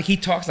 he's not like he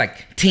talks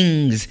like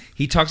tings.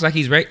 He talks like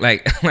he's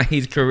like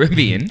he's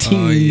Caribbean.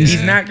 Oh, yeah.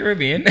 He's not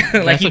Caribbean.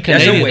 like That's a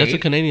Canadian. That's a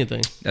Canadian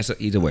thing.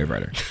 He's a wave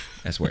rider.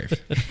 That's wave.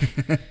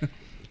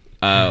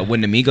 When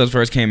the Migos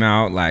first came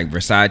out, like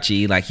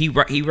Versace, like he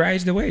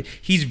rides the wave.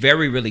 He's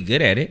really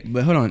good at it.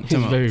 But hold on,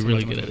 He's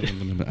really good at it.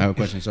 I have a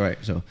question. So, all right,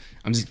 so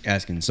I'm just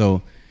asking.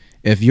 So,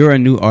 if you're a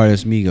new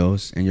artist,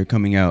 Migos, and you're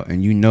coming out,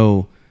 and you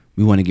know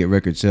we want to get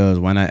record sales,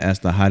 why not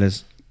ask the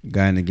hottest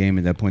guy in the game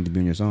at that point to be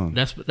on your song?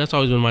 That's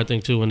always been my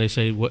thing too. When they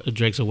say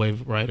Drake's a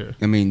wave rider,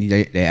 I mean,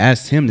 they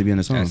asked him to be on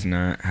the song. That's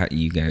not how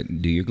you got to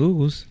do your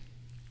Googles.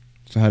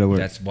 So how to work?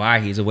 That's why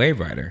he's a wave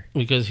rider.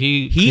 because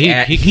He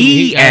asked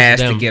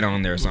asked them. to get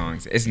on their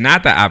songs. It's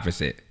not the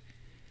opposite.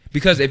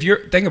 Because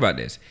think about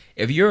this.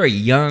 If you're a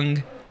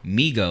young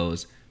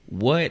Migos,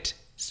 what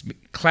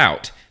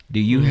clout do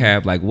you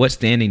have? Like, what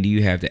standing do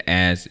you have to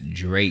ask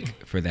Drake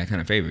for that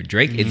kind of favor?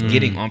 Drake is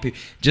getting on people.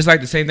 Just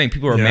like the same thing.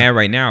 People are mad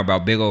right now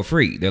about Big Ol'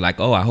 Freak. They're like,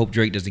 oh, I hope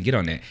Drake doesn't get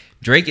on that.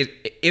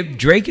 If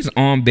Drake is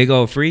on Big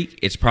Ol' Freak,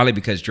 it's probably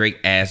because Drake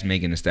asked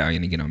Megan Thee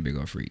Stallion to get on Big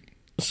Ol' Freak.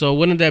 So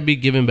wouldn't that be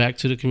giving back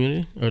to the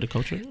community or the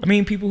culture? I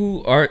mean, people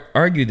who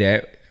argue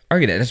that.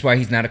 That's why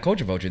he's not a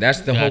culture vulture.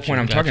 That's the whole point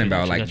I'm talking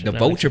about. Like the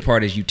vulture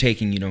part is you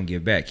take and you don't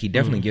give back. He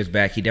definitely gives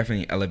back. He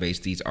definitely elevates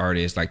these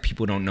artists. Like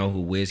people don't know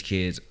who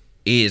Wizkid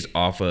is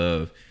off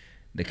of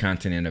the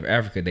continent of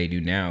Africa. They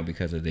do now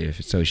because of the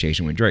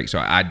association with Drake. So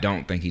I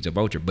don't think he's a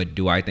vulture. But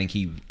do I think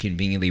he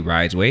conveniently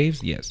rides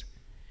waves? Yes.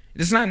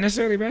 It's not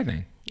necessarily a bad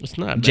thing. It's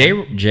not. Jay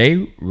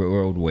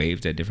rode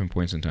waves at different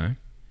points in time.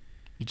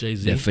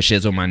 Jay-Z. The for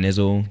shizzle my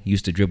nizzle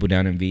used to dribble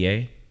down in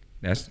VA.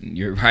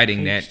 You're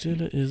riding that.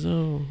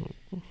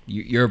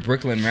 You're a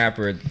Brooklyn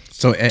rapper.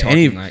 So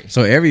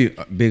every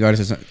big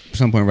artist at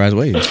some point rides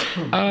waves.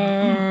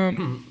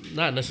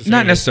 Not necessarily.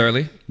 Not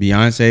necessarily.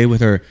 Beyonce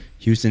with her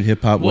Houston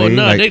hip hop Well, wave.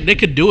 no, like, they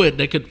could do it.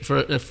 They could for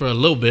a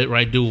little bit,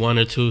 right? Do 1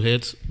 or 2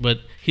 hits, but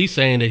he's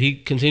saying that he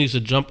continues to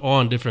jump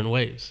on different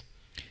waves.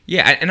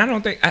 Yeah, and I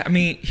don't think. I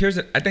mean,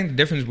 I think the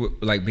difference with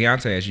like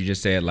Beyonce, as you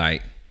just said,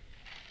 like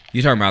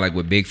you're talking about like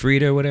with Big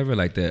Frida or whatever,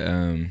 like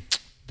any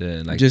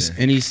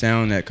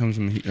sound that comes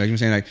from, like I'm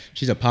saying, like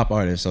she's a pop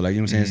artist, so like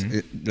you know what I'm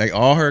saying, like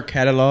all her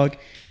catalog,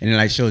 and then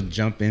like she'll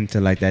jump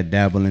into like that,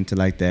 dabble into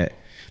like that.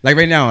 Like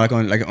right now, like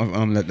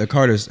on the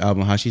Carter's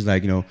album, how she's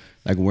like, you know,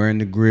 like wearing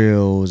the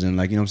grills and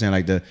like, you know what I'm saying,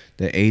 like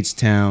the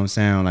H-Town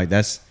sound, like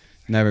that's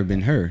never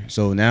been her.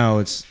 So now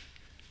it's,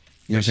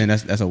 you know what I'm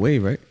saying, that's a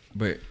wave, right?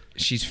 But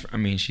she's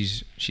from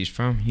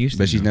Houston.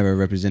 But she's though. never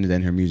represented that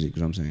in her music,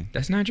 is what I'm saying.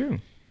 That's not true.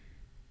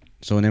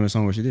 So name a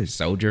song where she did.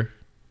 Soldier.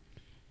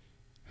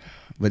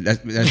 But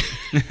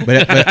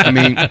but I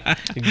mean,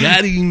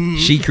 Got him.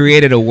 She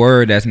created a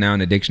word that's now in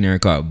the dictionary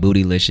called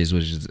bootylicious,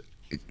 which is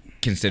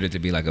considered to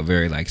be like a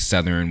very like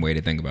southern way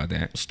to think about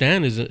that.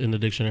 Stan is in the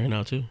dictionary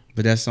now too.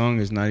 but that song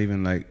is not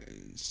even like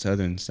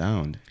southern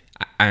sound.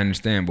 I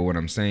understand, but what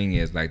I'm saying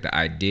is like the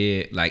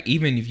idea, like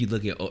even if you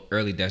look at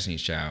early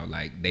Destiny's Child,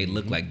 like they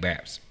look like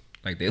Baps,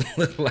 like they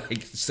look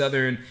like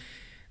southern.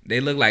 They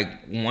look like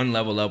one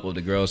level up with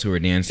the girls who were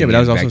dancing. Yeah, but that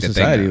was also back to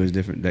society. Thing It was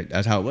different.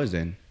 That's how it was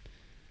then.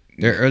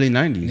 They're early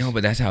 90s. No,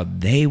 but that's how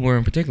they were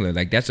in particular.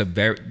 Like that's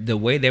the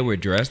way they were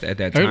dressed at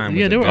that time.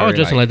 Yeah, was they were all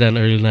dressing like that in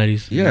the early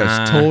 90s. Yes,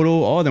 Nah.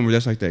 Total. All of them were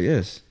just like that.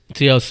 Yes.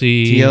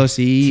 TLC.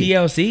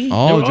 TLC. They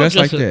All were dressed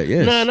like that.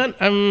 Yes.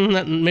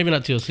 No, maybe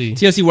not TLC.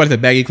 TLC wore the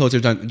baggy clothes. They're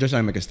just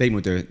trying to make a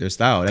statement with their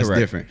style. That's Correct.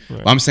 different.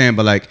 Right. But I'm saying,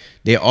 but like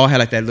they all had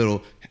like that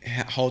little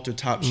halter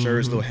top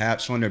shirts, little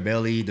hats showing their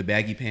belly, the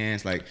baggy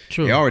pants. Like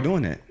True. they all were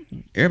doing that.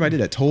 Everybody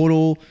did that.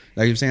 Total.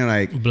 Like you're saying,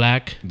 like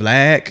Black.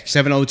 Black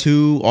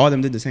 702. All of them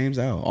did the same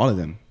style. All of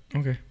them.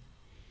 Okay.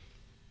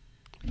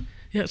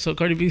 Yeah, so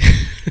Cardi B.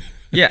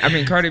 Yeah, I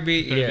mean Cardi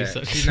B. Cardi B Yeah,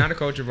 sucks. she's not a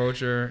culture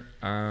vulture.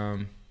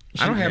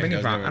 I don't have any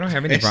does problem. that I don't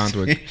have any problems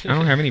with. I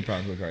don't have any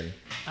problems with Cardi.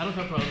 I don't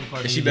have problems with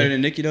Cardi Is she B. better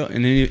than Nicki though?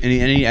 In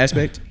any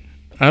aspect?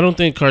 I don't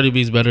think Cardi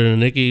B's better than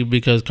Nicki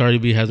because Cardi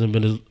B hasn't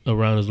been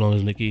around as long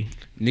as Nicki.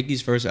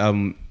 Nicki's first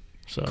album,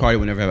 So Cardi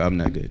would never have an album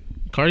that good.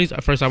 Cardi's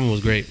first album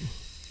was great.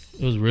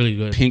 It was really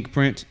good. Pink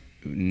Print,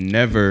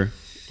 never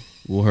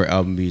will her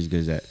album be as good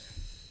as that.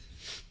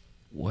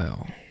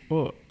 Well,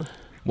 Well,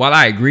 while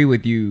I agree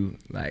with you,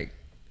 like,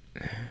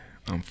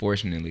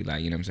 unfortunately,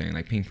 like, you know what I'm saying?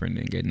 Like, Pink Print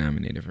didn't get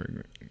nominated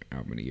for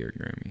Album of the Year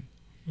Grammy.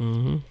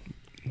 mm-hmm.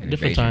 And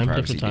Different Invasion time,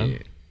 Privacy different time.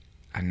 did.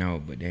 I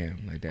know, but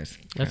damn, like, that's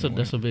That's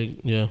a big,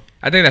 yeah.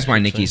 I think that's why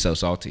Nicki's so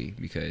salty,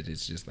 because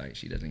it's just like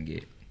she doesn't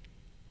get.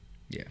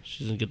 Yeah.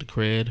 She doesn't get the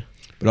cred.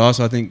 But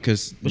also I think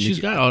because But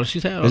she's had all the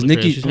Because cred.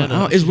 Nicki, She's had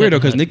it's weird though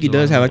because had Nicki a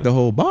does lot have of like the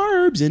whole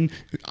barbs and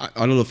all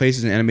the little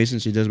faces and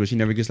animations she does, but she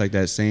never gets like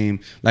that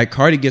same. Like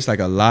Cardi gets like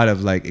a lot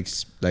of like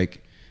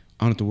like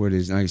I don't know what the word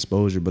is, not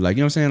exposure, but like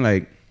you know what I'm saying,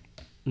 like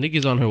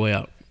Nicki's on her way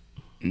out.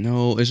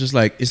 no, it's just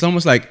like it's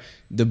almost like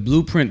the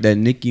blueprint that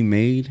Nicki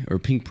made or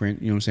Pink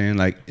Print, you know what I'm saying?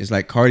 Like it's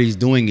like Cardi's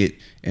doing it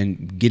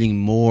and getting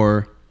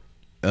more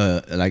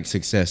like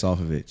success off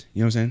of it.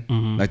 You know what I'm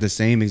saying? Mhm. Like the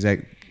same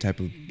exact type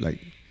of like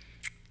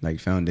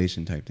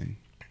foundation type thing.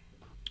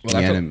 Well,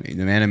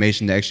 The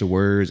animation, the extra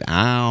words,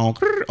 ow,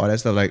 all that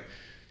stuff. Like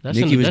That's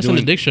Nicki in, was that's in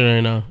the doing.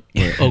 dictionary now.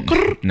 Oh,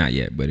 Not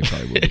yet, but it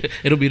probably will be.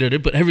 it'll be there. They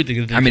put everything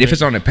in the I mean, if it's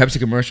dictionary. on a Pepsi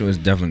commercial, it's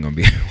definitely gonna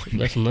be.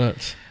 That's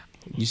nuts.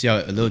 You see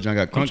how Lil Jon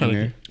got crunk in trying to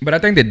there? But I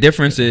think the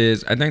difference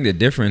is, I think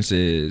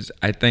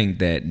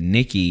that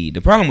Nicki,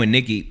 the problem with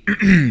Nicki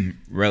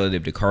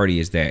relative to Cardi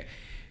is that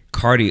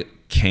Cardi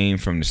came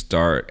from the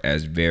start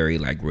as very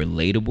like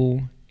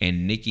relatable,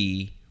 and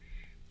Nicki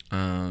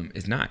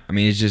is not. I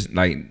mean, it's just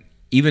like,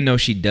 even though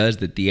she does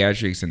the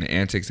theatrics and the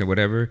antics and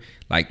whatever,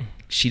 like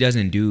she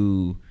doesn't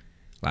do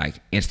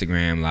like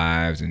Instagram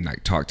lives and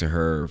like talk to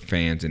her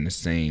fans in the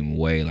same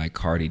way like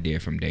Cardi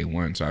did from day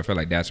one. So I feel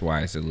like that's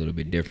why it's a little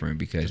bit different,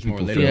 because more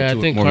people relatable feel, Yeah,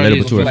 I think more Cardi's-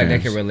 relatable to feel her like they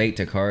fans. can relate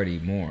to Cardi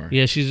more.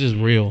 Yeah, she's just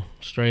real,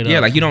 straight up.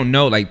 Yeah, like you don't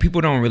know, like people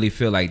don't really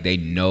feel like they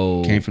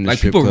know. Came from the like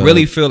strip people club,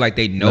 really feel like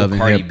they know Love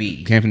and Cardi Hip-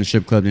 B. Came from the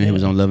strip club, then he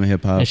was on Love and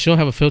Hip Hop. And she don't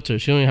have a filter.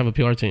 She don't even have a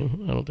PR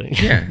team. I don't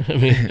think. Yeah. I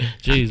mean,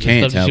 jeez, the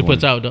Can't stuff that she have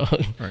puts one. out,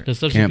 dog. Right. The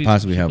stuff Can't she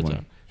possibly she have puts one.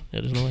 out.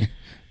 Yeah, there's no way.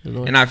 There's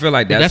no way. And I feel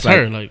like But that's that's like,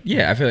 her, like-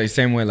 yeah, I feel like the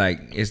same way,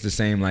 like it's the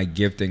same like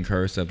gift and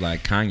curse of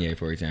like Kanye,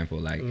 for example.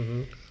 Like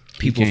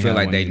people can't feel have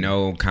like one they either.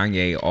 know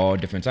Kanye all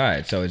different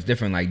sides. So it's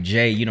different. Like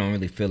Jay, you don't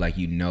really feel like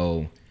you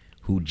know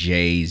who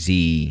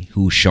Jay-Z,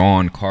 who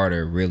Sean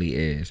Carter really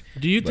is.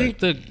 Do you But-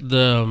 think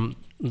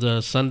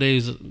the Sunday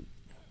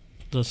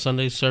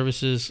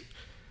services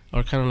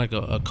are kind of like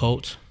a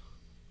cult?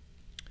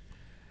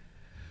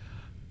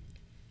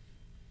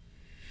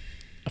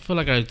 I feel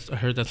like I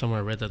heard that somewhere,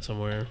 I read that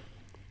somewhere.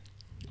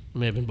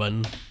 May have been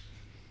Button.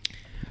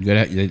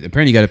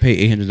 Apparently, you got to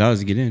pay $800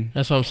 to get in.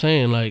 That's what I'm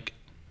saying. Like,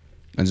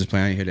 I'm just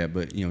playing. I didn't hear that,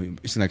 but you know,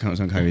 it's like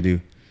something Kanye do.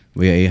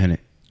 We got 800.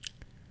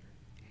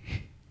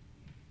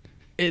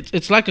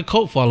 it's like a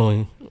cult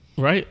following,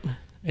 right?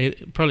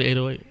 Probably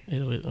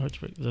 808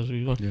 Heartbreak. That's where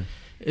you're going. Yeah.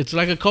 It's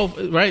like a cult,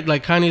 right?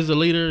 Like Kanye's the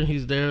leader.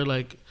 He's there.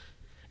 Like,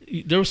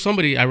 there was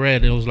somebody I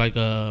read. It was like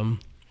one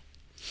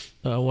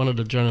of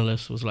the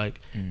journalists was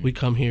like, "We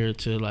come here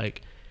to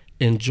like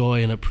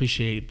enjoy and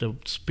appreciate the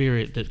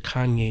spirit that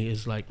Kanye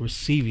is like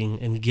receiving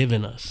and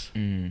giving us."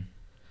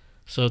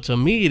 So to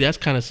me, that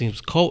kind of seems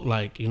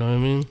cult-like. You know what I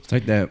mean? It's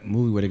like that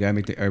movie where the guy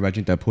make everybody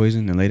drink that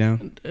poison and lay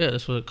down. Yeah,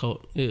 that's what a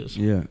cult is.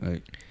 Yeah,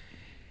 like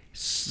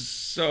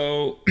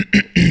So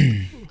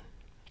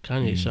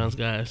Kanye, Sean's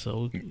guy.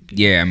 So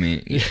yeah, I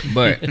mean,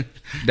 but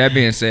that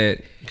being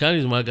said,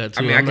 Kanye's my guy too.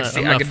 I mean, I'm not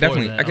for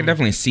that. I could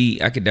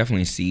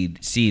definitely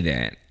see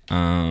that.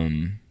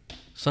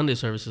 Sunday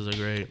services are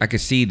great. I could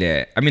see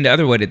that. I mean, the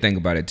other way to think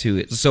about it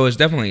too. So it's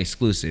definitely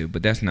exclusive,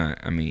 but that's not.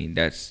 I mean,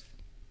 that's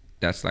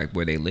like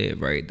where they live,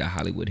 right? The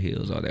Hollywood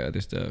Hills, all that other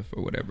stuff,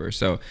 or whatever.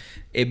 So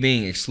it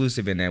being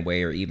exclusive in that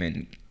way, or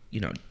even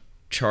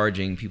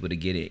charging people to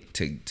get it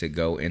to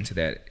go into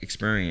that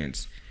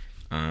experience,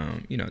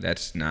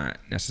 that's not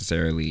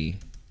necessarily.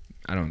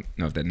 I don't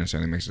know if that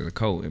necessarily makes it a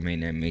cult. It may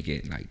not make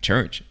it like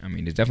church. I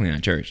mean, it's definitely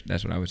not church.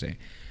 That's what I would say.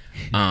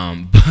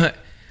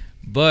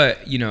 But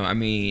I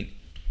mean,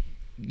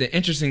 the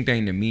interesting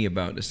thing to me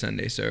about the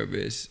Sunday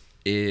service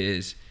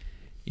is,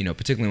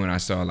 particularly when I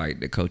saw like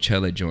the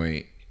Coachella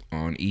joint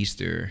on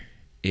Easter,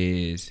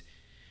 is,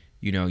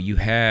 you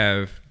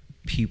have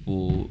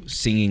people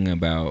singing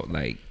about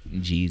like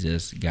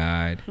Jesus,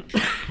 God,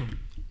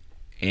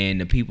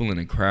 and the people in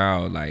the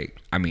crowd, like,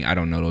 I mean, I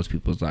don't know those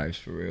people's lives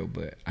for real,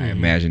 but I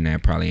imagine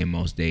that probably in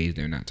most days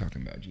they're not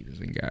talking about Jesus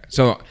and God.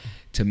 So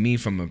to me,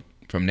 from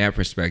that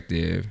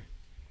perspective,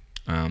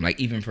 like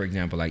even for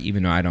example, like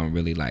even though I don't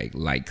really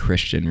like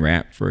Christian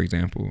rap, for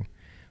example,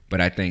 but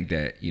I think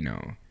that, you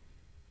know,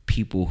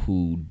 people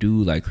who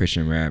do like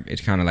Christian rap,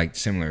 it's kind of like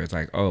similar. It's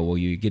like, oh, well,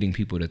 you're getting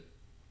people to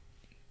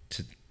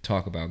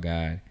talk about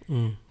God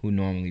who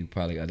normally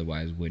probably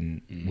otherwise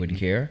wouldn't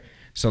care.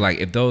 So like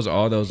if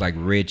all those like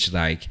rich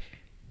like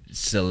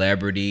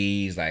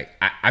celebrities, like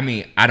I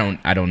mean I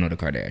don't know the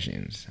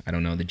Kardashians, I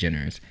don't know the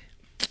Jenners,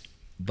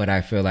 but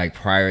I feel like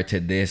prior to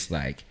this,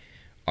 like,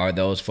 are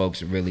those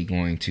folks really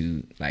going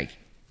to like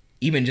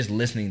even just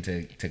listening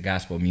to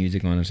gospel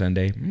music on a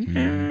Sunday?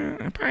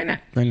 Probably not.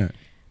 Probably not.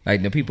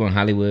 Like the people in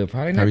Hollywood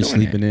probably not doing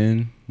sleeping that. in.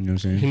 You know what I'm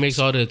saying? He makes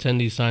all the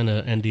attendees sign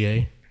a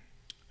NDA,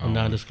 a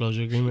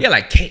non-disclosure agreement. Yeah,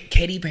 like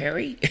Katy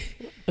Perry,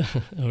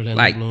 Orlando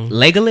like Bloom.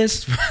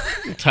 Legolas,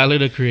 Tyler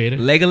the Creator.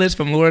 Legolas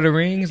from Lord of the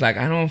Rings. Like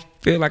I don't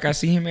feel like I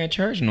see him at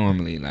church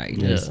normally. Like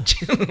just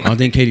chilling. I don't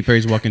think Katy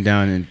Perry's walking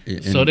down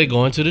and So they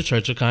go into the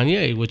Church of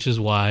Kanye, which is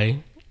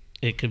why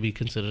it could be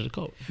considered a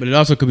cult. but it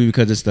also could be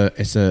because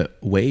it's a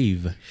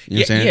wave. You know what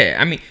I'm saying? Yeah.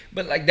 I mean,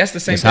 but like that's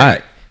the same It's thing. hot.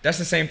 Like, that's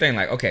the same thing.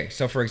 Like, okay,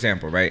 so for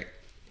example, right,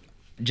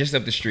 just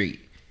up the street,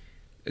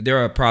 there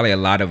are probably a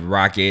lot of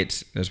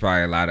Rockets. There's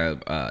probably a lot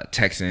of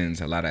Texans,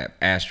 a lot of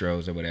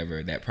Astros or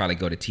whatever that probably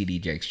go to TD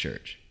Jakes'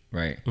 church,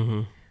 right?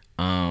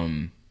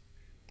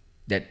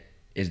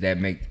 That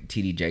make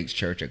TD Jakes'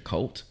 church a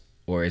cult,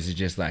 or is it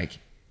just like?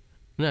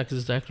 No, because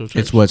it's the actual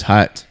church. It's what's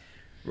hot.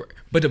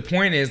 But the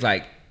point is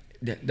like,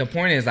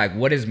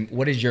 what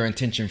is your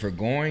intention for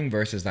going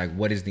versus like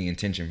what is the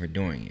intention for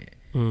doing it?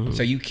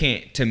 So you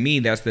can't. To me,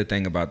 that's the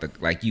thing about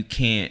you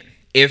can't.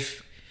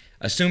 If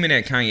assuming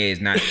that Kanye is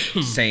not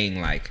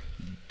saying like,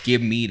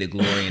 give me the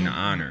glory and the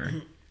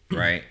honor,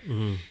 right?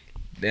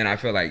 Then I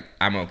feel like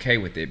I'm okay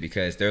with it,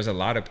 because there's a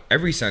lot of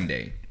every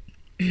Sunday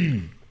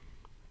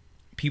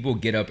people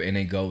get up and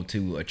they go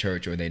to a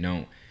church or they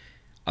don't.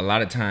 A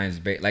lot of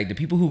times, like the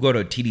people who go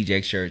to TD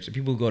Jakes' church, the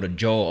people who go to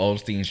Joel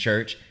Osteen's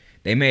church,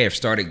 they may have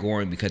started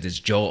going because it's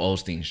Joel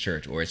Osteen's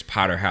church or it's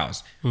Potter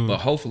House. But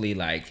hopefully,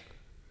 like,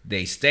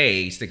 they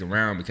stick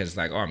around because it's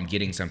like, oh, I'm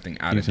getting something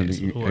out of this.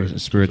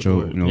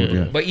 Spiritual. You know,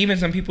 yeah. But even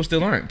some people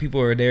still aren't.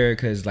 People are there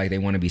because like they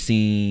want to be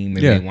seen.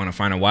 Maybe Yeah. they want to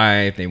find a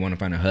wife. They want to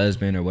find a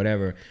husband or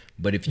whatever.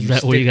 But if you Is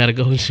that where you gotta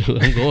go?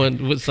 I'm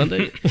going with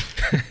Sunday.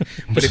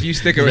 but if you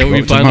stick Is that where around,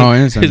 you find tomorrow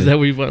and it? Sunday. Is that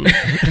where you find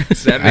it?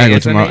 Saturday I gotta go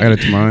and tomorrow. I Sunday?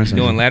 gotta tomorrow and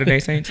Sunday. Doing Latter-day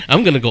Saints.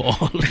 I'm gonna go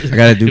all. I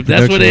gotta do If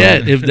that's where they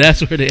production. at, if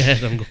that's where they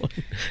at, I'm going.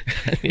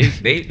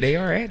 They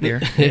are at there.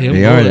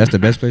 They are. That's the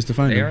best place to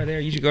find They are them. there.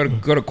 You should go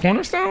to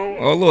Cornerstone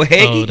or a little Oh,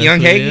 Hagee, that's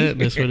young where they Hagee. at.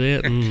 That's where they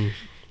at. Send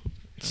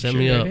sure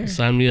me they're up. there.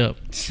 Sign me up.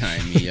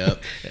 Sign me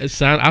up. I'll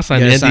sign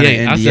You the gotta sign NDA.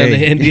 an I'll sign the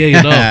NDA. NDA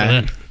and all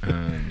for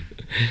that.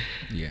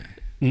 Yeah.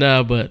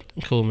 Nah, but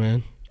cool,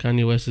 man.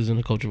 Kanye West isn't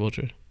a culture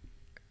vulture.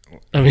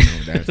 I mean,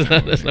 No, that's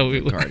not that's not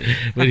what what Cardi.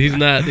 but he's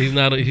not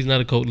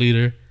a cult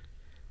leader,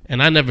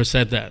 and I never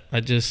said that.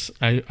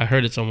 I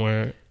heard it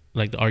somewhere,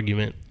 like the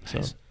argument.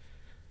 So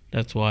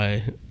that's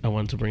why I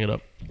wanted to bring it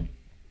up.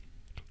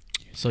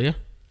 So yeah,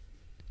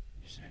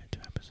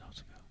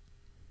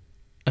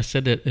 I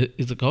said that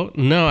it's a cult.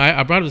 No,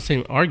 I brought up the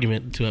same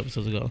argument 2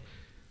 episodes ago,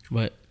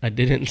 but I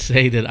didn't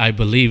say that I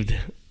believed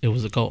it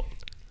was a cult.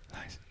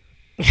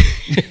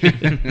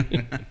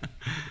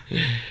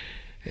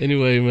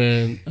 Anyway,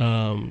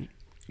 man.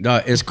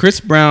 Dog, is Chris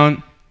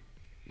Brown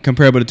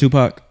comparable to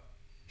Tupac?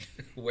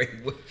 Wait,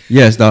 what?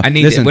 Yes, dog. I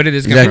need Listen, where did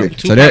this come exactly. from?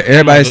 So Tupac and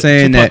everybody's Michael-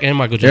 saying Tupac that and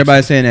Michael Jackson.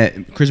 everybody's saying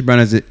that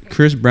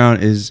Chris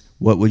Brown is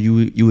what would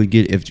you would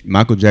get if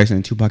Michael Jackson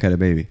and Tupac had a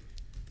baby.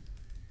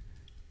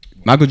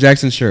 Michael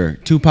Jackson, sure.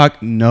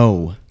 Tupac,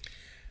 no.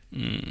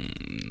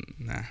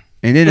 Nah.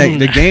 And then like,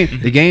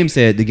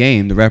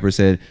 the rapper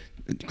said,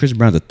 Chris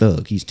Brown's a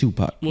thug. He's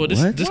Tupac. Well,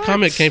 this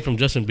comment came from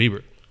Justin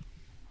Bieber.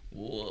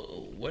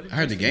 I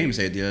heard the game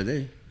say it the other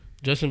day.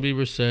 Justin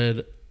Bieber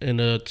said in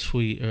a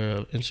tweet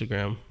or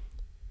Instagram.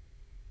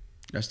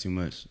 That's too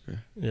much.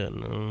 Yeah,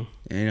 no.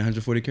 Ain't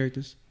 140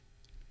 characters?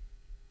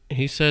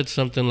 He said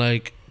something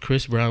like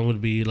Chris Brown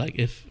would be like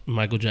if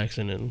Michael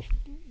Jackson and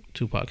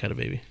Tupac had a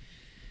baby.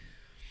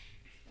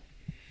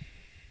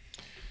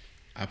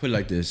 I put it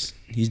like this.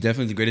 He's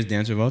definitely the greatest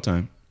dancer of all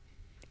time.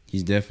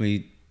 He's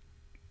definitely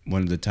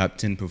one of the top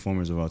 10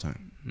 performers of all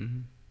time. Mm-hmm.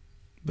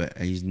 But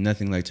he's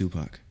nothing like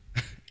Tupac.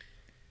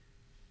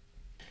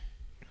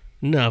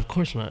 No, of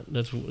course not.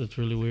 That's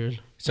really weird.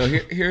 So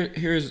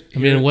here's. I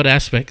mean, in what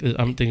aspect?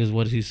 I'm thinking is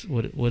what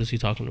is he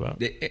talking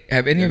about?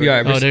 Have any of y'all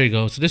ever? Oh, there you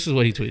go. So this is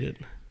what he tweeted.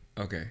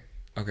 Okay.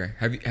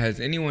 Has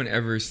anyone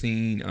ever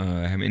seen?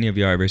 Have any of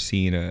y'all ever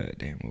seen?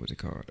 Damn, what was it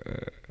called?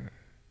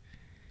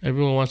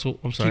 Everyone wants to.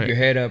 I'm sorry. Keep your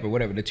head up or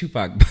whatever. The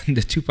Tupac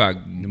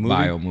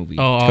bio movie.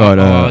 Oh, It's called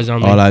All Eyes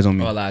on Me. All Eyes on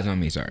Me. All Eyes on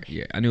Me. Sorry.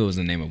 Yeah, I knew it was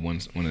the name of one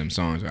of them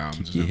songs or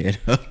albums. Or Keep your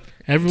something. head up.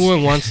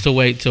 Everyone wants to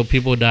wait till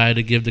people die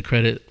to give the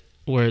credit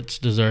where it's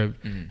deserved.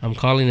 I'm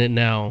calling it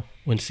now.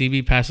 When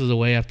CB passes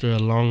away after a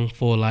long,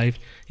 full life,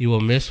 you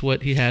will miss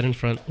what he had in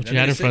front,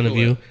 of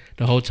you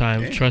the whole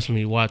time. Damn. Trust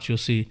me, watch, you'll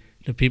see.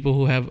 The people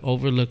who have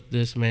overlooked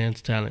this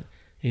man's talent,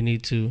 you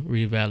need to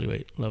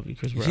reevaluate. Love you,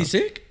 Chris Is Brown. he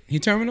sick? He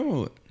terminal?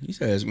 Or what? He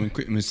says when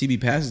CB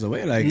passes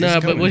away, like Nah,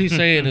 it's but what coming. he's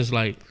saying is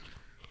like,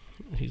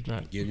 he's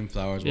not. Give him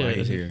flowers Yeah, while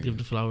he's here. give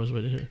the flowers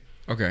right here.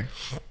 Okay.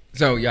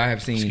 So y'all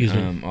have seen Excuse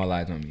me. All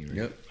Eyes on Me, right?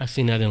 Yep, I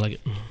seen that, I didn't like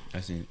it. I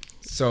seen it.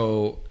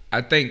 So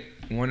I think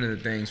one of the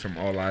things from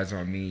All Eyes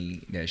on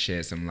Me that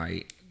shed some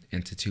light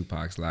into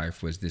Tupac's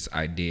life was this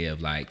idea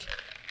of like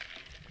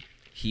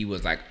he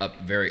was like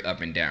very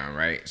up and down,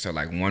 right? So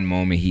like one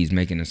moment he's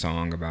making a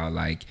song about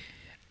like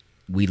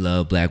we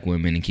love black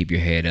women and keep your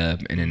head up,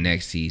 and the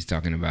next he's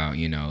talking about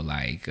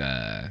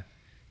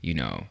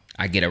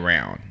I get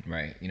around,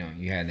 right?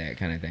 You had that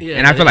kind of thing. Yeah,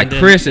 and I feel like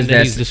Chris is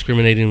he's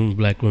discriminating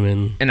black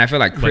women and I feel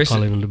like by Chris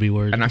calling them the B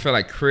word. and I feel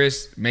like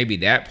Chris, maybe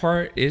that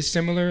part is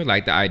similar.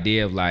 Like the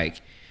idea of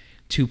like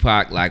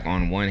Tupac, like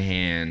on one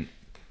hand,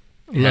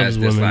 has Loves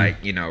this women.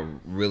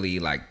 like, really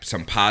like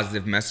some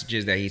positive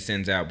messages that he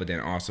sends out, but then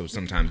also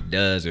sometimes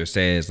does or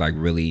says like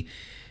really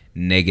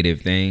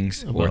negative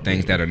things or About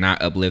things women. that are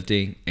not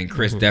uplifting. And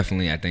Chris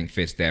definitely, I think,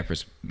 fits that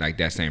like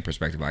that same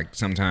perspective. Like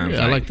sometimes,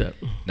 Yeah, I like that.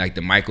 like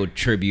the Michael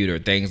tribute or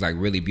things like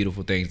really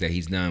beautiful things that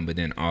he's done, but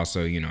then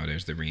also,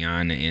 there's the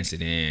Rihanna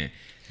incident.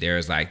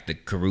 There's like the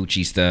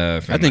Karuchi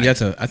stuff. I and, think like,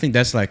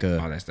 that's like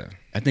all that stuff.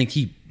 I think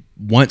he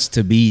wants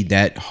to be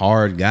that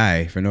hard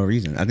guy for no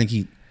reason. I think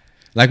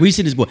we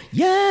see this boy,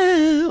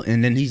 yeah,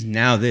 and then he's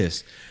now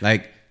this.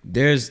 Like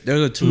there's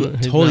two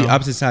He's totally now-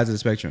 opposite sides of the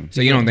spectrum.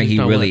 So you don't think He's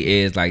he not really what?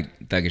 is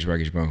like Thuggish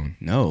Ruggish Bone?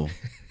 No,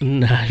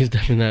 Nah, he's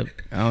definitely not.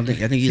 I think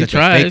he's He like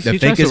tries. the He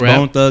tries to fakest rap.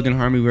 Bone Thug and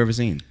Harmony we've ever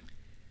seen.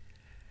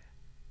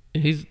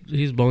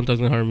 He's Bone Thugs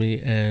and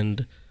Harmony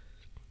and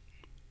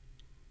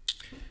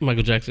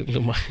Michael Jackson.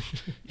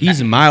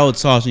 He's mild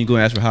sauce when you go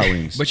and ask for hot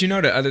wings. But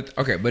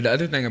the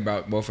other thing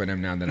about both of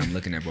them now that I'm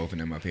looking at both of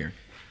them up here,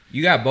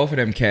 you got both of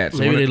them cats.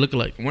 Maybe they look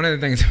alike. One of the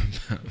things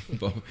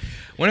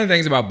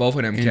about both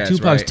of them and cats,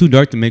 Tupac's right? too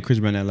dark to make Chris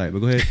Brown that light. But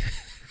go ahead.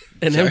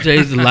 And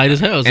MJ's light as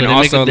hell. So And they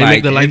also, they like,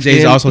 make the light MJ's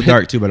skin. also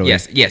dark too, by the way.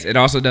 Yes. It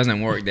also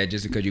doesn't work that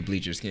just because you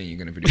bleach your skin, you're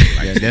gonna produce a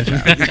light. Yeah,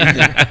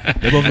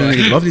 definitely. both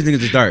of these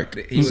niggas is dark.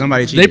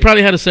 Somebody They cheated.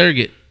 probably had a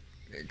surrogate.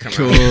 Come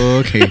on.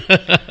 Okay.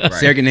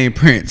 Surrogate named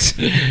Prince.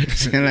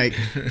 like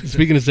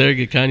Speaking of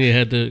surrogate,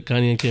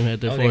 Kanye and Kim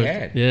had their Oh, they fourth.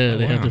 had? Yeah, Oh,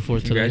 they had wow. their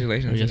fourth today.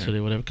 Congratulations Or to yesterday,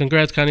 them. whatever.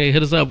 Congrats, Kanye.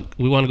 Hit us up.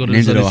 We want to go to the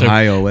Named it Sunday service.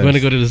 Ohio We West. want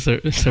to go to the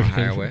service.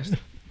 Ohio West.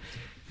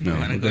 no.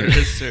 I'm gonna go to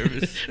this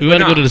service. We want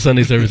to no. go to the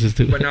Sunday services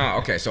too. But no,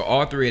 okay. So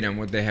all three of them,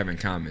 what they have in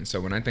common. So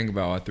when I think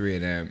about all three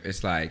of them,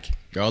 it's like,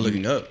 They're all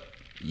looking up.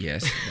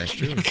 yes, that's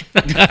true.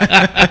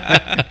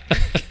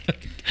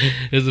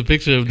 There's a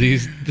picture of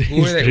these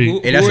Who are they? three.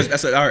 Who Hey,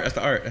 that's the art. That's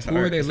the art. That's the are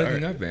art. they That's the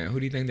looking art. up at? Who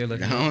do you think they're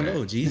looking I up don't at?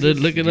 know. Jesus. They're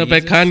looking up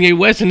at Jesus. Kanye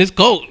West in his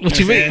coat. What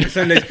you mean?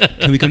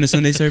 Can we come to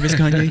Sunday service,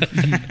 Kanye?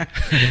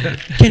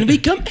 Can we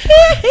come?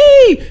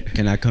 Hey!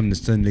 Can I come to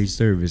Sunday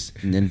service?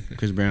 And then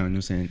Chris Brown, you know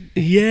what I'm saying?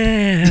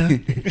 Yeah.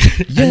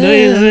 I know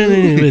you're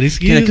running, but Can I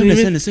excuse come to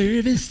me. Sunday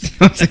service? You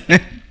know what I'm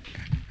saying?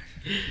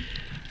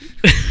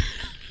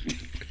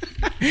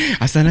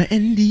 I signed an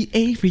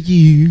NDA for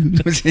you. You know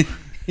what I'm saying?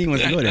 He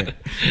wants to go there.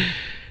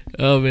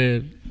 Oh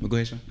man, Well, go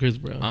ahead, Sean. Chris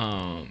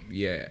Brown.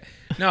 Yeah.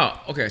 No,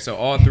 okay, so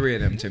all three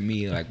of them, to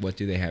me, like, what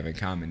do they have in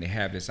common? They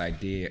have this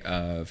idea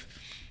of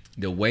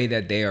the way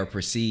that they are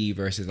perceived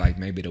versus, like,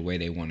 maybe the way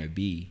they want to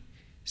be.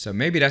 So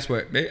maybe that's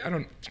what,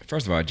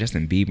 first of all,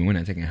 Justin Bieber, we're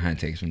not taking hot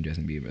takes from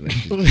Justin Bieber. Let's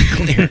just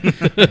be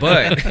clear.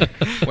 But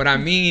what I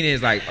mean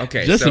is, like,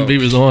 okay, Justin so,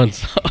 Bieber's on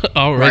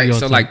already. right, on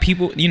so, top. like,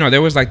 people,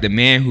 there was, like, the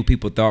man who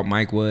people thought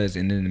Mike was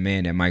and then the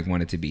man that Mike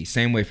wanted to be.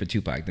 Same way for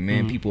Tupac. The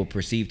man people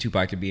perceived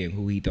Tupac to be and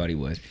who he thought he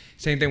was.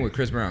 Same thing with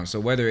Chris Brown. So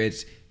whether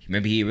it's,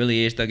 maybe he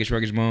really is Thuggish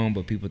Ruggish Bone,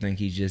 but people think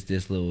he's just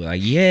this little,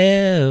 like,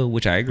 yeah,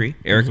 which I agree.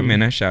 Erica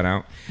Mena, shout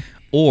out.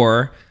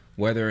 Or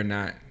whether or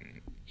not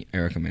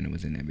Erica Mena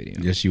was in that video.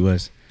 Yes, she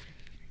was.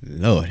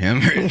 Lord,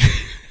 hammer.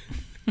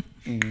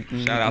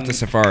 Shout out to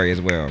Safari as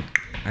well.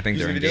 I think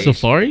they're engaged.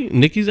 Safari,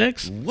 Nicki's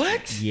ex.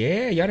 What?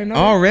 Yeah, y'all didn't know?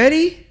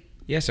 Already?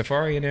 Yeah,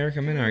 Safari and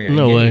Erica Mena are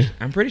No engaged. way.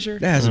 I'm pretty sure.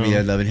 That has to be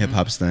a love and hip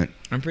hop stunt.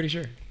 I'm pretty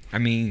sure. I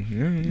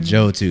mean,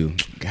 Joe too.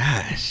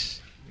 Gosh.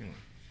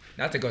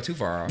 not to go too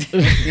far off.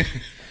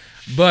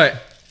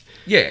 But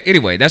yeah,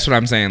 anyway, that's what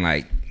I'm saying.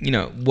 Like,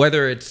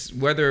 whether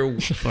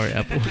Safari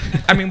Apple.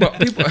 I mean, but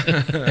people.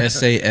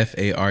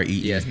 SAFARE.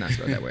 Yeah, it's not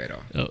spelled that way at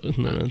all. Oh,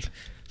 no.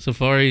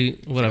 Safari,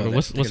 whatever. Oh,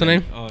 What's that's- the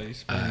name? Oh, you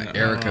spelling that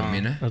Erica wrong.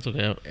 Mena. That's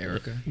okay.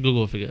 Erica. Google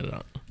will figure it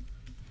out.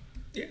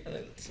 Yeah,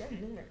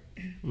 something like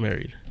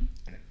Married.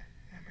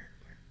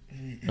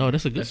 Oh,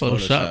 that's a good That's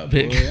Photoshop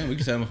pic. Boy, yeah, we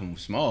can set them from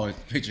small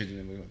pictures.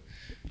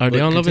 Are they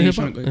on Love and Continue, Hip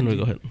Hop? Sean. Anyway,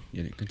 go ahead.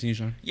 Yeah, continue,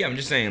 Sean. Yeah, I'm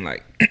just saying,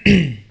 like,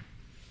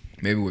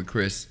 maybe with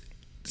Chris,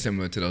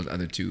 similar to those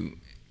other two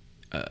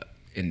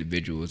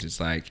individuals, it's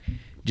like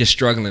just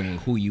struggling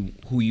with who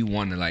you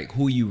want to, like,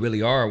 who you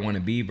really are or want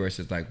to be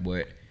versus like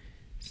what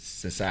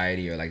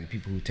society or like the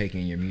people who take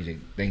in your music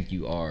think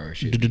you are or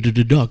should be.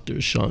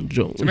 Dr. Sean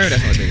Jones. So maybe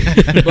that's what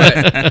it is.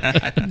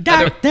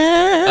 But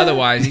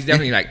otherwise, he's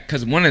definitely like,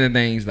 because one of the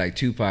things like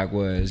Tupac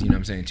was, you know what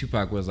I'm saying?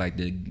 Tupac was like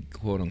the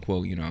quote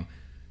unquote, you know,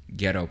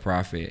 ghetto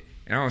prophet.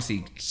 And I don't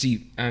see,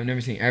 I've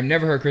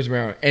never heard Chris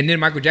Brown. And then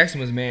Michael Jackson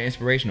was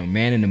inspirational.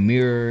 Man in the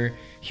Mirror,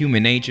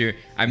 Human Nature.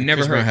 I've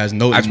never heard Chris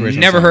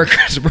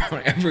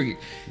Brown ever.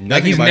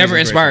 Like he's never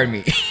inspired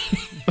me.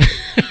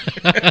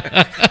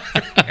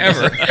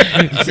 Ever.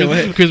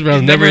 Chris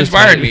Brown never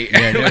inspired me.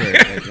 Yeah,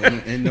 never.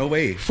 Like, in no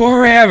way.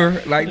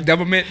 Forever. Like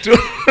double mint too.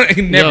 Like,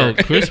 never. Yo,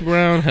 Chris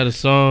Brown had a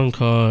song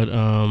called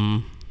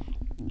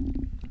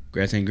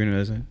Grass ain't greener,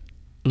 that's it.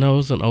 no, it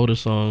was an older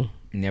song.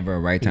 Never a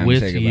right time With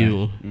to say goodbye.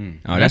 You.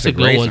 Oh, that's a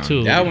good great one song.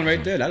 too. That one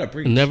right there, that'll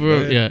preach.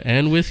 Never, yeah,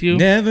 and With You.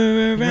 Never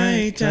a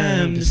right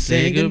time to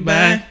say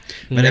goodbye.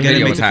 But I video gotta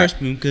make was the hot. first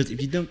move, because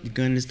if you don't, you're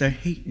gonna start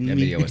hating That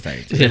me. video was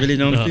tight. 'Cause I really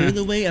don't No. feel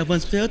the way I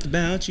once felt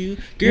about you.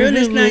 Girl,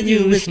 it's not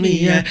you, it's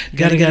me. I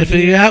gotta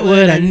figure out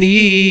what I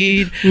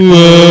need.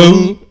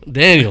 Whoa,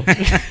 Daniel.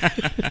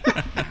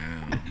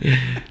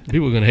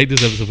 People are gonna hate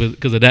this episode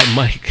because of that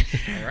mic.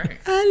 All right.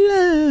 I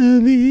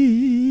love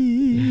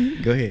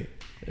you. Go ahead.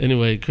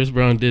 Anyway, Chris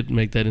Brown did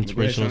make that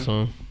inspirational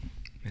song? song.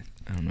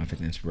 I don't know if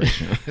it's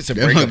inspirational. It's a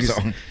Yeah, breakup it's-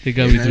 song. It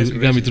got me It's through. not It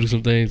got me through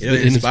some things. It'll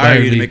inspire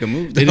you to make a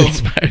move, It though.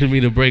 inspired me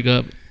to break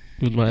up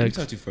with my Let me ex.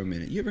 talk to you for a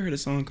minute. You ever heard a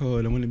song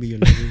called "I Want to Be Your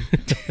Lover"?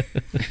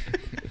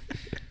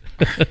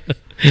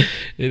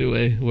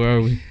 Anyway, where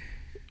are we?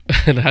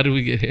 And how did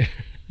we get here?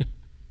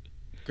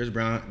 Chris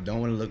Brown don't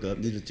want to look up.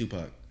 Neither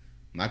Tupac.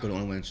 Michael the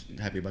only one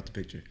happy about the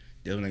picture.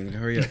 They was like,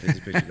 hurry up, take this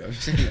picture. Though. I'm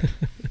saying that.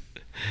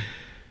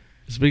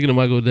 Speaking of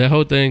Michael, that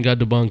whole thing got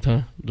debunked,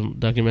 huh? The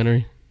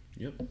documentary.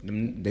 Yep,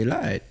 they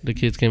lied. The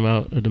kids came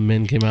out, or the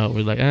men came out,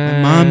 were like, ah.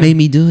 Mom made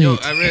me do it. Yo,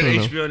 I read I don't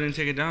know. HBO didn't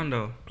take it down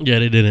though. Yeah,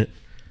 they didn't.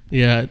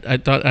 Yeah,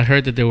 I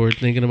heard that they were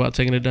thinking about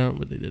taking it down,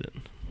 but they didn't.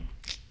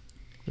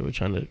 They were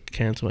trying to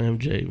cancel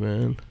MJ,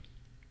 man.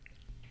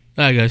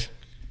 All right, guys.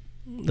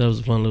 That was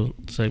a fun little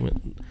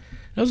segment.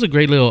 That was a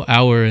great little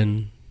hour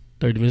and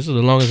 30 minutes. This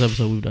is the longest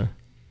episode we've done.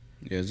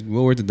 Yeah, it's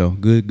well worth it though.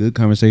 Good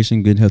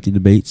conversation, good healthy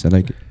debates. I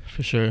like it.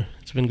 For sure.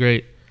 It's been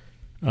great.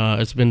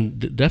 It's been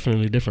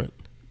definitely different.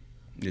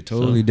 They're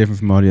totally different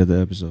from all the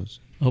other episodes.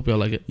 I hope y'all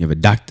like it. You have a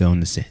doctor on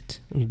the set.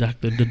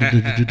 Dr.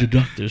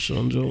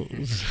 Sean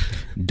Jones.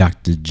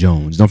 Dr.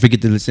 Jones. Don't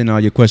forget to send all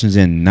your questions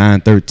in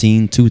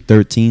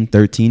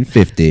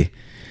 913-213-1350.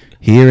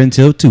 Here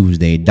until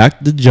Tuesday.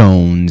 Dr.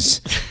 Jones.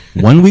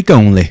 1 week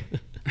only.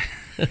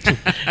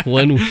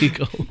 1 week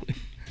only.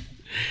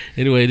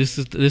 Anyway, this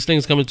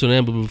thing's coming to an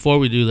end. But before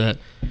we do that,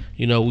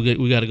 you know,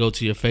 we got to go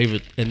to your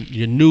favorite and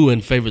your new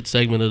and favorite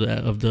segment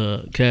of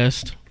the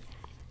cast.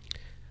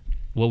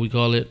 What we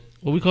call it,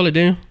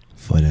 Daniel?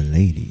 For the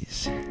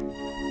ladies.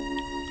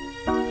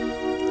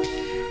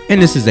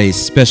 And this is a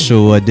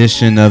special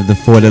edition of the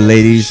For the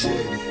Ladies.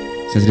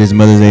 Since it is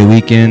Mother's Day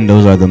weekend,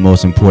 those are the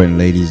most important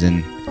ladies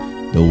in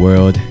the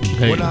world.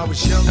 Hey,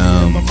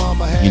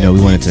 You know,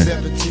 we wanted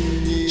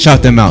to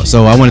shout them out.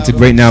 So I wanted to,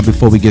 right now,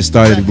 before we get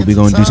started, we're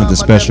going to do something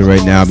special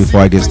right now. Before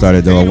I get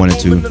started, though, I wanted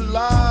to,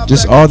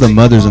 just all the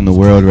mothers in the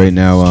world right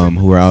now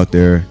who are out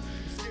there,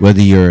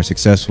 whether you're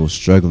successful,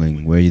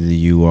 struggling, whether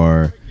you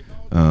are,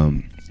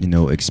 you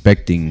know,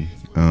 expecting,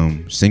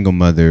 single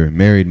mother,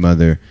 married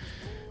mother,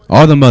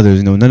 all the mothers,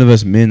 you know, none of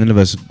us men, none of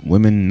us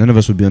women, none of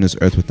us would be on this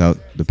earth without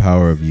the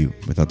power of you,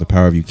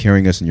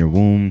 carrying us in your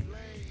womb,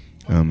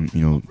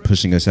 you know,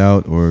 pushing us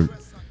out or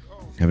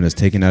having us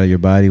taken out of your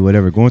body,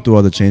 whatever, going through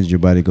all the changes your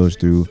body goes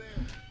through.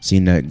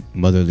 Seeing that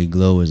motherly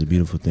glow is a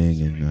beautiful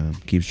thing,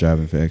 and keep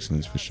striving for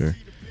excellence for sure.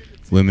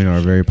 Women are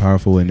very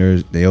powerful, and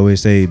they always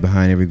say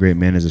behind every great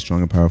man is a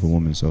strong and powerful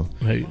woman. So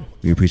hey,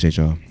 we appreciate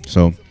y'all.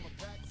 So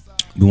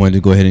we wanted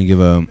to go ahead and give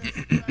a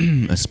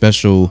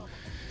special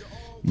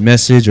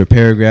message or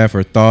paragraph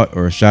or thought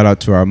or shout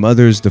out to our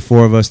mothers, the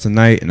four of us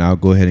tonight, and I'll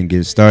go ahead and get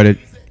it started.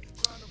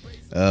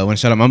 I want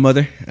to shout out my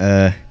mother,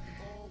 Deanna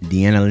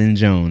Lynn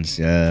Jones.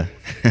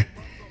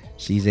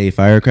 She's a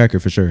firecracker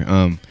for sure.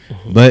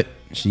 But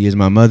she is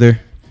my mother.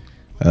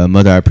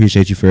 Mother, I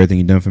appreciate you for everything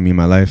you've done for me in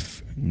my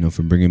life. You know,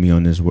 for bringing me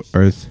on this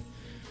earth,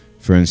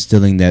 for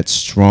instilling that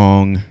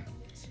strong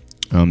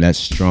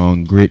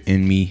grit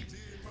in me.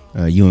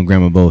 You and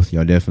Grandma both,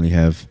 y'all definitely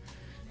have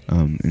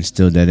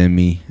instilled that in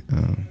me.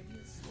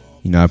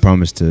 You know, I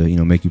promise to, you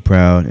know, make you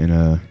proud, and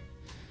I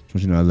just want you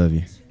to know I love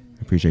you.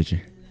 I appreciate you.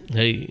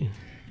 hey.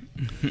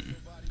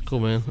 Cool,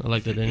 man. I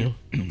like that, Daniel.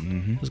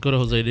 Let's go to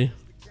Jose D.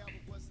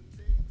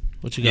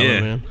 What you got, Yeah.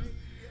 man?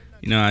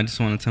 You know, I just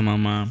want to tell my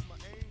mom,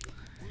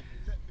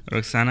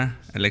 Roxana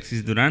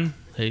Alexis Duran,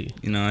 Hey,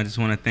 you know, I just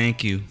want to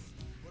thank you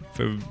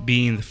for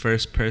being the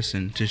first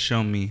person to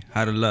show me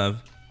how to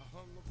love.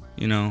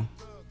 You know,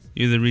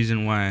 you're the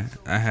reason why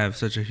I have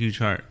such a huge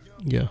heart,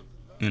 yeah.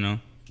 you know,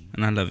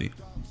 and I love you.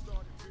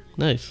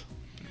 Nice.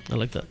 I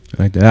like that.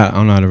 I like that. I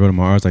don't know how to roll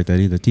my R's like that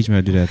either. Teach me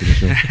how to do that after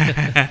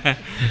the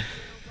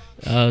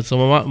show. So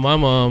my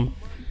mom,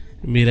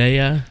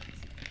 Mireya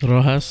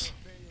Rojas.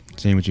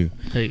 Same with you.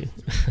 Hey,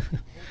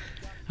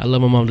 I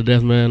love my mom to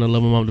death, man. I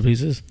love my mom to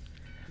pieces.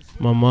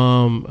 My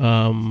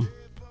mom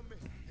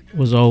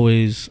was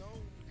always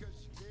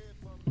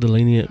the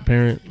lenient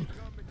parent.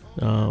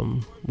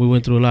 We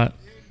went through a lot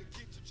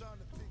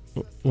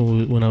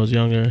when I was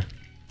younger,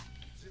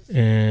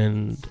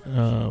 and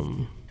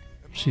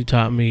she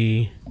taught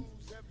me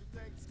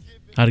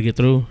how to get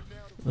through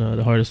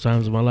the hardest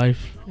times of my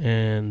life,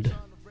 and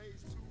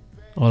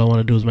all I want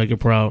to do is make her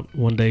proud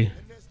one day.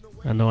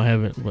 I know I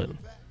haven't, but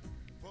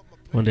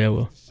one day I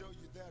will.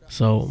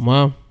 So,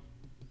 Mom,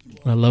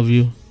 I love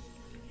you.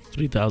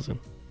 3,000.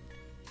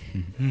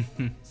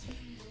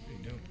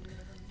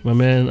 My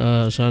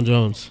man, Sean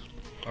Jones.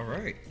 All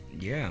right.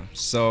 Yeah.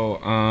 So,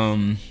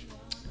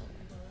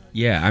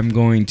 yeah, I'm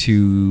going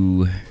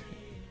to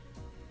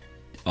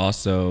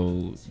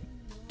also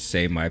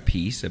say my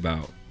piece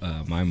about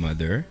my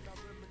mother,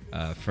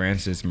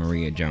 Frances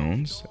Maria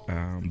Jones.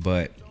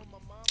 But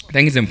I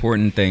think it's an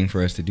important thing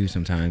for us to do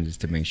sometimes is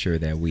to make sure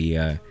that we,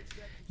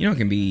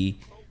 can be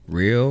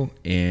real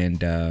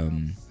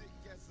and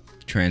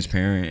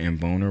transparent and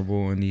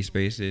vulnerable in these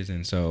spaces.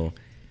 And so,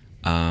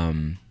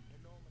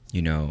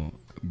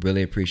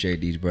 really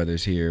appreciate these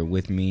brothers here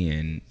with me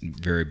and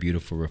very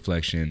beautiful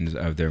reflections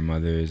of their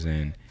mothers.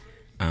 And,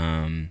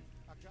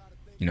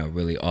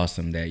 really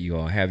awesome that you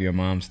all have your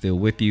mom still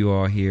with you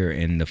all here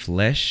in the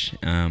flesh.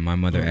 My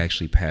mother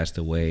actually passed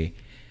away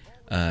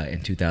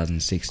in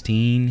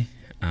 2016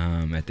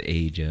 at the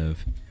age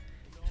of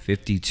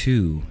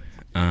 52.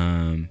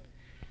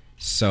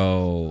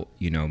 So,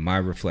 my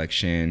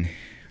reflection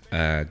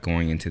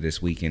going into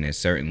this weekend is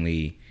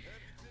certainly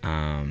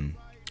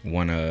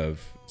one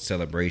of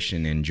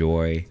celebration and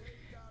joy,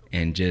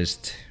 and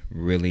just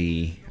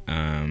really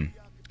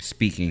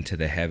speaking to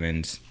the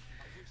heavens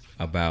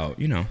about,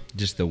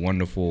 just the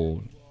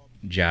wonderful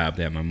job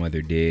that my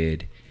mother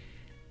did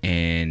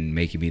and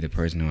making me the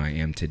person who I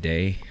am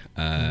today.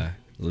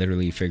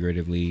 Literally,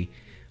 figuratively,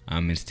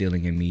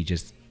 instilling in me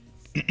just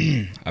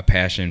a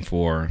passion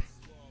for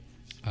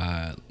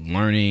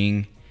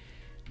learning,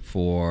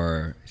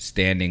 for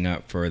standing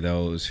up for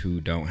those who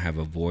don't have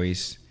a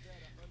voice.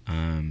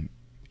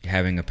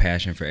 Having a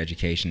passion for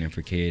education and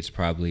for kids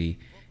probably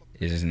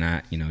is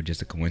not,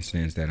 just a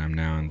coincidence that I'm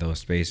now in those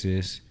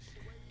spaces.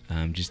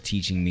 Just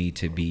teaching me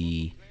to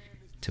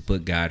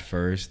put God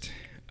first,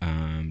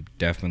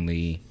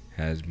 definitely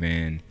has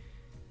been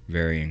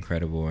very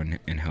incredible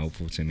and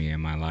helpful to me in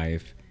my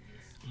life.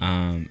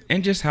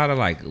 And just how to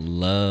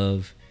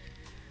love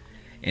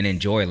and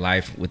enjoy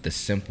life with the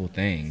simple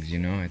things,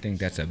 I think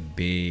that's a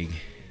big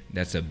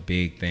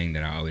thing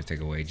that I always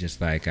take away.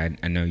 Just like I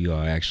know you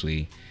all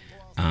actually,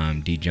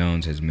 D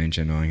Jones has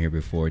mentioned on here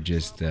before,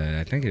 just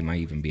I think it might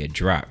even be a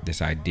drop,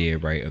 this idea,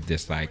 right, of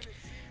this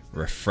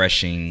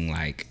refreshing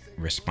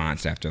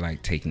response after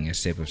taking a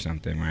sip of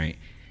something, right?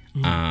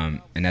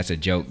 And that's a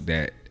joke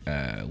that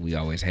we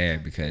always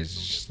had, because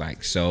it's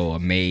just so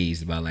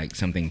amazed by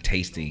something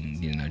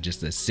tasting,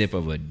 just a sip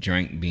of a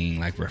drink being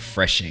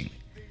refreshing.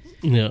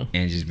 Yeah.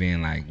 And just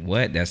being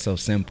what? That's so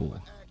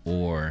simple.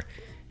 Or,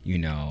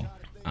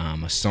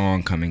 a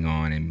song coming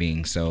on and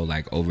being so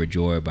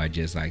overjoyed by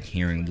just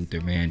hearing Luther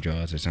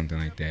Vandross or something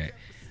like that.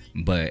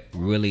 But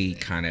really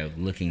kind of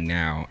looking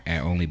now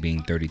at only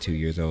being 32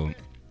 years old,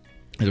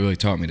 it really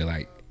taught me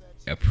to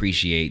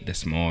appreciate the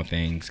small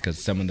things, because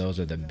some of those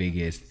are the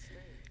biggest,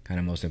 kind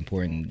of most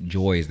important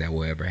joys that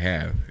we'll ever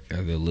have,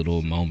 are the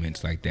little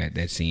moments like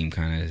that seem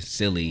kind of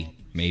silly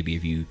maybe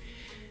if you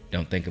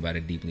don't think about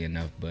it deeply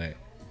enough. But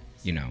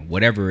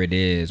whatever it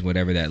is,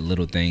 whatever that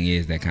little thing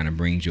is that kind of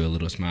brings you a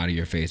little smile to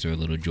your face or a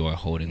little joy,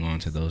 holding on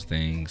to those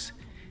things.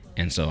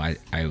 And so I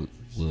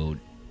will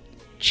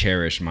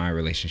cherish my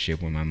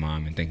relationship with my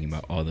mom and thinking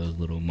about all those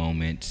little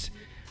moments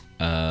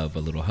of a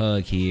little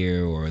hug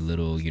here or a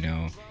little,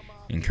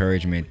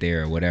 encouragement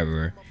there or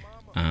whatever,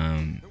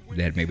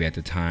 that maybe at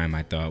the time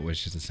I thought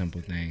was just a simple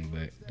thing,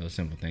 but those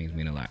simple things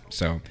mean a lot.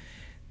 So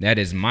that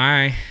is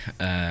my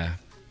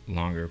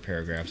longer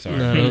paragraph. Sorry.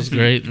 No, that was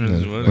great.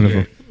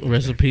 Wonderful.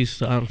 Rest in peace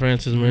to Aunt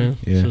Frances, man.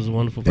 Yeah. She was a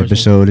wonderful person.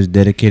 Episode is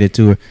dedicated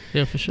to her.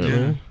 Yeah, for sure,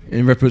 man.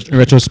 In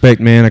retrospect,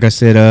 man, like I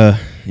said,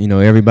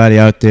 everybody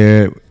out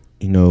there,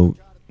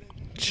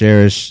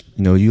 cherish,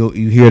 you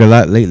hear it a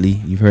lot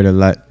lately. You've heard a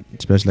lot,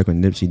 especially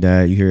when Nipsey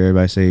died. You hear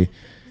everybody say,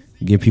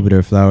 give people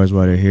their flowers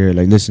while they're here.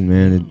 Listen,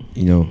 man,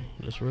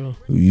 that's real.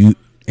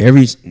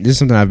 This is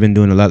something I've been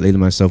doing a lot lately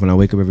myself. When I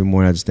wake up every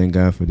morning, I just thank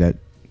God for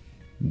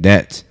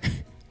that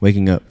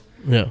waking up.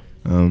 Yeah.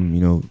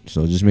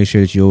 So just make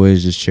sure that you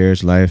always just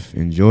cherish life,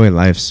 enjoy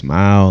life,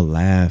 smile,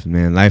 laugh,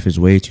 man. Life is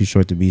way too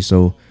short to be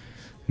so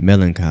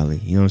melancholy.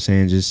 You know what I'm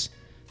saying? Just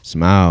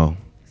smile,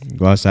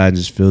 go outside and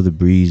just feel the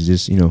breeze.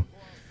 Just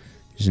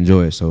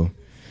enjoy it. So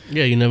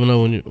yeah, you never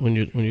know when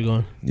you're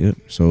gone. Yep.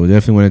 So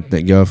definitely want to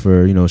thank y'all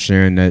for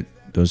sharing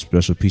those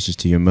special pieces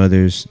to your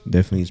mothers.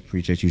 Definitely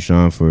appreciate you,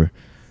 Sean, for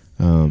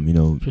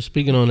for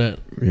speaking on that.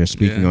 Yeah,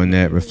 speaking on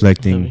that,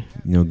 reflecting,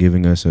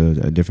 giving us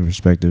a different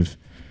perspective.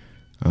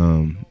 For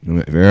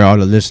all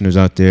the listeners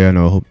out there,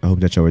 I hope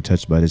that y'all were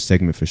touched by this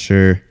segment for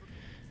sure.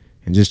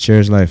 And just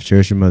cherish life,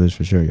 cherish your mothers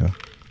for sure, y'all.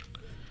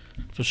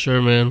 For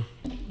sure, man.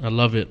 I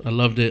love it. I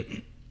loved it.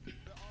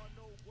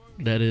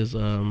 That is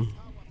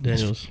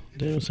Daniel's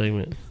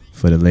segment.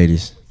 For the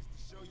ladies.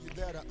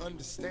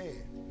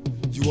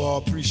 You all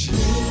appreciate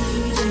it.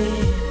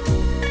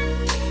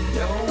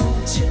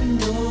 Don't you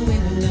know we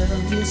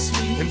love you,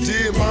 sweet And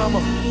dear mama,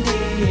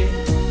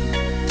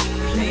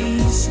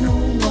 place no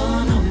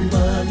one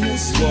above you,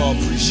 you all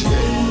appreciate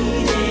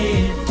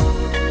it.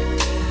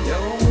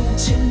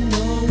 Don't you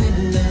know we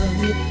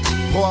love you?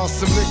 Pour out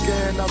some liquor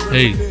and I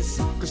Hey. reminisce.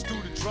 'Cause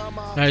through the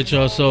drama, All right,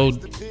 y'all. So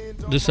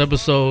this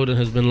episode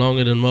has been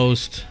longer than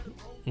most,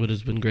 but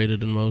it's been greater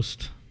than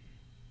most.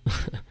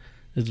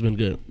 It's been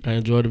good. I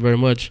enjoyed it very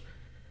much.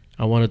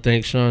 I want to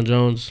thank Sean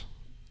Jones,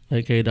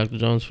 aka Dr.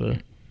 Jones, for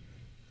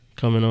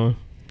coming on.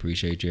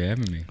 Appreciate you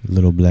having me.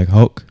 Little Black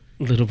Hulk.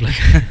 Little Black.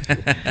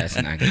 That's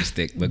not gonna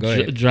stick, but go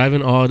ahead.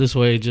 Driving all this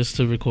way just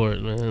to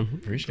record, man.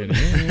 Appreciate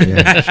it.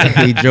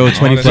 Yeah. He drove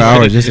 24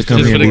 hours just to come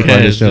Just here for and the be part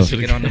of the cash, show. just for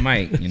Get on the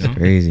mic, you know.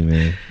 Crazy,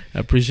 man. I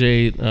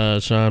appreciate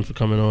Sean for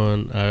coming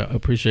on. I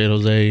appreciate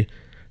Jose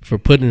for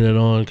putting it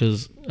on,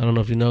 because I don't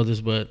know if you know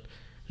this, but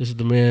this is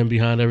the man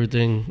behind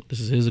everything. This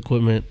is his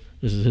equipment.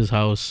 This is his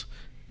house.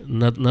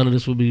 None of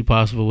this would be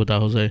possible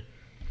without Jose.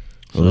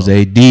 So,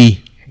 Jose D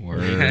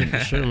Word. for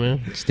sure, man.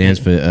 stands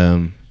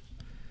for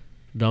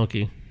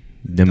Donkey.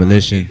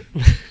 demolition.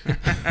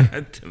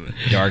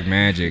 Dark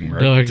magic,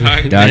 bro. Dark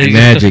There you go.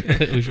 magic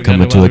We forgot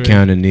coming to about a it.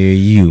 counter near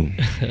you.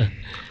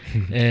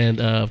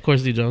 And of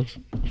course, D Jones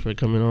for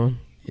coming on.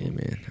 Yeah,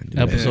 man. I do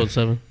that. Episode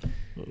 7.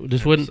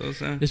 This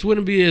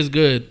wouldn't be as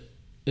good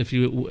if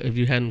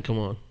you hadn't come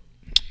on.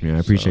 Yeah, I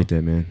appreciate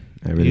that, man.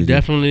 I really You do.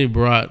 definitely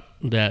brought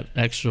that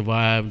extra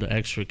vibe, the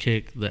extra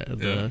kick,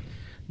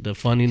 the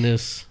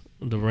funniness,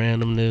 the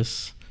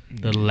randomness,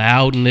 the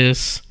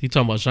loudness. You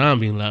talking about Sean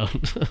being loud?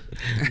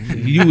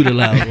 You the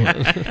loud one.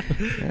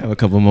 I have a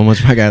couple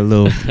moments where I got a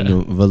little,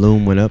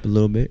 volume went up a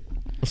little bit.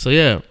 So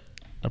yeah,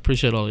 I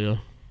appreciate all of y'all.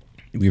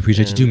 We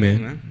appreciate you too,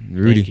 man. man.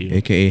 Rudy, Thank you.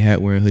 aka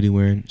hat wearing, hoodie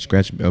wearing,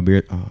 scratch a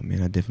beard. Oh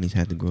man, I definitely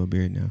had to grow a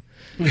beard now.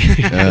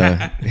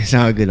 It's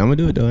all good. I'm gonna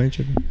do it though. I ain't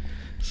tripping.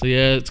 So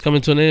yeah, it's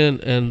coming to an end,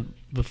 and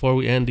before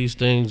we end these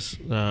things,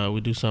 we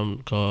do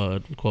something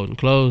called quote and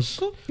close.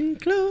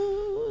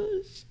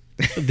 Close.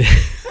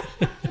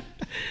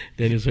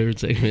 Daniel's favorite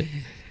segment.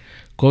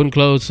 Quote and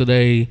close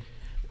today.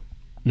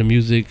 The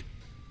music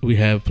we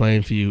have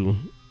playing for you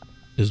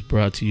is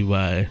brought to you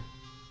by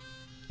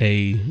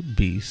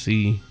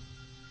ABC,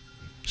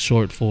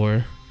 short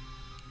for.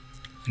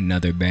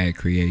 Another bad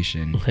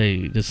creation.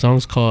 Hey, the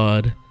song's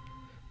called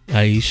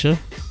Aisha,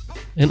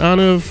 in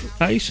honor of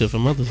Aisha for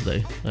Mother's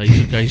Day.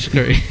 Aisha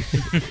Curry.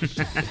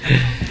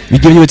 We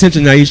give you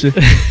attention, Aisha.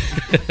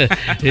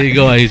 Here you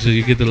go, Aisha.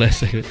 You get the last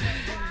segment.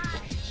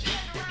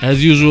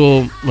 As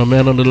usual, my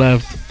man on the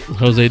left,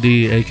 Jose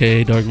D,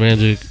 aka Dark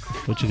Magic.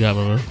 What you got,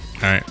 my man?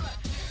 All right.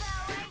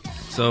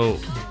 So,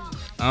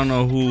 I don't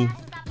know who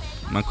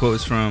my quote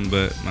is from,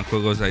 but my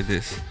quote goes like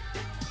this: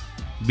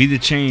 "Be the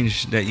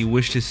change that you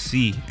wish to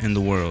see in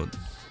the world."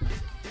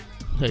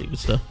 Hey, good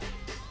stuff.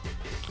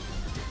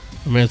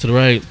 My man to the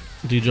right,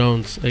 D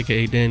Jones,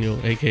 aka Daniel,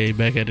 aka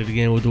back at it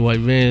again with the white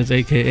vans,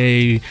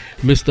 aka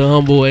Mr.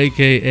 Humble,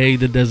 aka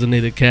the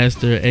designated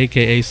caster,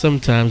 aka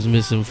sometimes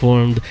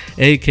misinformed,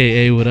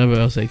 aka whatever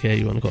else aka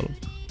you want to call him.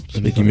 I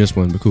think you missed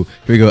one, but cool.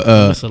 Here we go.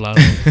 That's a lot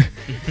of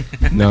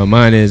them. No,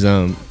 mine is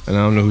and I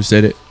don't know who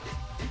said it,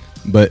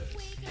 but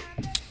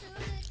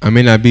I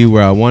may not be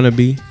where I want to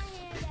be,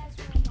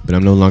 but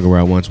I'm no longer where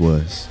I once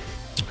was.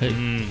 Hey,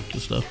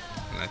 good stuff.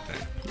 I like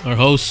that. Our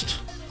host,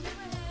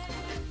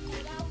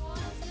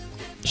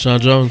 Sean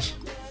Jones,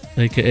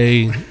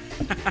 aka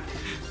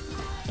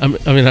I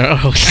mean our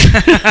host.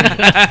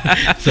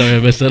 Sorry, I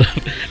messed that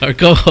up. Our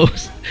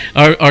co-host,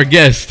 our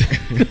guest.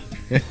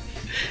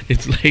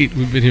 It's late.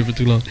 We've been here for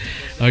too long.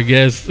 Our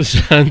guest,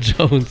 Sean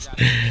Jones,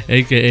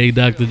 aka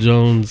Dr.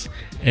 Jones,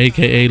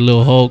 aka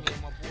Lil Hulk,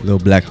 Little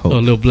Black Hulk.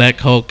 or Lil Black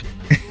Hulk.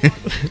 All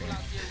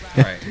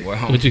right. Well,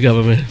 What you got,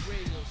 my man?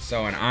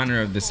 so in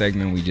honor of the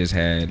segment we just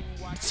had,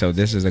 so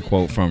this is a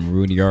quote from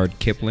Rudyard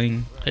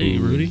Kipling. Hey,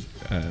 who- Rudy.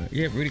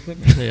 Yeah, Rudy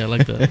Kipling. Hey, I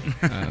like that.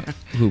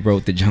 Who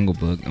wrote the Jungle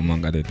Book,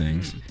 among other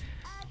things.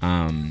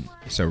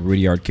 So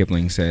Rudyard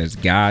Kipling says,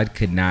 "God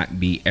could not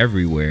be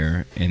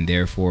everywhere, and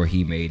therefore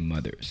he made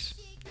mothers."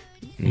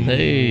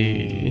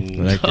 Hey.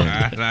 I like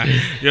that.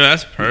 Yo,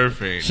 that's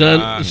perfect.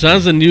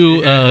 Sean's a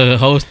new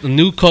host, a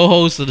new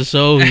co-host of the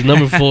show. He's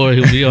number 4.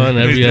 He'll be on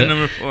every. He's the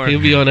number 4. He'll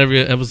be on every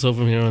episode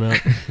from here on out.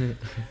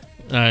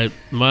 All right,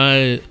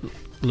 my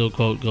little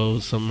quote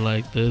goes something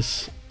like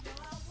this: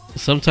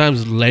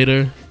 "Sometimes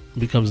later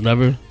becomes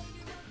never,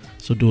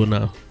 so do it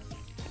now."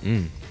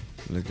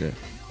 Look at that.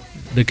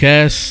 The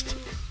Cast,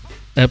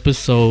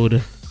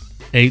 episode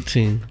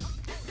 18.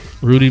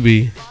 Rudy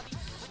B,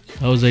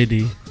 Jose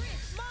D,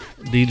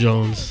 D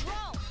Jones,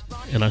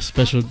 and our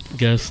special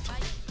guest,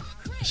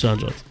 Sean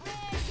Jones.